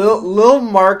Ringwald. Dude, Lil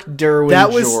Mark Derwin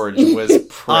That was- George was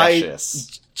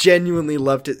precious. Genuinely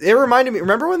loved it. It reminded me.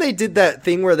 Remember when they did that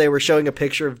thing where they were showing a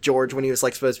picture of George when he was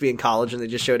like supposed to be in college, and they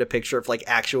just showed a picture of like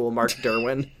actual Mark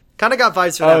Derwin? Kind of got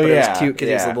vibes for that, Oh, but it yeah, was cute because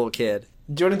he was a yeah. little kid.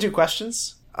 Do you want to do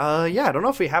questions? Yeah, I don't know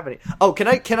if we have any. Oh, can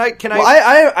I? Well,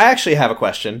 I actually have a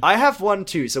question. I have one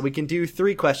too, so we can do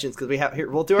 3 questions because we have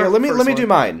here. We'll do our Here, let me first do one.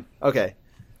 mine. Okay.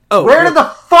 Oh, Where did the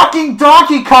fucking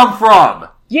donkey come from?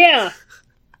 Yeah.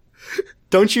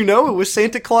 Don't you know it was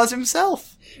Santa Claus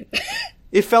himself?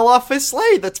 It fell off his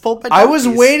sleigh. That's pulled by I was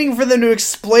donkeys. waiting for them to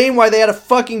explain why they had a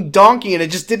fucking donkey and it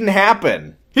just didn't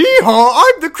happen. Hee-haw,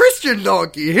 I'm the Christian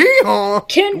donkey. Hee-haw.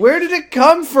 Where did it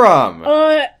come from?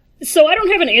 So I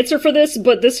don't have an answer for this,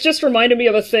 but this just reminded me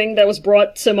of a thing that was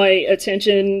brought to my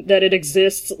attention that it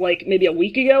exists like maybe a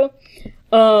week ago.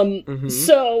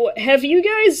 So have you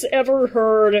guys ever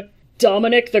heard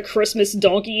Dominic the Christmas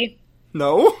Donkey?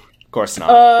 No? Of course not.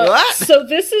 What? So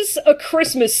this is a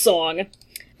Christmas song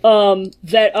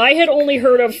that I had only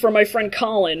heard of from my friend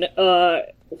Colin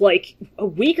like a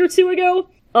week or 2 ago.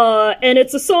 And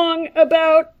it's a song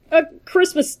about a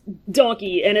Christmas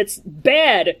donkey, and it's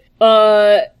bad.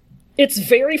 It's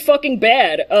very fucking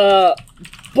bad.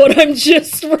 But I'm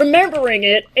just remembering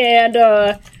it,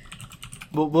 and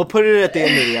We'll put it at the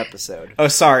end of the episode. Oh,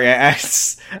 sorry. I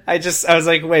was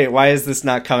like, wait, why is this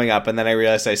not coming up? And then I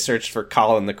realized I searched for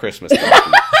Colin the Christmas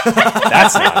donkey.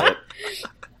 That's not it.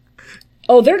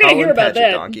 oh, they're gonna Colin hear about Paget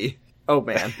that. Donkey. Oh,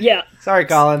 man. Yeah, Sorry,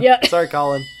 Colin. yeah. Sorry,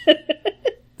 Colin.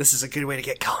 This is a good way to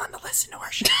get Colin to listen to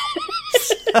our show.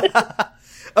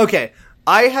 Okay,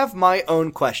 I have my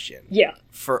own question Yeah.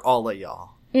 for all of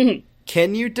y'all. Mm-hmm.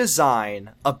 Can you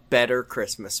design a better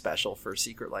Christmas special for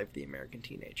Secret Life of the American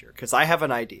Teenager? Because I have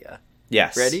an idea.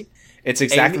 Yes. Ready? It's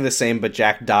exactly Amy- the same, but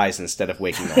Jack dies instead of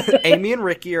waking up. Amy and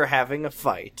Ricky are having a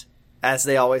fight, as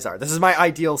they always are. This is my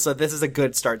ideal, so this is a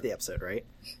good start to the episode, right?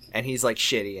 And he's like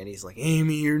shitty, and he's like,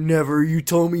 Amy, you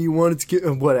told me you wanted to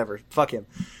get, whatever, fuck him.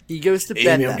 He goes to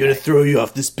bed that night. throw you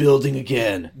off this building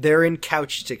again. They're in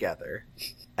couch together,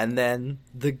 and then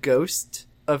the ghost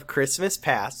of Christmas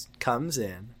past comes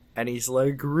in, and he's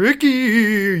like, Ricky,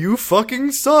 you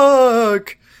fucking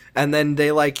suck! And then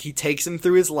he takes him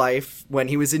through his life when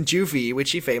he was in juvie,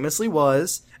 which he famously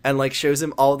was, and shows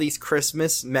him all these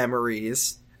Christmas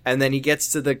memories, and then he gets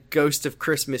to the ghost of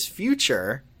Christmas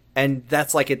future, and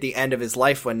that's at the end of his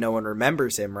life when no one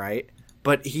remembers him, right?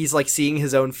 But he's seeing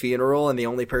his own funeral, and the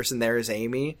only person there is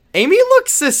Amy. Amy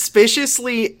looks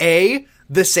suspiciously, A,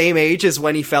 the same age as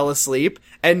when he fell asleep,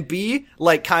 and B,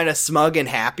 kind of smug and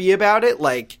happy about it,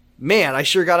 man, I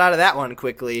sure got out of that one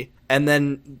quickly. And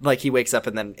then, he wakes up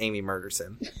and then Amy murders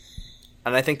him.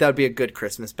 And I think that would be a good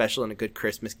Christmas special and a good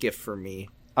Christmas gift for me.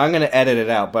 I'm going to edit it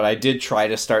out, but I did try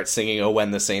to start singing Oh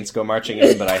When the Saints Go Marching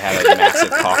In, but I had a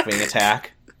massive coughing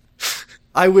attack.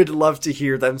 I would love to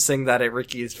hear them sing that at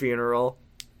Ricky's funeral.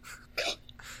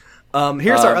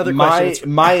 Here's our other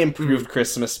question. My improved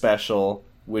Christmas special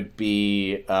would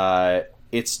be,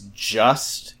 it's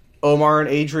just Omar and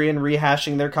Adrian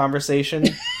rehashing their conversation.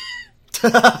 For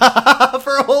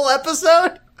a whole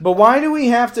episode? But why do we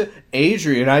have to...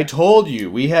 Adrian, I told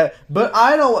you, we had... But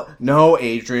I don't... No,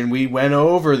 Adrian, we went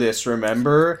over this,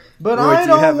 remember? But Roy, I do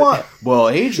you have don't want... Well,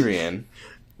 Adrian...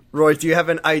 Roy, do you have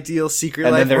an ideal Secret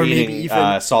And Life? then they're or maybe eating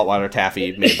even saltwater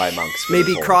taffy made by monks. for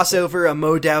maybe the whole- crossover a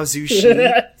Modao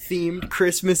Zushi themed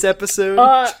Christmas episode?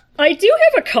 I do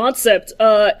have a concept.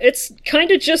 It's kind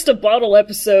of just a bottle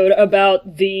episode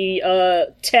about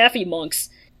the taffy monks.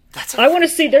 I want to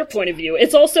see their point of view.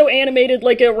 It's also animated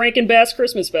like a Rankin Bass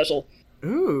Christmas special.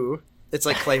 Ooh. It's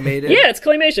claymated? Yeah, it's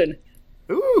claymation.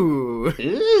 Ooh.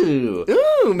 Ooh.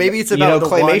 Ooh, maybe it's about the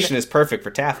claymation one, is perfect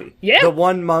for taffy. Yeah. the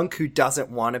one monk who doesn't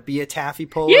want to be a taffy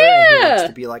puller. Yeah! And he wants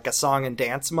to be a song and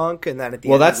dance monk, and then at the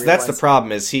Well, end he that's the realizes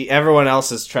problem, is everyone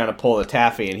else is trying to pull the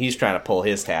taffy, and he's trying to pull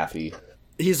his taffy.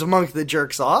 he's a monk that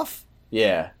jerks off.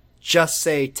 Yeah. Just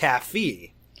say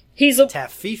taffy. He's a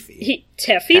Taffifi.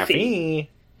 Tafifi. Taffy.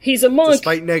 He's a monk.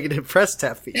 Despite negative press,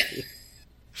 Taffifi.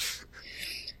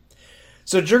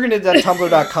 So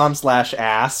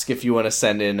jurgenid.tumblr.com/ask if you want to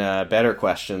send in better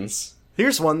questions.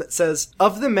 Here's one that says,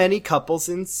 of the many couples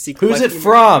in Secret Who's Life it of the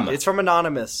from? It's from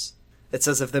Anonymous. It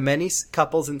says of the many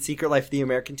couples in Secret Life of the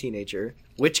American Teenager,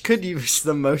 which could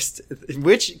most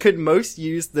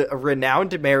use the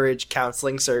renowned marriage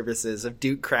counseling services of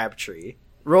Duke Crabtree.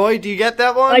 Roy, do you get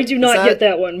that one? I do not get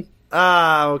that one.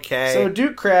 Ah, okay. So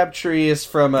Duke Crabtree is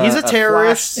from He's a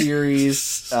terrorist Flash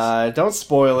series. Don't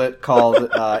spoil it.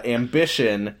 Called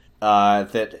Ambition.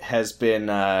 That has been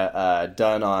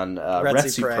done on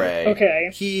Retsi-Prey. Okay.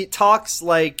 He talks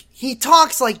like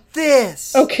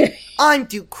this. Okay. I'm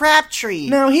Duke Crabtree.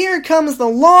 Now here comes the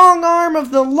long arm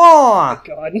of the law.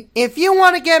 God. If you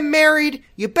want to get married,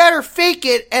 you better fake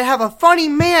it and have a funny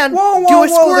man Whoa, do a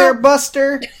whoa there, squirrel.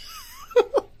 Buster.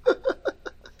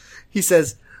 He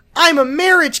says, I'm a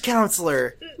marriage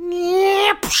counselor.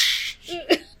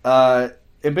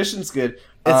 Ambition's good.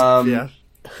 Yeah.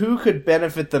 Who could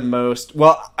benefit the most?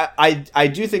 Well, I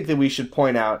do think that we should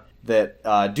point out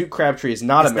that Duke Crabtree is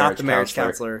not He's a not marriage, the marriage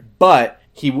counselor. but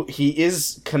he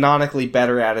is canonically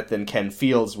better at it than Ken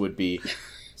Fields would be.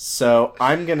 So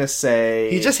I'm gonna say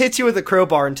He just hits you with a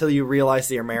crowbar until you realize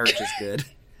that your marriage is good.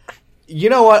 You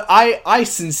know what? I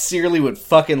sincerely would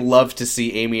fucking love to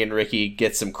see Amy and Ricky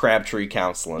get some Crabtree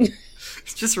counseling.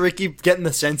 It's just Ricky getting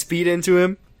the sense beat into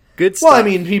him. Good stuff. Well, I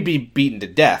mean, he'd be beaten to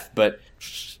death, but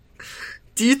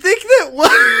do you think that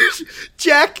what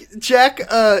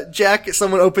Jack,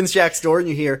 someone opens Jack's door and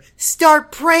you hear,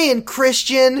 "Start praying,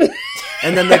 Christian,"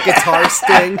 and then the guitar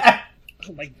sting.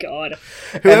 Oh my god.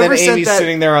 and then Whoever sent Amy's that,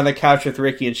 sitting there on the couch with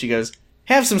Ricky, and she goes,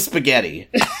 "Have some spaghetti."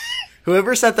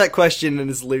 whoever sent that question and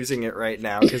is losing it right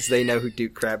now because they know who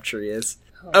Duke Crabtree is.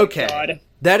 Oh Okay, God.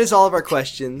 that is all of our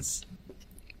questions.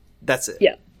 That's it.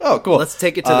 Yeah. Oh, cool. Let's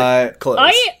take it to the close.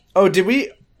 Oh, did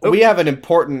we? We have an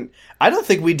important. I don't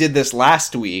think we did this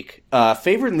last week.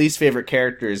 Favorite and least favorite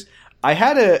characters. I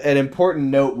had an important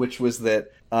note, which was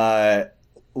that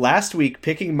last week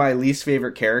picking my least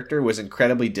favorite character was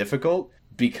incredibly difficult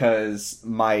because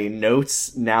my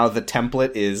notes now the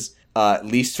template is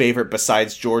least favorite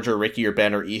besides George or Ricky or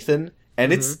Ben or Ethan,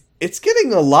 and it's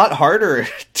getting a lot harder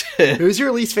to. Who's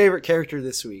your least favorite character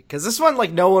this week? Because this one,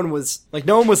 no one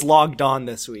was logged on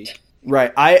this week.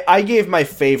 Right, I gave my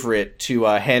favorite to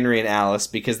Henry and Alice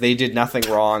because they did nothing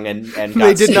wrong and got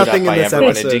They did stood nothing up by in this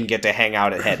everyone episode. and didn't get to hang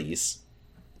out at Hetty's.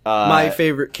 My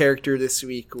favorite character this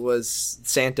week was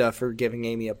Santa for giving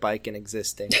Amy a bike and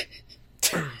existing.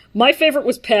 My favorite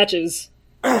was Patches.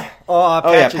 Oh,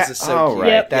 Patches is so cute. right,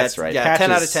 Yep. that's right. Yeah, Patches,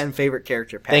 10 out of 10 favorite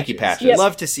character, Patches. Thank you, Patches. Yep.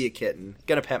 Love to see a kitten.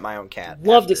 Gonna pet my own cat.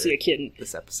 Love to after see a kitten.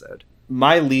 this episode.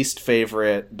 My least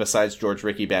favorite, besides George,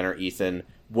 Ricky, Ben, or Ethan,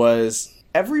 was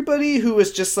everybody who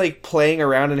was just playing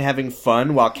around and having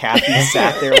fun while Kathy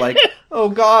sat there oh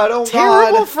god,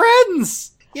 Terrible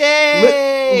friends!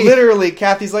 Yay! Literally,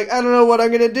 Kathy's I don't know what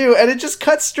I'm gonna do, and it just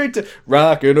cuts straight to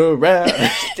rockin' around.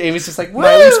 Amy's just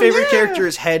My least favorite character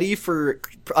is Hetty for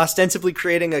ostensibly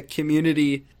creating a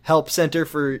community help center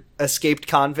for escaped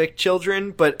convict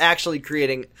children, but actually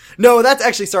creating... No, that's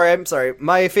actually... I'm sorry.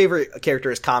 My favorite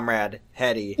character is Comrade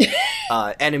Hetty,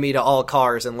 enemy to all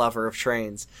cars and lover of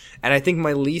trains. And I think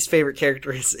my least favorite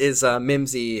character is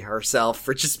Mimsy herself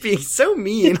for just being so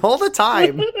mean all the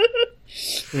time.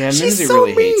 Yeah, She's Mimsy so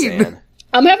really hates mean. Anne.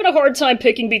 I'm having a hard time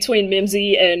picking between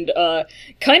Mimsy and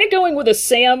kind of going with a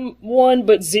Sam one,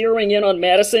 but zeroing in on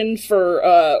Madison for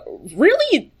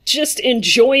really just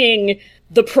enjoying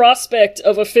the prospect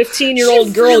of a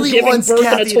 15-year-old girl really giving wants birth in a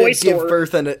Kathy toy to give store.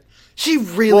 birth in a... She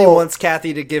really wants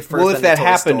Kathy to give birth Well, in if that a toy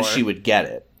happened, store. she would get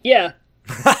it. Yeah.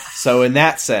 So in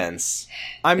that sense,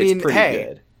 I mean, it's pretty hey,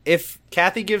 good. if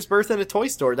Kathy gives birth in a toy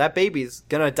store, that baby's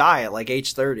gonna die at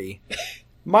age 30.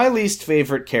 My least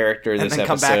favorite character this then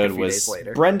come back a episode few was days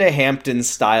later. Brenda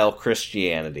Hampton-style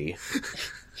Christianity.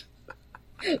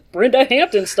 Brenda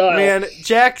Hampton style. Man,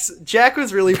 Jack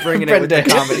was really bringing it with Brenda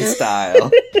the comedy.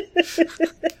 style.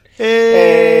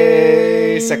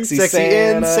 Hey, sexy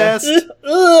Santa. incest.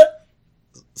 Ugh.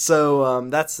 So,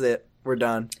 that's it. We're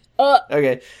done.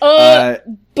 Okay.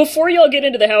 Before y'all get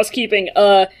into the housekeeping,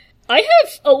 I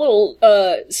have a little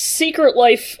Secret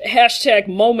Life hashtag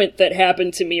moment that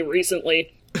happened to me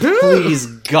recently. Please,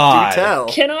 God. Do tell.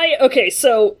 Can I? Okay,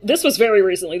 so this was very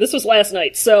recently. This was last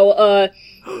night. So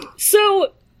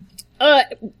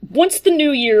once the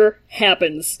new year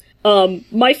happens,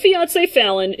 my fiance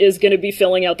Fallon is going to be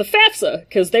filling out the FAFSA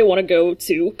because they want to go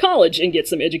to college and get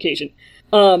some education.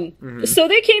 So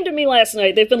they came to me last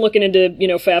night. They've been looking into,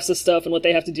 FAFSA stuff and what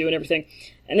they have to do and everything.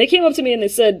 And they came up to me and they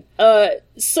said,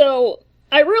 so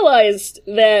I realized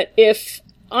that if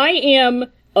I am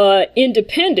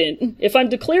independent, if I'm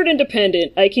declared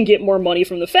independent, I can get more money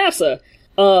from the FAFSA.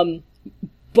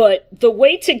 But the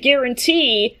way to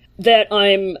guarantee that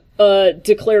I'm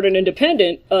declared an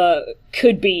independent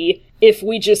could be if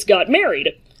we just got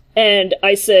married? And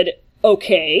I said,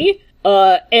 okay.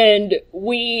 And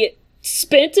we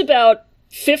spent about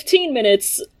 15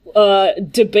 minutes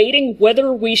debating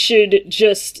whether we should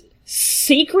just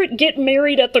secret get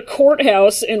married at the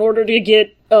courthouse in order to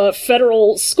get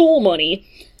federal school money.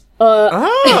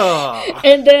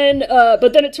 And then,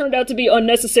 but then it turned out to be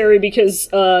unnecessary because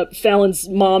Fallon's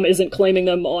mom isn't claiming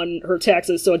them on her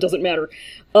taxes, so it doesn't matter.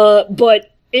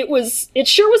 But it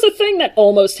sure was a thing that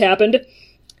almost happened.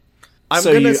 I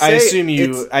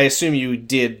assume you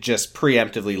did just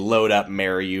preemptively load up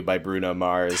 "Marry You" by Bruno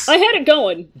Mars. I had it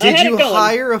going. Did you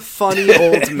hire a funny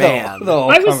old man? the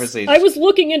whole conversation. I was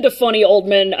looking into funny old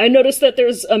men. I noticed that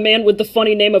there's a man with the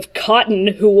funny name of Cotton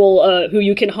who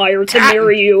you can hire to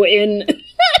marry you in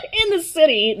in the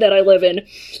city that I live in.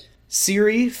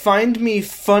 Siri, find me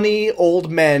funny old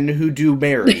men who do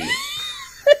marry.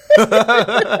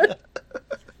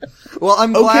 Well,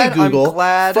 I'm glad. Okay, Google. I'm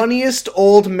glad. Funniest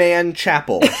old man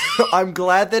chapel. I'm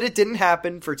glad that it didn't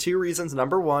happen for two reasons.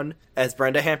 Number one, as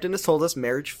Brenda Hampton has told us,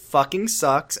 marriage fucking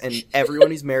sucks, and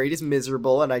everyone who's married is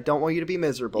miserable, and I don't want you to be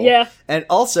miserable. Yeah. And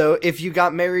also, if you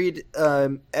got married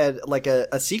at like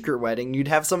a secret wedding, you'd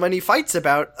have so many fights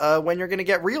about when you're going to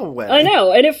get real wedding. I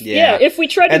know, and if we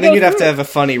tried to, and then you'd have to have a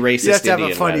funny racist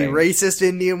racist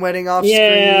Indian wedding off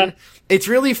screen. It's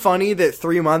really funny that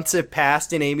 3 months have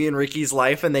passed in Amy and Ricky's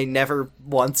life and they never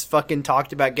once fucking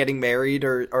talked about getting married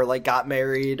or like got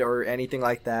married or anything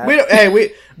like that.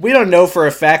 We don't know for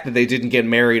a fact that they didn't get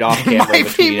married off camera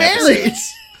between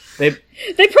episodes. They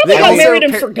probably got married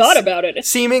and forgot about it.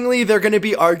 Seemingly, they're going to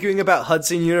be arguing about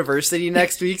Hudson University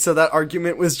next week, so that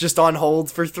argument was just on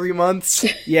hold for 3 months.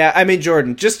 Yeah, I mean,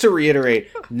 Jordan, just to reiterate,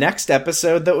 next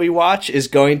episode that we watch is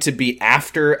going to be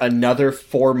after another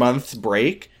 4-month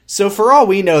break. So for all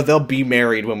we know, they'll be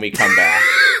married when we come back.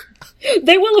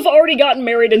 They will have already gotten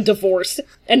married and divorced,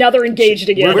 and now they're engaged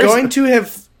again. We're going to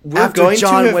have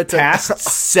passed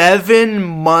 7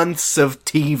 months of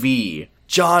TV.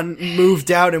 John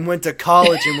moved out and went to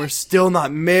college, and we're still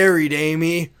not married,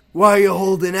 Amy. Why are you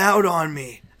holding out on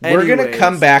me? We're going to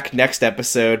come back next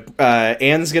episode.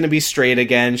 Anne's going to be straight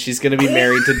again. She's going to be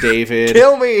married to David.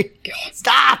 Kill me! God.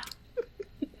 Stop!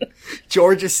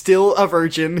 George is still a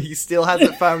virgin. He still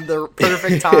hasn't found the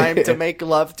perfect time to make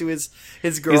love to his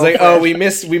girlfriend. He's like, oh, we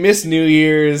missed New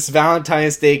Year's.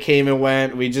 Valentine's Day came and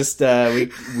went. We just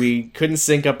we couldn't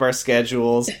sync up our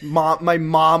schedules. My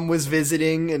mom was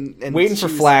visiting and waiting for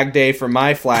Flag Day for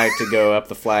my flag to go up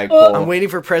the flagpole. I'm waiting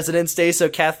for President's Day so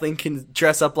Kathleen can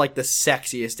dress up like the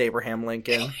sexiest Abraham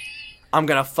Lincoln. I'm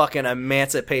gonna fucking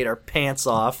emancipate her pants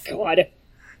off. God.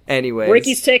 Anyways,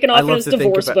 Ricky's taking off in his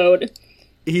divorce boat.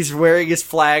 He's wearing his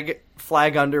flag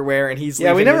underwear, and he's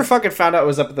we never fucking found out what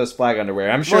was up with those flag underwear.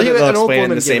 I'm sure that they'll explain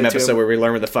in the same episode where we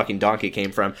learn where the fucking donkey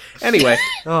came from. Anyway,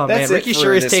 oh man, Ricky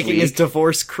sure is taking his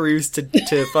divorce cruise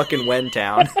to fucking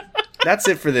Wentown. That's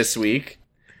it for this week.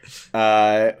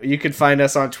 You can find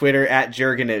us on Twitter at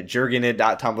Jurgenit,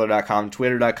 jurgenit.tumblr.com,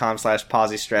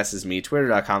 twitter.com/PosiStress is me,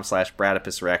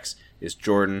 twitter.com/Bradipusrex is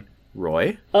Jordan.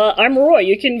 Roy? I'm Roy.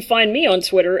 You can find me on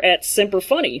Twitter at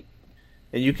Semperfunny.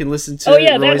 And you can listen to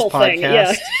Roy's podcast. Thing,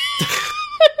 yeah.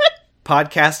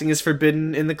 Podcasting is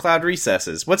forbidden in the cloud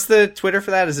recesses. What's the Twitter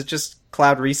for that? Is it just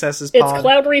Cloud Recesses Pod? It's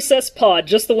Cloud Recess Pod.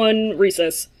 Just the one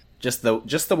recess. Just the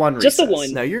one recess. Just the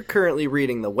one. Now you're currently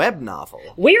reading the web novel.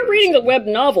 We're reading the web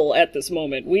novel at this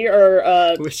moment. We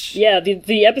are,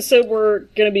 the episode we're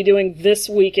going to be doing this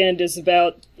weekend is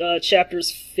about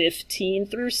chapters 15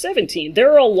 through 17.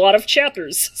 There are a lot of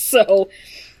chapters, so...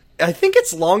 I think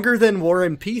it's longer than War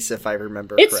and Peace, if I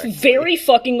remember correctly. It's very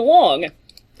fucking long,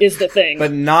 is the thing.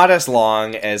 But not as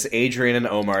long as Adrian and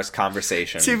Omar's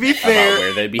conversation to be fair, about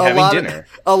where they'd be having dinner.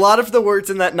 A lot of the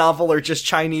words in that novel are just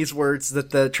Chinese words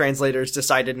that the translators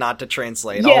decided not to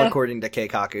translate, all according to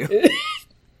Keikaku.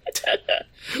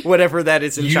 Whatever that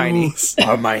is in Chinese. You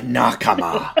are my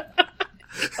nakama.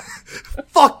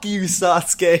 Fuck you,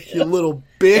 Sasuke, you little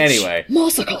bitch. Anyway,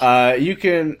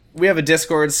 we have a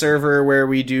Discord server where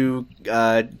we do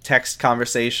text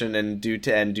conversation and do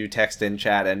text in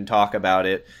chat and talk about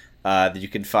it that you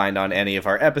can find on any of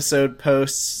our episode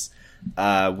posts.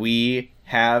 We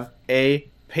have a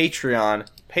Patreon,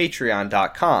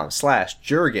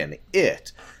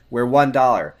 patreon.com/JurgenIt, where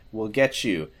 $1 will get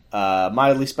you a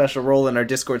mildly special role in our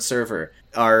Discord server,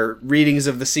 our readings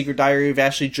of The Secret Diary of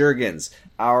Ashley Jurgens,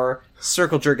 our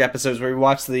Circle Jerk episodes where we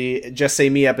watch the Just Say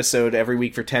Me episode every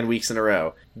week for 10 weeks in a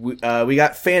row. We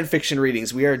got fan fiction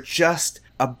readings. We are just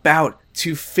about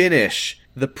to finish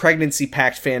the Pregnancy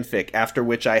Pact fanfic, after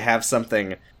which I have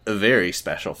something very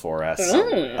special for us,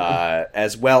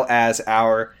 as well as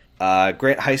our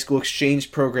Grant High School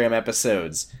Exchange Program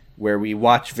episodes, where we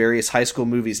watch various high school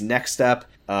movies. Next up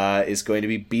is going to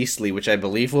be Beastly, which I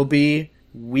believe will be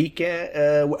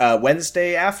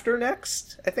Wednesday after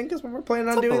next, I think is when we're planning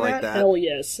on Something doing like that. Hell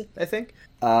yes. I think.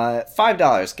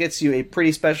 $5 gets you a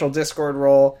pretty special Discord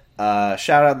role,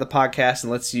 shout out in the podcast,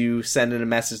 and lets you send in a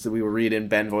message that we will read in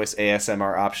Ben Voice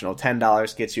ASMR optional.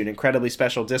 $10 gets you an incredibly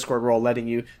special Discord role, letting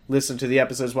you listen to the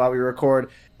episodes while we record,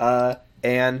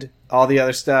 and all the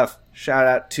other stuff. Shout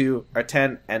out to our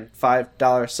 $10 and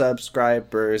 $5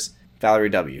 subscribers: Valerie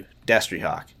W., Destry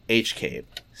Hawk, H. Cabe,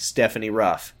 Stephanie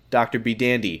Ruff, Dr. B.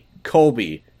 Dandy,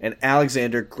 Colby, and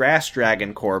Alexander Grass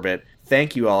Dragon Corbett.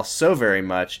 Thank you all so very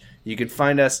much. You can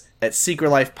find us at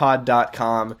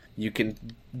secretlifepod.com. You can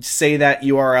say that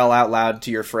URL out loud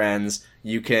to your friends.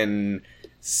 You can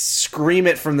scream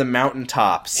it from the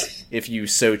mountaintops if you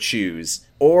so choose.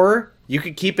 Or you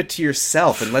could keep it to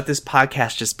yourself and let this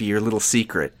podcast just be your little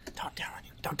secret.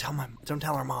 Don't tell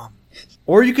our mom.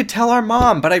 Or you could tell our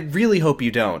mom, but I really hope you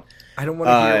don't. I don't want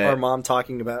to hear our mom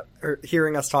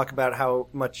hearing us talk about how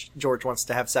much George wants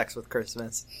to have sex with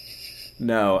Christmas.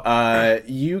 No,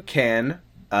 you can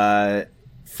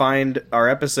find our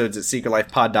episodes at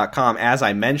secretlifepod.com, as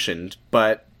I mentioned,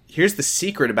 but here's the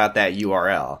secret about that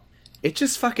URL. It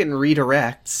just fucking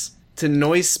redirects to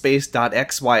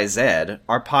noisespace.xyz,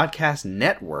 our podcast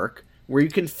network, where you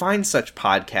can find such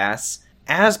podcasts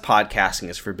as Podcasting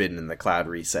is Forbidden in the Cloud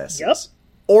Recesses. Yep.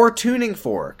 Or Tuning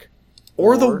Fork.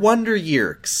 Or the Wonder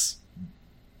Yerks.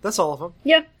 That's all of them.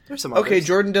 Yeah. There's some others. Okay,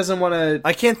 Jordan doesn't want to...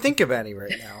 I can't think of any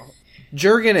right now.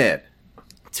 Jergin it.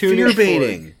 Fear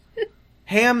baiting.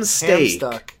 Ham steak.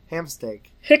 Ham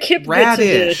steak.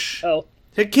 Radish. Oh.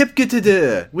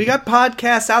 Hikipkitida. We got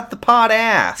podcasts out the pod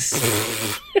ass.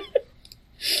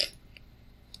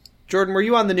 Jordan, were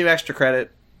you on the new extra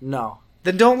credit? No.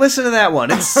 Then don't listen to that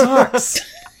one. It sucks.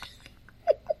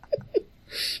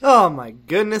 Oh my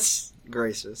goodness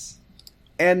gracious.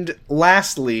 And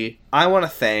lastly, I want to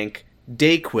thank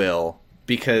Dayquil,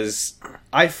 because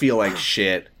I feel like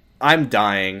shit. I'm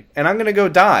dying, and I'm gonna go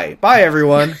die. Bye,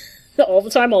 everyone. All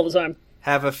the time.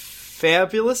 Have a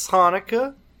fabulous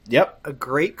Hanukkah. Yep. A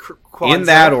great Kwanzaa. In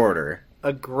that order.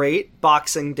 A great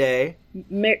Boxing Day.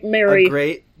 Mary. A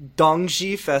great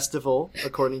Dongji Festival,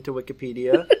 according to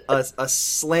Wikipedia. a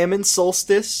Slammin'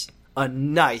 Solstice. A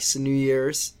nice New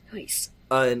Year's. Nice.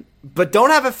 But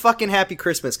don't have a fucking happy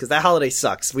Christmas, because that holiday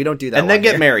sucks. We don't do that. And then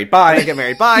get here. married. Bye. And then get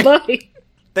married. Bye. Bye.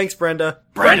 Thanks, Brenda.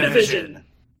 Brendavision.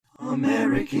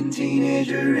 American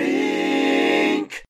Teenager